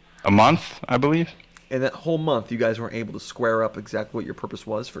 A month, I believe. And that whole month, you guys weren't able to square up exactly what your purpose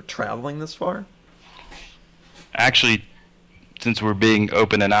was for traveling this far? Actually, since we're being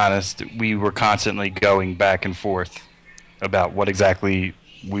open and honest, we were constantly going back and forth about what exactly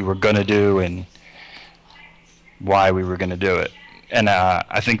we were going to do and why we were going to do it. And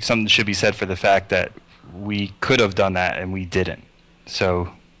I think something should be said for the fact that we could have done that and we didn't.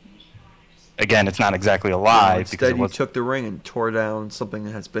 So, again, it's not exactly a lie. because Instead, it you was, took the ring and tore down something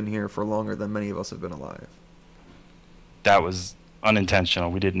that has been here for longer than many of us have been alive. that was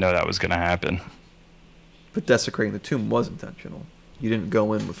unintentional. We didn't know that was going to happen. But desecrating the tomb was intentional. You didn't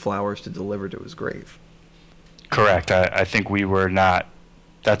go in with flowers to deliver to his grave. Correct. I think we were not.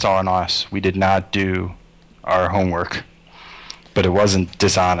 That's on us. We did not do our homework. But it wasn't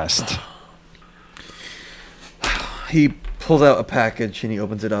dishonest. He pulls out a package and he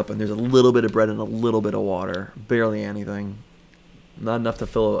opens it up, and there's a little bit of bread and a little bit of water. Barely anything. Not enough to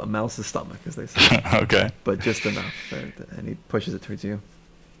fill a mouse's stomach, as they say, Okay. but just enough. And he pushes it towards you.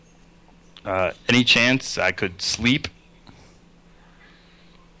 Any chance I could sleep?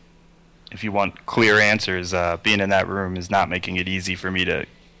 If you want clear answers, being in that room is not making it easy for me to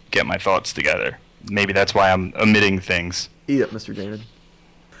get my thoughts together. Maybe that's why I'm omitting things. Eat up, Mr. David.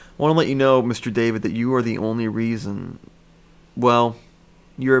 I want to let you know, Mr. David, that you are the only reason... Well,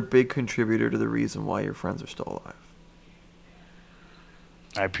 you're a big contributor to the reason why your friends are still alive.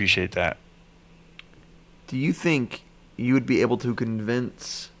 I appreciate that. Do you think you would be able to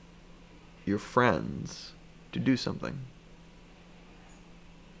convince your friends to do something?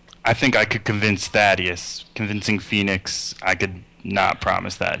 I think I could convince Thaddeus. Convincing Phoenix, I could not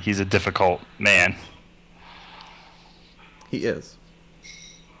promise that. He's a difficult man. He is.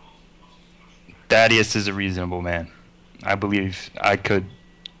 Thaddeus is a reasonable man. I believe I could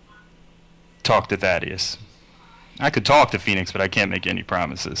talk to Thaddeus. I could talk to Phoenix, but I can't make any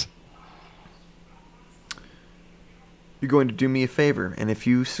promises. You're going to do me a favor, and if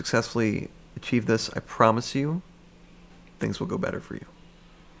you successfully achieve this, I promise you, things will go better for you.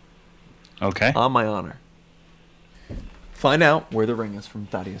 Okay. On my honor. Find out where the ring is from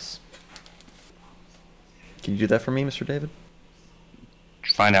Thaddeus. Can you do that for me, Mr. David?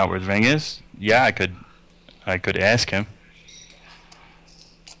 Find out where the ring is? Yeah, I could ask him.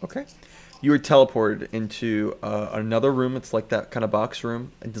 Okay. You are teleported into another room. It's like that kind of box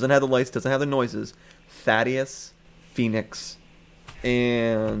room. It doesn't have the lights, doesn't have the noises. Thaddeus, Phoenix,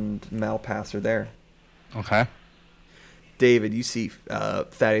 and Malpass are there. Okay. David, you see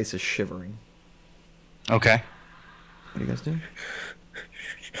Thaddeus is shivering. Okay. What are you guys doing?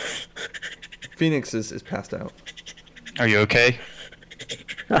 Phoenix is passed out. Are you okay?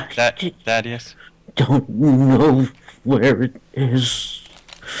 Thaddeus? Don't know where it is.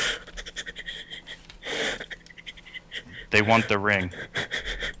 They want the ring.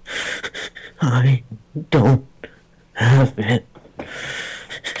 I don't have it.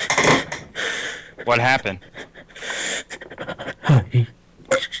 What happened? I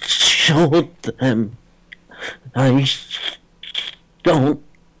showed them. I don't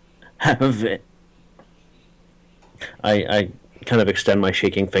have it. I kind of extend my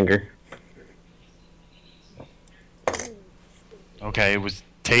shaking finger. Okay, it was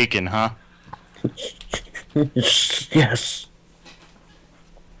taken, huh? Yes.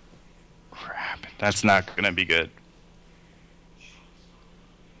 Crap. That's not gonna be good.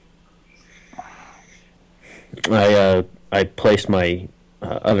 I placed my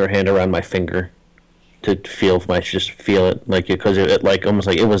other hand around my finger to feel it, like, because it like almost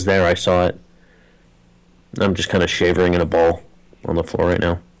like it was there. I saw it. I'm just kind of shivering in a ball on the floor right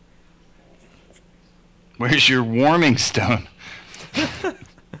now. Where's your warming stone?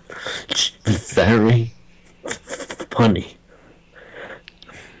 Very funny.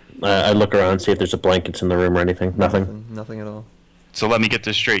 I look around, see if there's a blankets in the room or anything. Nothing. Nothing at all. So let me get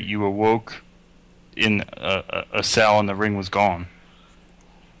this straight. You awoke in a cell and the ring was gone.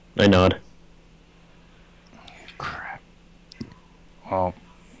 I nod. Crap. Well,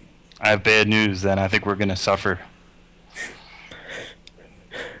 I have bad news then. I think we're going to suffer.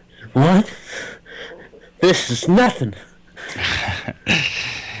 What? This is nothing.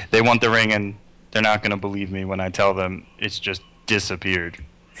 They want the ring and they're not going to believe me when I tell them it's just disappeared.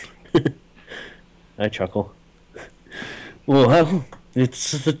 I chuckle. Well,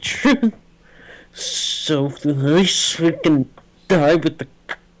 it's the truth. So at least we can die with the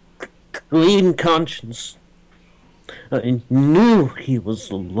clean conscience. I knew he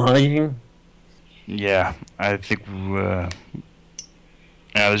was lying. Yeah, I think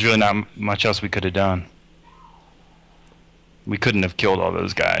there's really not much else we could have done. We couldn't have killed all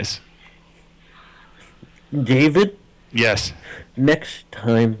those guys. David, Yes. next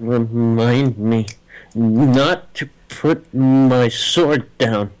time remind me not to put my sword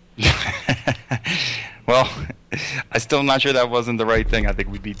down. Well, I'm still not sure that wasn't the right thing. I think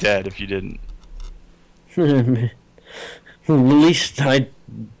we'd be dead if you didn't. At least I'd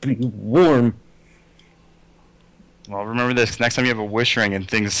be warm. Well, remember this. Next time you have a wish ring and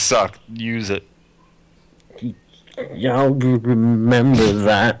things suck, use it. I'll remember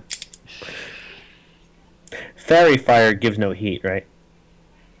that. Fairy fire gives no heat, right?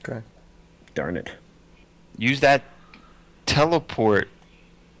 Okay. Darn it. Use that teleport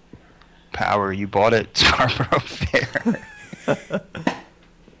power you bought at Scarborough Fair.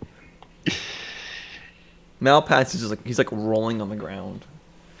 Malpass is just like, he's like rolling on the ground,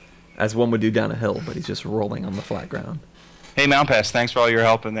 as one would do down a hill, but he's just rolling on the flat ground. Hey, Malpass, thanks for all your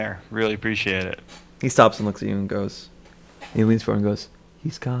help in there. Really appreciate it. He stops and looks at you and goes, he leans forward and goes,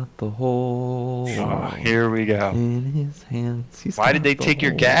 He's got the whole world Here we go. in his hands. Why did they take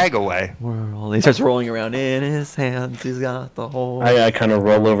your gag away? World. He starts rolling around in his hands. He's got the whole. I kind of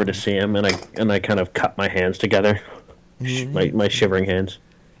roll over to see him, and I kind of cut my hands together, my shivering hands.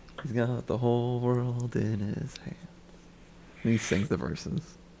 He's got the whole world in his hands. And he sings the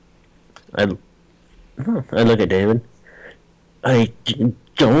verses. I look at David. I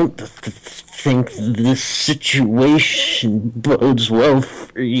don't think this situation bodes well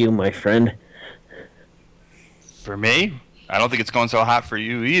for you, my friend. For me? I don't think it's going so hot for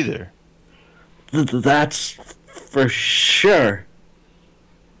you either. That's for sure.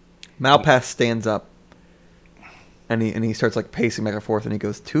 Malpass stands up. And he starts like pacing back and forth, and he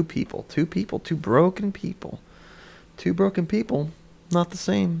goes, two broken people. Two broken people, not the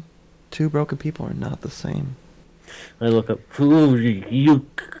same. Two broken people are not the same. I look up. Who are you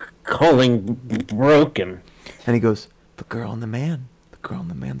calling broken? And he goes, the girl and the man. The girl and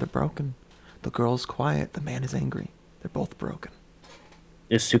the man, they're broken. The girl's quiet, the man is angry. They're both broken.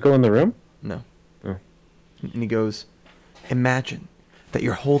 Is Suko in the room? No. Oh. And he goes, imagine that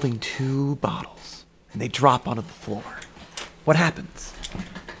you're holding two bottles, and they drop onto the floor. What happens?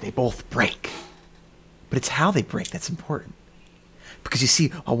 They both break. But it's how they break that's important. Because you see,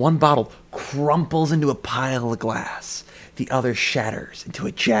 one bottle crumples into a pile of glass. The other shatters into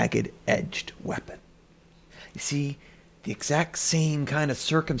a jagged, edged weapon. You see, the exact same kind of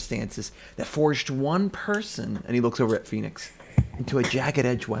circumstances that forged one person, and he looks over at Phoenix, into a jagged,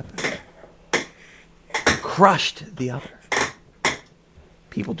 edged weapon. Crushed the other.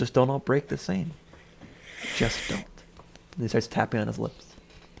 People just don't all break the same. Just don't. And he starts tapping on his lips.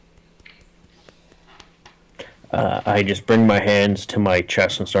 I just bring my hands to my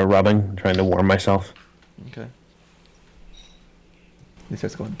chest and start rubbing, trying to warm myself. Okay. He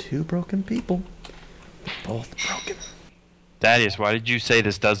starts going, two broken people. They're both broken. Thaddeus, why did you say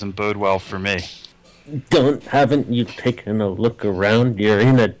this doesn't bode well for me? Haven't you taken a look around? You're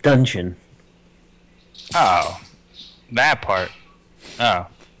in a dungeon. Oh, that part. Oh.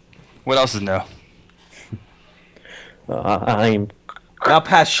 What else is new? I'm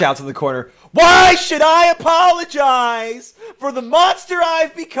Malpass shouts in the corner, why should I apologize for the monster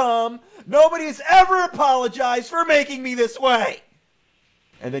I've become? Nobody has ever apologized for making me this way.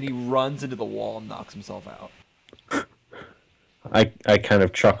 And then he runs into the wall and knocks himself out. I kind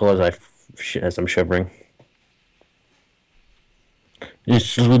of chuckle as I'm shivering. At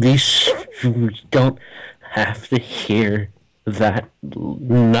least we don't have to hear that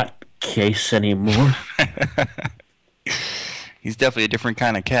nutcase anymore. He's definitely a different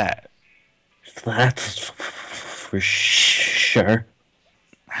kind of cat. That's for sure.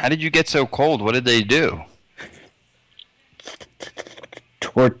 How did you get so cold? What did they do?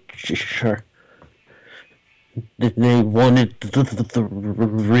 Torture. They wanted the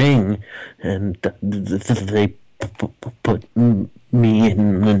ring, and they put me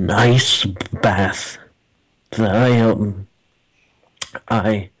in an ice bath.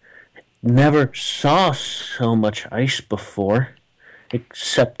 I never saw so much ice before,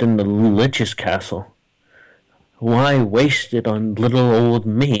 except in the Lich's castle. Why waste it on little old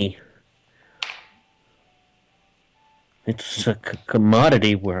me? It's a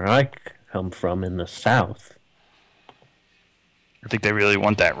commodity where I come from in the south. I think they really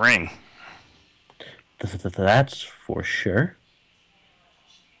want that ring. That's for sure.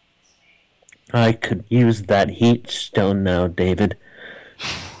 I could use that heat stone now, David.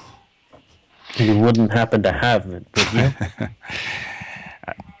 You wouldn't happen to have it, would you?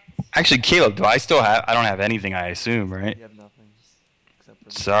 Actually, Caleb, do I still have... I don't have anything, I assume, right? You have nothing. Except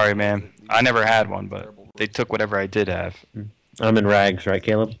for Sorry, man. I never had one, but they took whatever I did have. I'm in rags, right,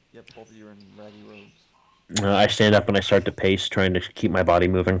 Caleb? Yep, both of you are in raggy robes. I stand up and I start to pace, trying to keep my body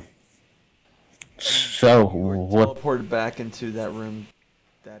moving. So, what? Teleported back into that room.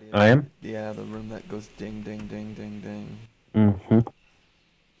 Daddy. I am? Yeah, the room that goes ding, ding, ding, ding, ding. Mm-hmm.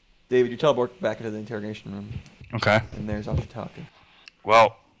 David, you teleport back into the interrogation room, Okay. and there's Ashitaka.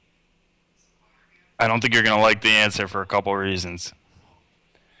 Well, I don't think you're going to like the answer for a couple reasons.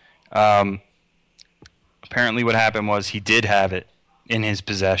 Apparently what happened was he did have it in his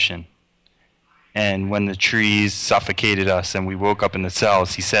possession. And when the trees suffocated us and we woke up in the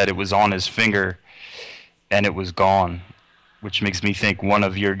cells, he said it was on his finger and it was gone, which makes me think one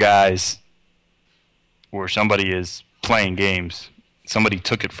of your guys or somebody is playing games. Somebody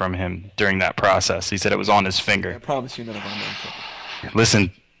took it from him during that process. He said it was on his I finger. promise you none of them took it.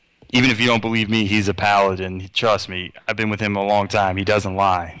 Listen, even if you don't believe me, he's a paladin. Trust me, I've been with him a long time. He doesn't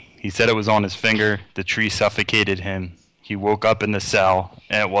lie. He said it was on his finger. The tree suffocated him. He woke up in the cell,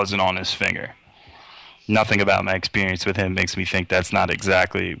 and it wasn't on his finger. nothing about my experience with him makes me think that's not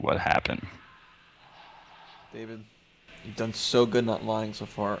exactly what happened. David, you've done so good not lying so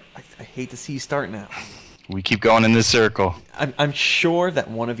far. I hate to see you start now. We keep going in this circle. I'm sure that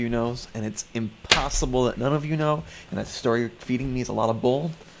one of you knows, and it's impossible that none of you know, and that story you're feeding me is a lot of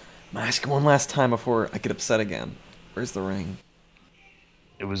bull. I'm going to ask you one last time before I get upset again. Where's the ring?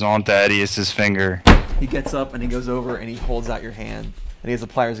 It was on Thaddeus's finger. He gets up and he goes over and he holds out your hand. And he has the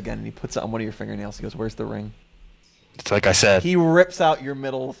pliers again and he puts it on one of your fingernails. He goes, where's the ring? It's like I said. He rips out your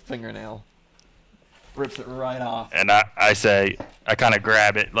middle fingernail. Rips it right off. And I say, I kind of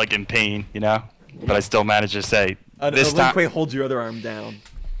grab it like in pain, you know? But I still manage to say, this Lin time, Kuei holds your other arm down.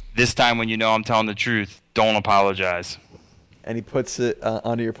 this time when you know I'm telling the truth, don't apologize. And he puts it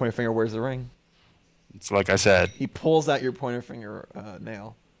onto your pointer finger. Where's the ring? It's like I said. He pulls out your pointer finger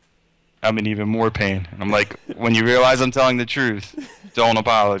nail. I'm in even more pain. And I'm like, when you realize I'm telling the truth, don't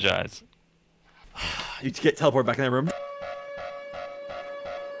apologize. You get teleported back in that room.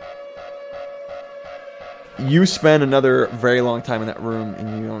 You spend another very long time in that room,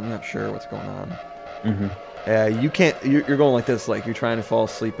 and you're not sure what's going on. Mm-hmm. You can't. You're going like this, like you're trying to fall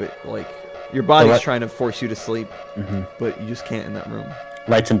asleep, but like your body's trying to force you to sleep, but you just can't in that room.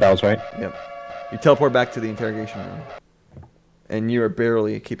 Lights and bells, right? Yep. You teleport back to the interrogation room, and you are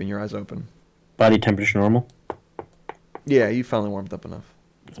barely keeping your eyes open. Body temperature normal? Yeah, you finally warmed up enough.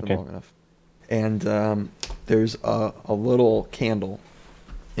 It's been Okay. long enough. And there's a little candle,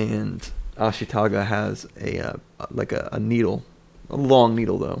 and Ashitaga has a needle, a long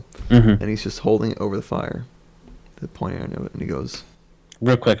needle though, and he's just holding it over the fire, the pointing end of it, and he goes,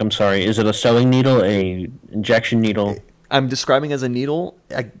 Real quick, I'm sorry. Is it a sewing needle, a injection needle? I'm describing as a needle.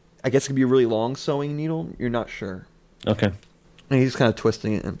 I guess it could be a really long sewing needle. You're not sure. Okay. And he's kind of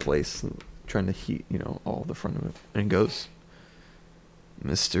twisting it in place and trying to heat, all the front of it. And he goes,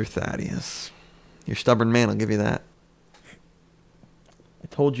 Mr. Thaddeus, you're a stubborn man, I'll give you that. I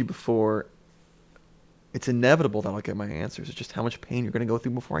told you before, it's inevitable that I'll get my answers. It's just how much pain you're going to go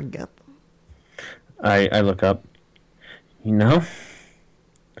through before I get them. I look up.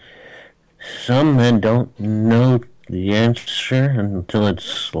 Some men don't know the answer until it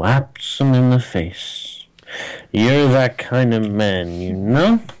slaps them in the face. You're that kind of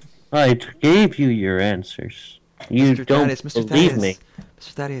man, I gave you your answers. You Mr. don't Thaddeus, Mr. believe Thaddeus, me.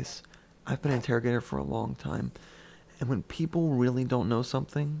 Mr. Thaddeus, I've been an interrogator for a long time. And when people really don't know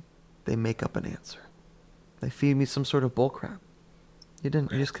something, they make up an answer. They feed me some sort of bullcrap. You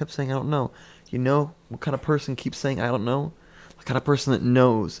didn't. You just kept saying, I don't know. You know what kind of person keeps saying, I don't know? The kind of person that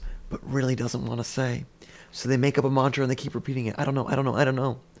knows, but really doesn't want to say. So they make up a mantra and they keep repeating it. I don't know, I don't know, I don't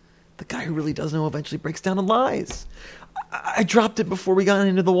know. The guy who really does know eventually breaks down and lies. I dropped it before we got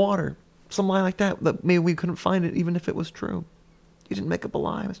into the water. Some lie like that maybe we couldn't find it even if it was true. You didn't make up a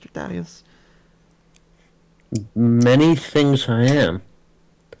lie, Mr. Thaddeus. Many things I am,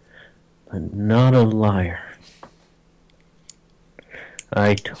 but not a liar.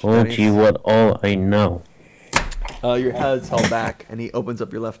 I told you what all I know. Your head's held back, and he opens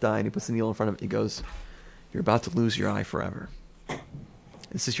up your left eye, and he puts the needle in front of it. He goes, you're about to lose your eye forever.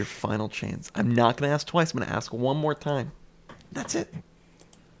 This is your final chance. I'm not going to ask twice. I'm going to ask one more time. That's it.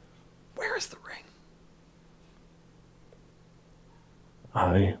 Where is the ring?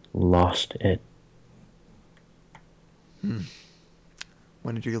 I lost it.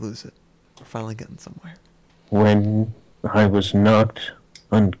 When did you lose it? We're finally getting somewhere. When I was knocked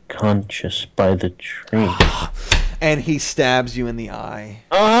unconscious by the tree. And he stabs you in the eye,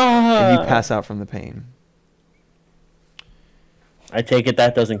 Ah! and you pass out from the pain. I take it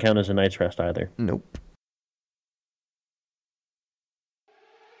that doesn't count as a night's rest either. Nope.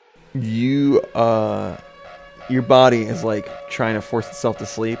 You, your body is like trying to force itself to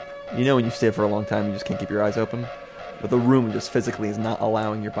sleep. You know when you stay for a long time, you just can't keep your eyes open. But the room just physically is not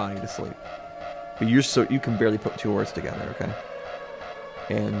allowing your body to sleep. But you can barely put two words together, okay?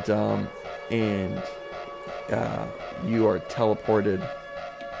 And you are teleported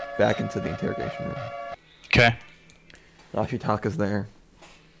back into the interrogation room. Okay. Ashitaka's there,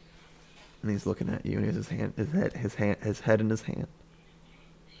 and he's looking at you, and he has his head in his hand.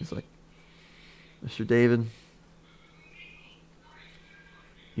 He's like, Mr. David,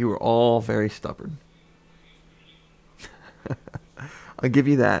 you were all very stubborn. I'll give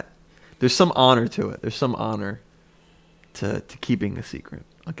you that. There's some honor to it. There's some honor to keeping a secret.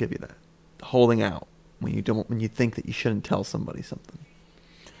 I'll give you that. Holding out when you think that you shouldn't tell somebody something.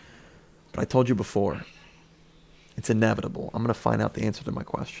 But I told you before, it's inevitable. I'm going to find out the answer to my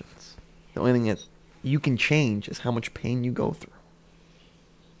questions. The only thing that you can change is how much pain you go through.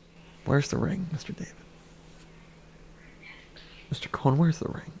 Where's the ring, Mr. David? Mr. Cohn, where's the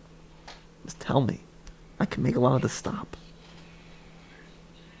ring? Just tell me. I can make a lot of this stop.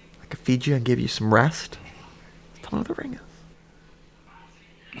 I could feed you and give you some rest. Tell me what the ring is.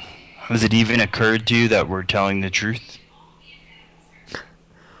 Has it even occurred to you that we're telling the truth?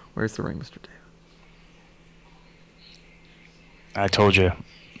 Where's the ring, Mr. David? I told you.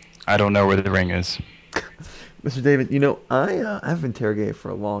 I don't know where the ring is. Mr. David, you know, I've interrogated for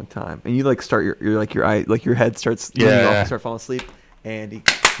a long time, and you like start your head starts moving off, and start falling asleep, and he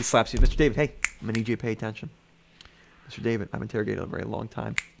slaps you. Mr. David, hey, I'm gonna need you to pay attention. Mr. David, I've interrogated a very long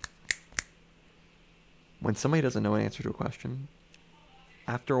time. When somebody doesn't know an answer to a question,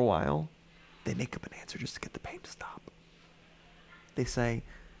 after a while, they make up an answer just to get the pain to stop. They say,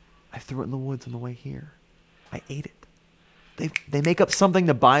 I threw it in the woods on the way here. I ate it. They make up something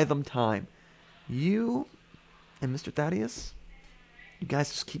to buy them time. You and Mr. Thaddeus, you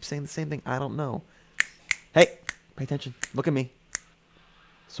guys just keep saying the same thing. I don't know. Hey, pay attention. Look at me.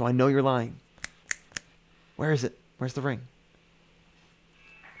 So I know you're lying. Where is it? Where's the ring?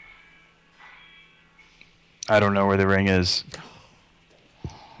 I don't know where the ring is.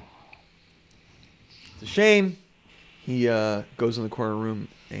 It's a shame. He goes in the corner room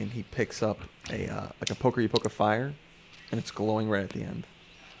and he picks up like a poker you poke a fire, and it's glowing right at the end.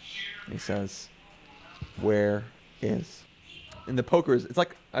 And he says, "Where is?" And the poker is, it's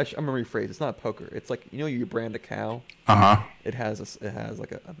like, I'm gonna rephrase. It's not a poker. It's like, you know, you brand a cow. It has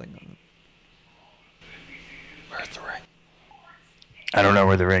like a thing on it. Where's the ring? I don't know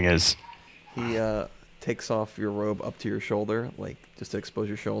where the ring is. He takes off your robe up to your shoulder, like just to expose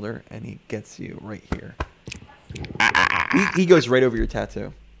your shoulder, and he gets you right here. He goes right over your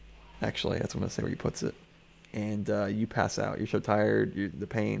tattoo. Actually, that's what I'm gonna say where he puts it. And you pass out. You're so tired. The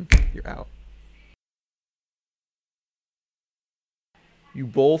pain. You're out. You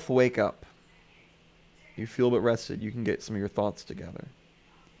both wake up. You feel a bit rested. You can get some of your thoughts together.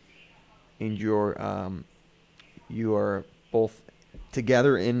 And you are both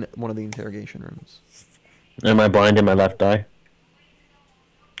together in one of the interrogation rooms. Am I blind in my left eye?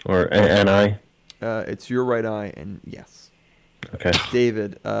 Or an eye? It's your right eye, and yes. Okay.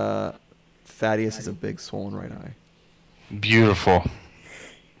 David, Thaddeus has a big swollen right eye. Beautiful.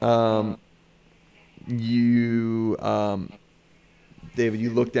 David, you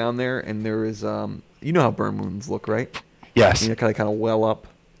look down there, and there is, you know how burn wounds look, right? Yes. And they kind of well up.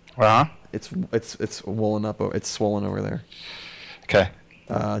 Uh-huh. It's swollen up. It's swollen over there. Okay.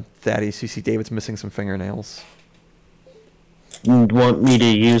 Thaddeus, you see David's missing some fingernails. You want me to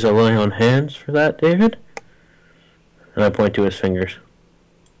use a lay on hands for that, David? And I point to his fingers.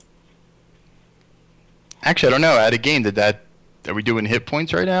 Actually, I don't know. At a game, are we doing hit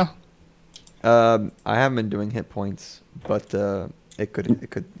points right now? I haven't been doing hit points, but it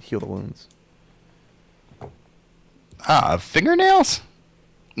could heal the wounds. Fingernails?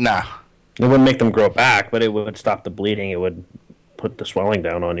 Nah. It wouldn't make them grow back, but it would stop the bleeding. It would put the swelling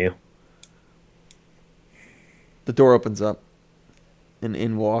down on you. The door opens up, and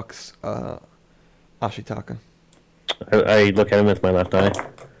in walks Ashitaka. I look at him with my left eye.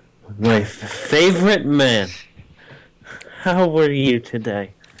 My favorite man. How were you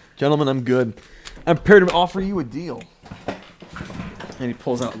today? Gentlemen, I'm good. I'm prepared to offer you a deal. And he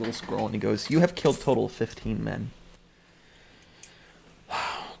pulls out a little scroll and he goes, "You have killed a total of 15 men.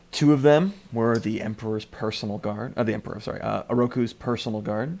 2 of them were the Emperor's personal guard. Oroku's personal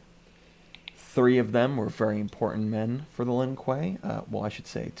guard. 3 of them were very important men for the Lin Kuei. Well, I should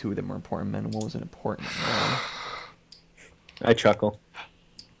say 2 of them were important men, and 1 was an important man. I chuckle.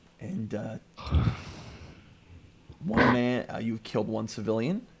 And 1 man, you've killed 1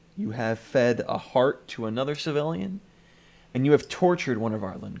 civilian. You have fed a heart to another civilian. And you have tortured one of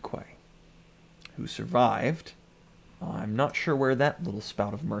our Lin Kuei, who survived. I'm not sure where that little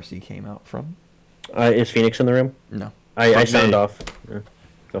spout of mercy came out from. Is Phoenix in the room? No. I sound off.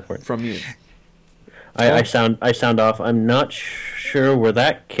 Go for it. From you. I sound off. I'm not sure where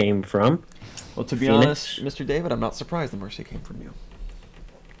that came from. Well, to be Phoenix? honest, Mr. David, I'm not surprised the mercy came from you.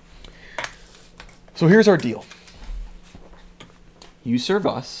 So here's our deal. You serve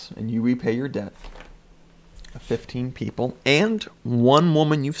us, and you repay your debt of 15 people, and 1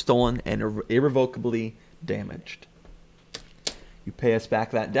 woman you've stolen and irrevocably damaged. You pay us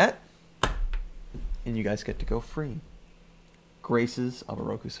back that debt, and you guys get to go free. Graces of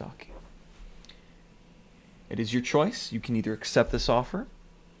Orokusaki. It is your choice. You can either accept this offer,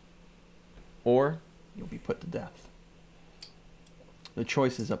 or you'll be put to death. The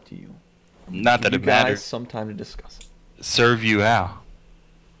choice is up to you. Not that You it matters. guys some time to discuss it. Serve you how?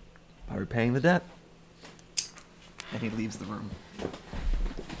 By repaying the debt. And he leaves the room.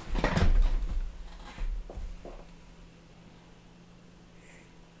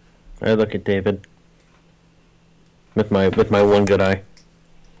 I look at David. with my one good eye.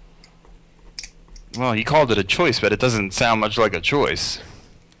 Well, you called it a choice, but it doesn't sound much like a choice.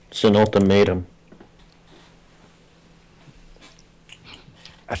 It's an ultimatum.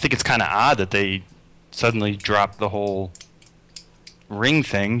 I think it's kind of odd that they suddenly dropped the whole ring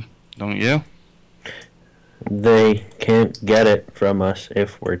thing, don't you? They can't get it from us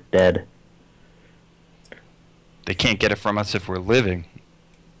if we're dead. They can't get it from us if we're living.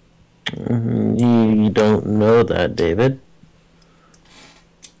 You don't know that, David.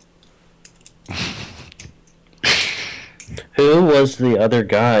 Who was the other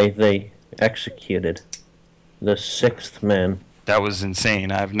guy they executed? The sixth man. That was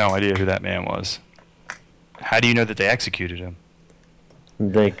insane. I have no idea who that man was. How do you know that they executed him?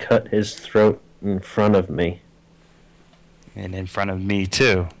 They cut his throat in front of me. And in front of me,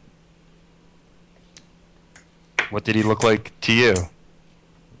 too. What did he look like to you?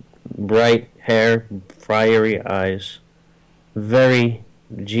 Bright hair, fiery eyes. Very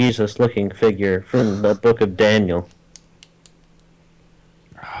Jesus-looking figure from the book of Daniel.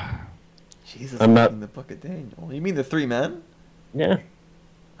 Jesus, I'm not- in the book of Daniel. You mean the three men? Yeah.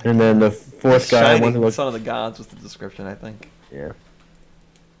 And then the fourth guy, one who Shining looked... Son of the Gods was the description, I think. Yeah.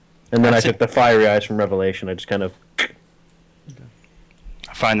 And then I took the fiery eyes from Revelation. I just kind of...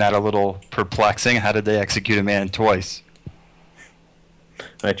 I find that a little perplexing. How did they execute a man twice?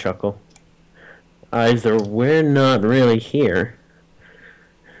 I chuckle. Either we're not really here.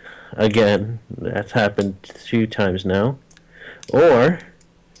 Again, that's happened 2 times now. Or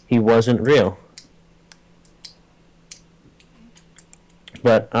he wasn't real.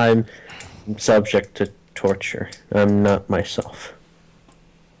 But I'm subject to torture. I'm not myself.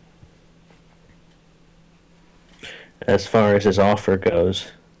 As far as his offer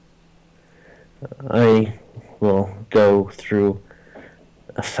goes, I will go through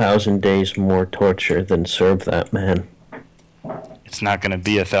 1,000 days more torture than serve that man. It's not going to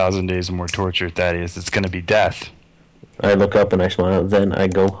be 1,000 days more torture, Thaddeus. It's going to be death. I look up and I smile, then I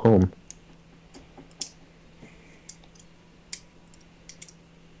go home.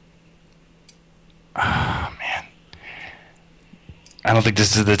 Oh, man. I don't think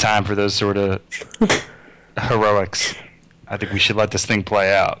this is the time for those sort of heroics. I think we should let this thing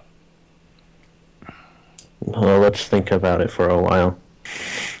play out. Well, let's think about it for a while.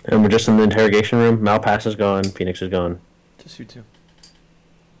 And we're just in the interrogation room. Malpass is gone. Phoenix is gone. Just you two.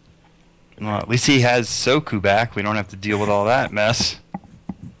 Well, at least he has Soku back. We don't have to deal with all that mess.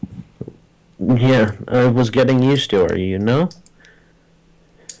 Yeah, I was getting used to her, you know?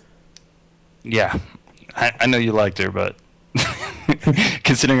 Yeah, I know you liked her, but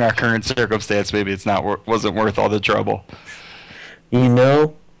considering our current circumstance, maybe it's not wasn't worth all the trouble. You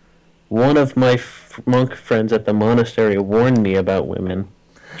know, one of my monk friends at the monastery warned me about women.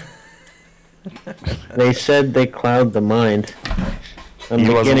 They said they cloud the mind. I'm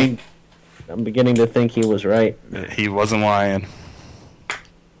beginning to think he was right. He wasn't lying.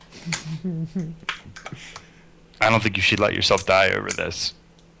 I don't think you should let yourself die over this.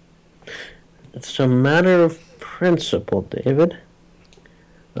 It's a matter of principle, David.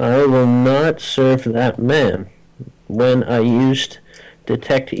 I will not serve that man. When I used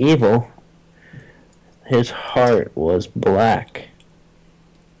Detect Evil, his heart was black.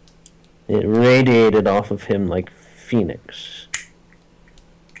 It radiated off of him like Phoenix.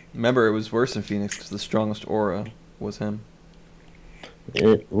 Remember, it was worse than Phoenix because the strongest aura was him.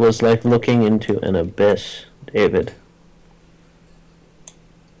 It was like looking into an abyss, David.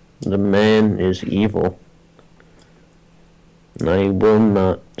 The man is evil. I will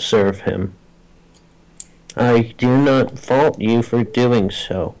not serve him. I do not fault you for doing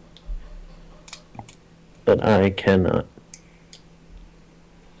so. But I cannot.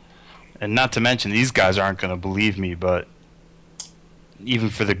 And not to mention, these guys aren't going to believe me, but even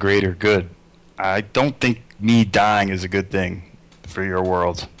for the greater good, I don't think me dying is a good thing for your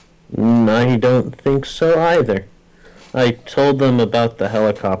world. I don't think so either. I told them about the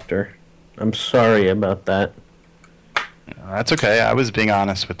helicopter. I'm sorry about that. That's okay. I was being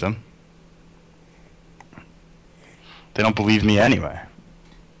honest with them. They don't believe me anyway.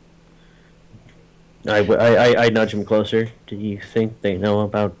 I nudge him closer. Do you think they know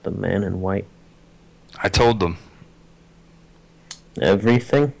about the man in white? I told them.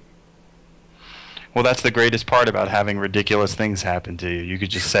 Everything? Well, that's the greatest part about having ridiculous things happen to you. You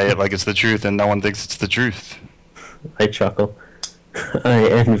could just say it like it's the truth and no one thinks it's the truth. I chuckle. I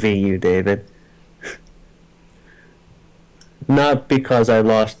envy you, David. Not because I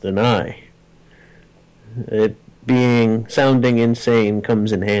lost an eye. Sounding insane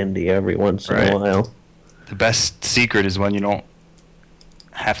comes in handy every once in a while. The best secret is when you don't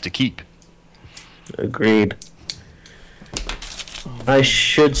have to keep. Agreed. I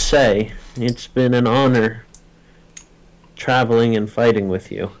should say, it's been an honor traveling and fighting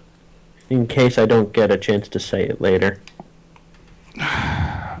with you. In case I don't get a chance to say it later.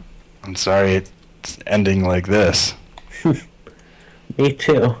 I'm sorry it's ending like this. Me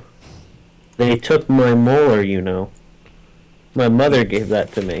too. They took my molar, you know. My mother gave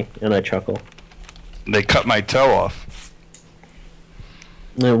that to me, and I chuckle. They cut my toe off.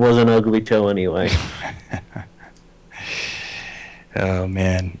 It was an ugly toe anyway. Oh,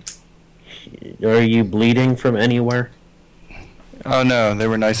 man. Are you bleeding from anywhere? Oh, no. They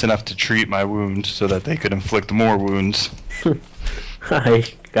were nice enough to treat my wound so that they could inflict more wounds. I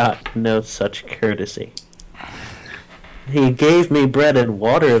got no such courtesy. He gave me bread and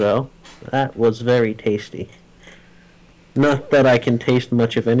water, though. That was very tasty. Not that I can taste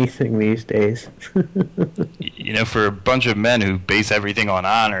much of anything these days. You know, for a bunch of men who base everything on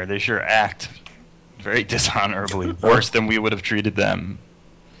honor, they sure act very dishonorably, worse than we would have treated them.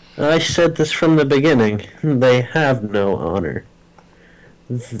 I said this from the beginning. They have no honor.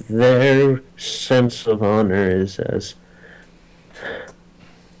 Their sense of honor is as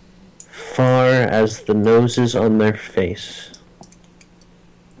far as the noses on their face.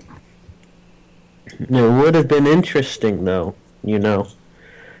 It would have been interesting, though, you know,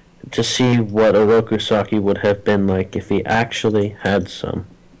 to see what Orokusaki would have been like if he actually had some.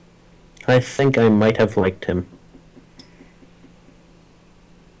 I think I might have liked him.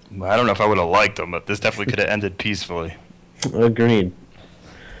 Well, I don't know if I would have liked him, but this definitely could have ended peacefully. Agreed.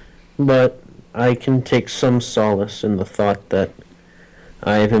 But I can take some solace in the thought that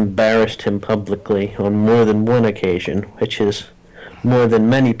I have embarrassed him publicly on more than one occasion, which is more than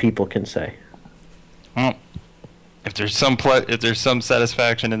many people can say. Well, if there's some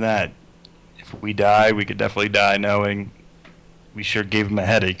satisfaction in that, if we die, we could definitely die knowing we sure gave him a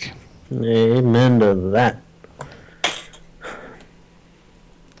headache. Amen to that.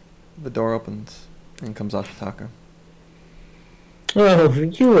 The door opens and comes Ashitaka. Oh,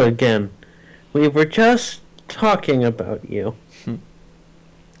 you again. We were just talking about you.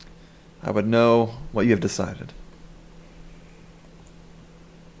 I would know what you have decided.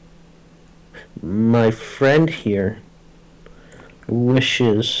 My friend here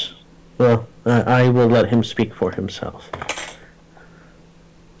wishes... Well, I will let him speak for himself.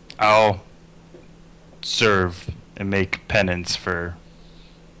 I'll serve and make penance for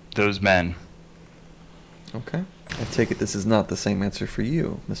those men. Okay. I take it this is not the same answer for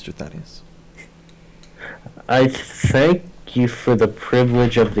you, Mr. Thaddeus. I thank you for the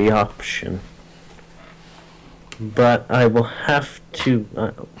privilege of the option. But I will have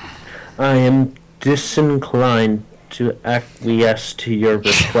to... I am disinclined to acquiesce to your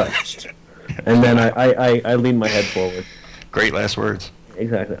request. And then I lean my head forward. Great last words.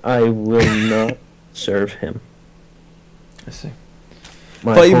 Exactly. I will not serve him. I see.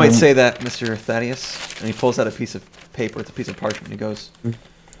 My Thought you might home- say that, Mr. Thaddeus. And he pulls out a piece of paper. It's a piece of parchment. He goes, I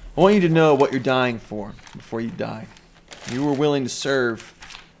want you to know what you're dying for before you die. You were willing to serve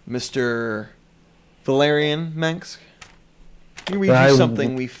Mr. Valerian Manx. Let me read you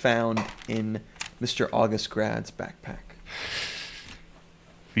something we found in Mr. August Grad's backpack.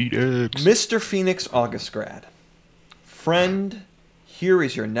 Phoenix. Mr. Phoenix August Grad. Friend, here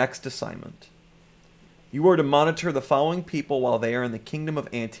is your next assignment. You are to monitor the following people while they are in the Kingdom of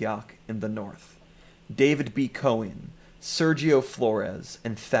Antioch in the north. David B. Cohen, Sergio Flores,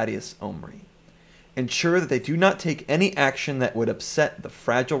 and Thaddeus Omri. Ensure that they do not take any action that would upset the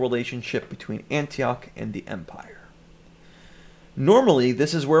fragile relationship between Antioch and the Empire. Normally,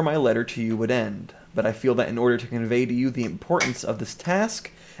 this is where my letter to you would end, but I feel that in order to convey to you the importance of this task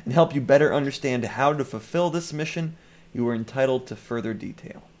and help you better understand how to fulfill this mission, you are entitled to further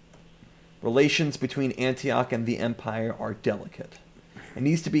detail. Relations between Antioch and the Empire are delicate. It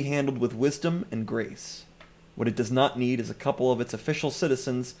needs to be handled with wisdom and grace. What it does not need is a couple of its official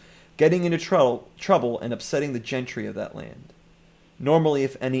citizens getting into trouble and upsetting the gentry of that land. Normally,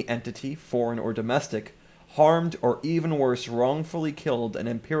 if any entity, foreign or domestic, harmed or even worse, wrongfully killed an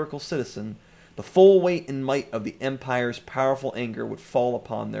imperial citizen, the full weight and might of the Empire's powerful anger would fall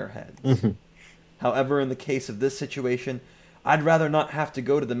upon their heads. However, in the case of this situation, I'd rather not have to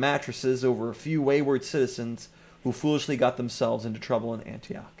go to the mattresses over a few wayward citizens who foolishly got themselves into trouble in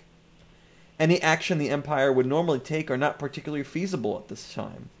Antioch. Any action the Empire would normally take are not particularly feasible at this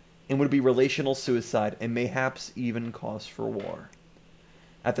time, and would be relational suicide and mayhaps even cause for war.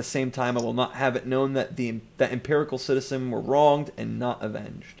 At the same time, I will not have it known that that imperial citizen were wronged and not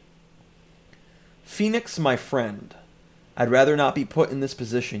avenged. Phoenix, my friend, I'd rather not be put in this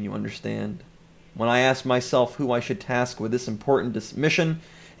position, you understand. When I asked myself who I should task with this important mission,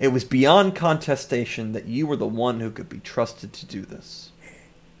 It was beyond contestation that you were the one who could be trusted to do this.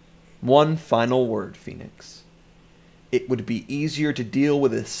 One final word, Phoenix. It would be easier to deal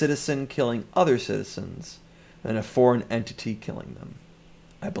with a citizen killing other citizens than a foreign entity killing them.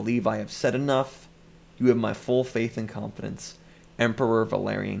 I believe I have said enough. You have my full faith and confidence. Emperor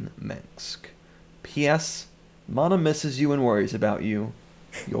Valerian Mensk. P.S. Mana misses you and worries about you.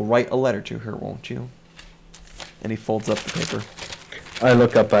 You'll write a letter to her, won't you? And he folds up the paper. I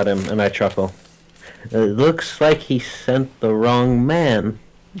look up at him and I chuckle. It looks like he sent the wrong man.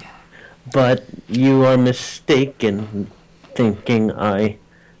 But you are mistaken thinking I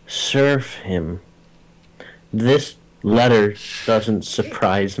serve him. This letter doesn't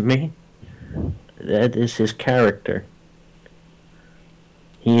surprise me. That is his character.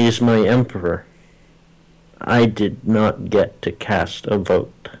 He is my emperor. I did not get to cast a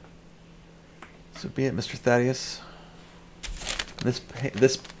vote. So be it, Mr. Thaddeus.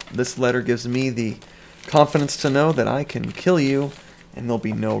 This letter gives me the confidence to know that I can kill you, and there'll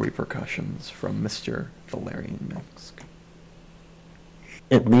be no repercussions from Mr. Valerian Minsk.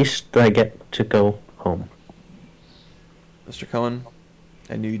 At least I get to go home. Mr. Cohen,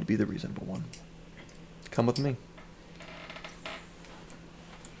 I knew you'd be the reasonable one. Come with me.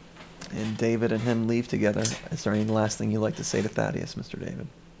 And David and him leave together. Is there any last thing you'd like to say to Thaddeus, Mr. David?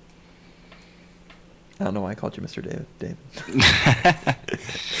 I don't know why I called you Mr. David.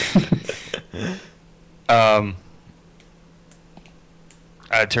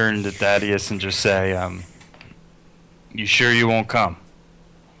 I turn to Thaddeus and just say, you sure you won't come?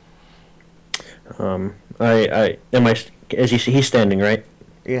 As you see, he's standing, right?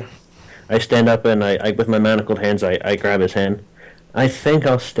 Yeah. I stand up and I with my manacled hands, I grab his hand. I think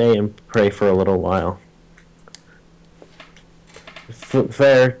I'll stay and pray for a little while.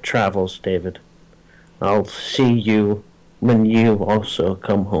 Fair travels, David. I'll see you when you also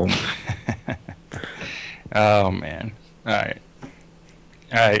come home. Oh, man. All right.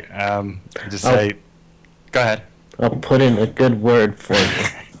 Just say, go ahead. I'll put in a good word for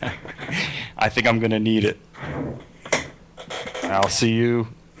you. I think I'm going to need it. I'll see you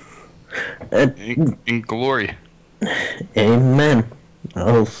in glory. Amen.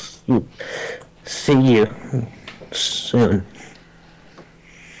 I'll see you soon.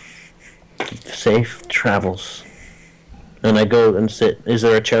 Safe travels. And I go and sit. Is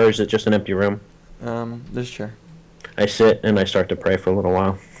there a chair or is it just an empty room? There's a chair. I sit and I start to pray for a little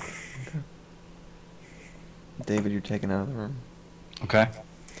while. Okay. David, you're taken out of the room. Okay.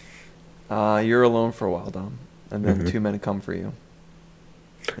 You're alone for a while, Dom. And then two men come for you.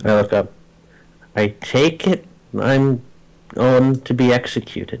 I look up. I take it I'm on to be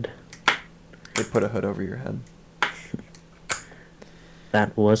executed. They put a hood over your head.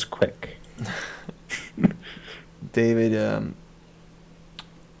 That was quick. David,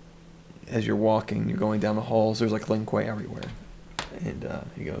 as you're walking, you're going down the halls, there's like Lin Kuei everywhere. And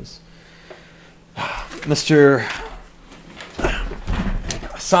he goes, Mr.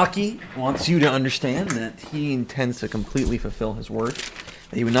 Saki wants you to understand that he intends to completely fulfill his word,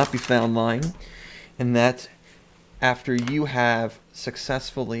 that he would not be found lying, and that after you have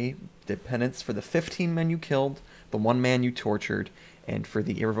successfully did penance for the 15 men you killed, the 1 man you tortured, and for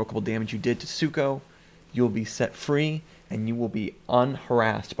the irrevocable damage you did to Tsuko, you'll be set free and you will be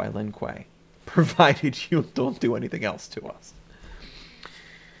unharassed by Lin Kuei, provided you don't do anything else to us.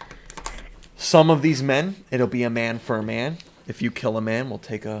 Some of these men, it'll be a man for a man. If you kill a man, we'll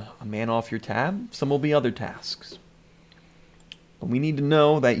take a man off your tab. Some will be other tasks. But we need to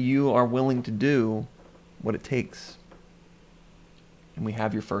know that you are willing to do what it takes. And we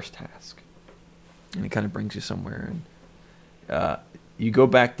have your first task. And it kind of brings you somewhere. And you go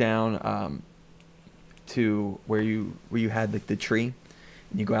back down to where you had the tree.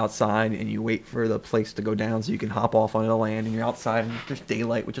 And you go outside and you wait for the place to go down so you can hop off onto the land. And you're outside and there's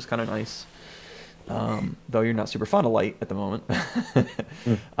daylight, which is kind of nice. Though you're not super fond of light at the moment.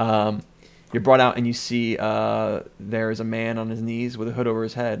 You're brought out and you see there is a man on his knees with a hood over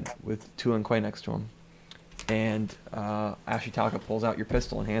his head with Tu Lin Kuei next to him. And Ashitaka pulls out your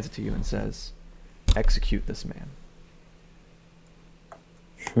pistol and hands it to you and says, "Execute this man."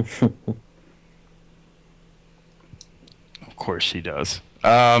 Of course she does.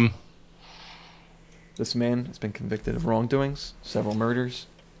 This man has been convicted of wrongdoings, several murders,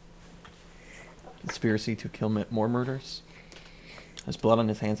 conspiracy to kill more murders, has blood on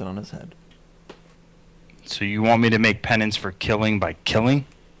his hands and on his head. So you want me to make penance for killing by killing?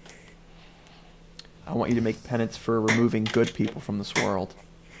 I want you to make penance for removing good people from this world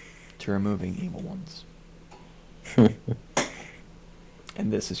to removing evil ones.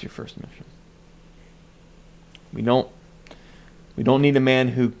 And this is your first mission. We don't We don't need a man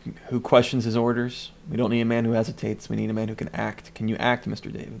who questions his orders. We don't need a man who hesitates. We need a man who can act. Can you act,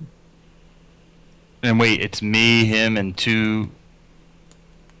 Mr. David? And wait, it's me, him, and two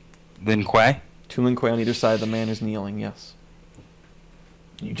Lin Kuei? Two Lin Kuei on either side of the man who's kneeling, yes.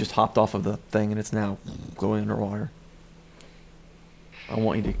 You just hopped off of the thing and it's now going underwater. I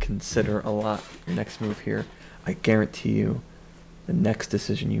want you to consider a lot your next move here. I guarantee you the next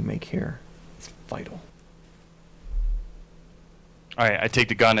decision you make here is vital. Alright, I take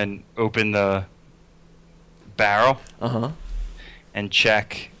the gun and open the barrel Uh-huh. and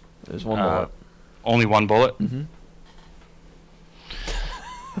check. There's one bullet. Only one bullet? Mm-hmm.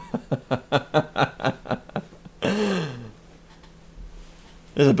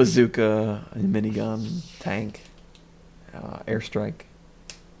 There's a bazooka, a minigun, tank, airstrike.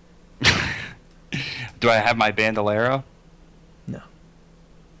 Do I have my bandolero? No.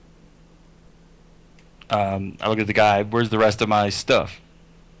 I look at the guy. Where's the rest of my stuff?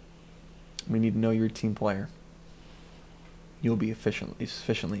 We need to know you're a team player. You'll be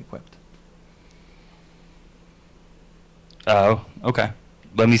sufficiently equipped. Oh, okay.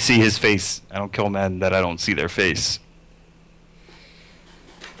 Let me see his face. I don't kill men that I don't see their face.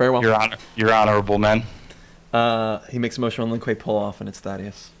 Very well. You're honorable, men. He makes a motion on Lin Kuei pull off, and it's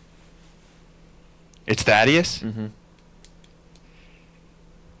Thaddeus. It's Thaddeus? Mm-hmm.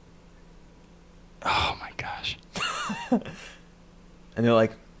 Oh, my gosh. And they're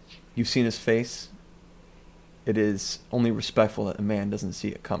like, you've seen his face. It is only respectful that a man doesn't see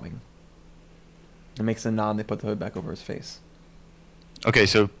it coming. It makes a nod, and they put the hood back over his face. Okay,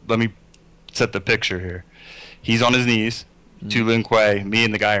 so let me set the picture here. He's on his knees. To Lin Kuei, me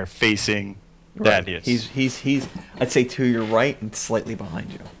and the guy are facing Thaddeus. He's I'd say to your right and slightly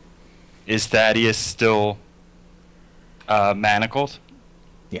behind you. Is Thaddeus still manacled?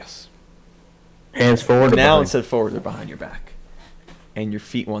 Yes. Hands forward. But or now behind? instead of forward, they're behind your back. And your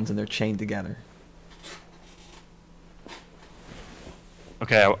feet ones, and they're chained together.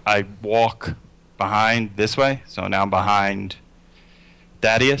 Okay, I walk behind this way, so now I'm behind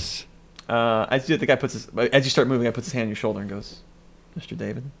Thaddeus. As you start moving, I puts his hand on your shoulder and goes, Mr.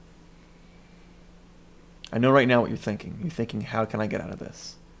 David, I know right now what you're thinking. You're thinking, how can I get out of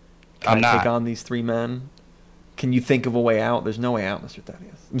this? Can I'm I not. take on these three men? Can you think of a way out? There's no way out,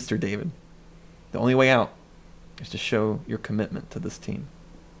 Mr. David. The only way out is to show your commitment to this team.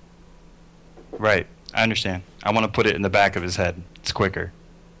 Right, I understand. I want to put it in the back of his head. It's quicker.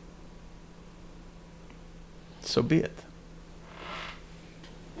 So be it.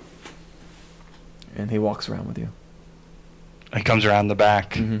 And he walks around with you. He comes around the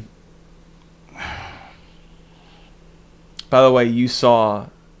back. Mm-hmm. By the way, you saw,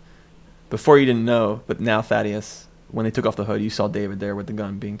 before you didn't know, but now Thaddeus, when they took off the hood, you saw David there with the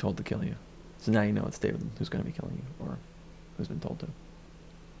gun being told to kill you. So now you know it's David who's going to be killing you, or who's been told to.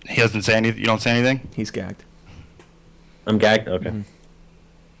 He doesn't say anything. You don't say anything? He's gagged. I'm gagged? Okay.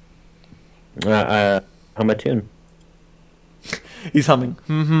 Hum a tune. He's humming.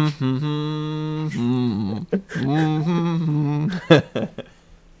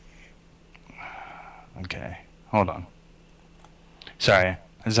 Okay, hold on. Sorry, I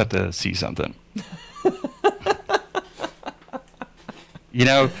just have to see something. You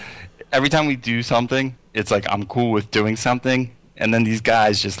know, every time we do something, it's like I'm cool with doing something, and then these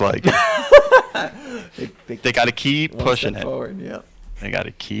guys just like they got to keep pushing it. Forward, yeah. They got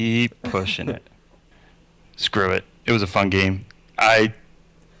to keep pushing it. Screw it. It was a fun game. I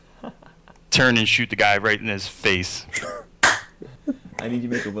turn and shoot the guy right in his face. I need you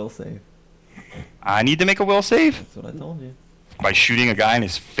to make a will save. I need to make a will save That's what I told you. by shooting a guy in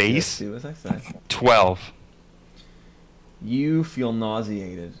his Just face. do as I say. 12. You feel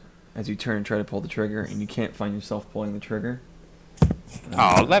nauseated as you turn and try to pull the trigger, and you can't find yourself pulling the trigger.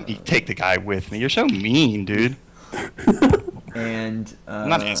 Oh, let me take the guy with me. You're so mean, dude. And I'm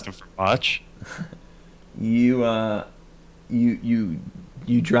not asking for much. you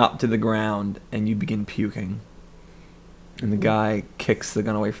drop to the ground and you begin puking. And the guy kicks the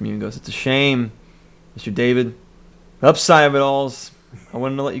gun away from you and goes, "It's a shame, Mr. David. The upside of it all is I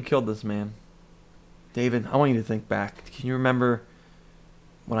wouldn't have let you kill this man. David, I want you to think back. Can you remember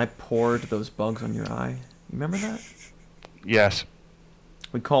when I poured those bugs on your eye? You remember that? Yes.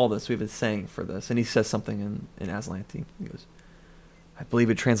 We have a saying for this." And he says something in Aslanti. He goes, "I believe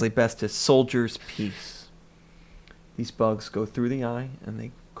it translates best to soldier's peace. These bugs go through the eye and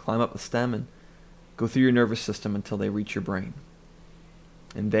they climb up the stem and go through your nervous system until they reach your brain.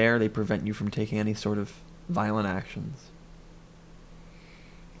 And there they prevent you from taking any sort of violent actions.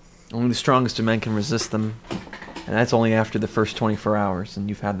 Only the strongest of men can resist them, and that's only after the first 24 hours, and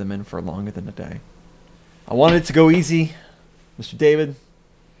you've had them in for longer than a day. I wanted it to go easy, Mr. David,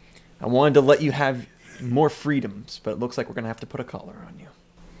 I wanted to let you have more freedoms, but it looks like we're going to have to put a collar on you.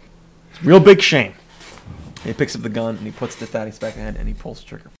 It's a real big shame. He picks up the gun, and he puts it at Thaddeus' back ahead, and he pulls the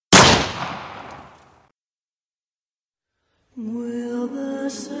trigger. Will the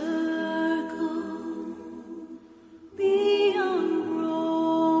circle be unbroken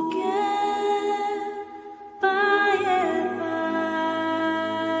by and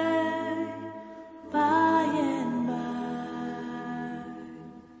by and by?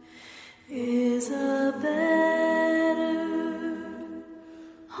 Is a better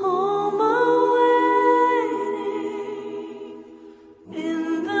home awaiting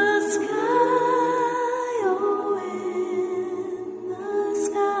in the sky, oh, in the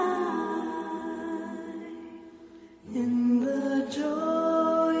sky, in the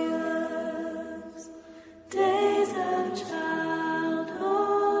joyous days of childhood,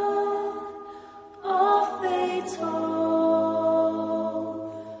 of fate's hope,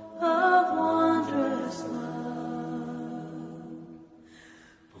 of wondrous love,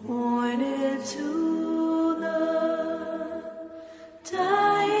 pointed to the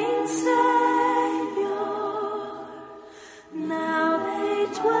dying Savior. Now they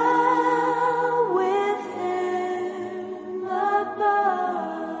dwell with him above.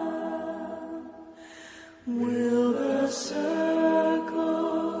 Will the circle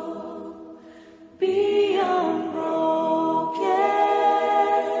be unbroken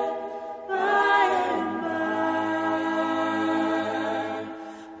by and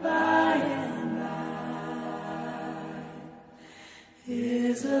by and by?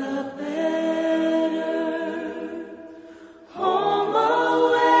 Is a better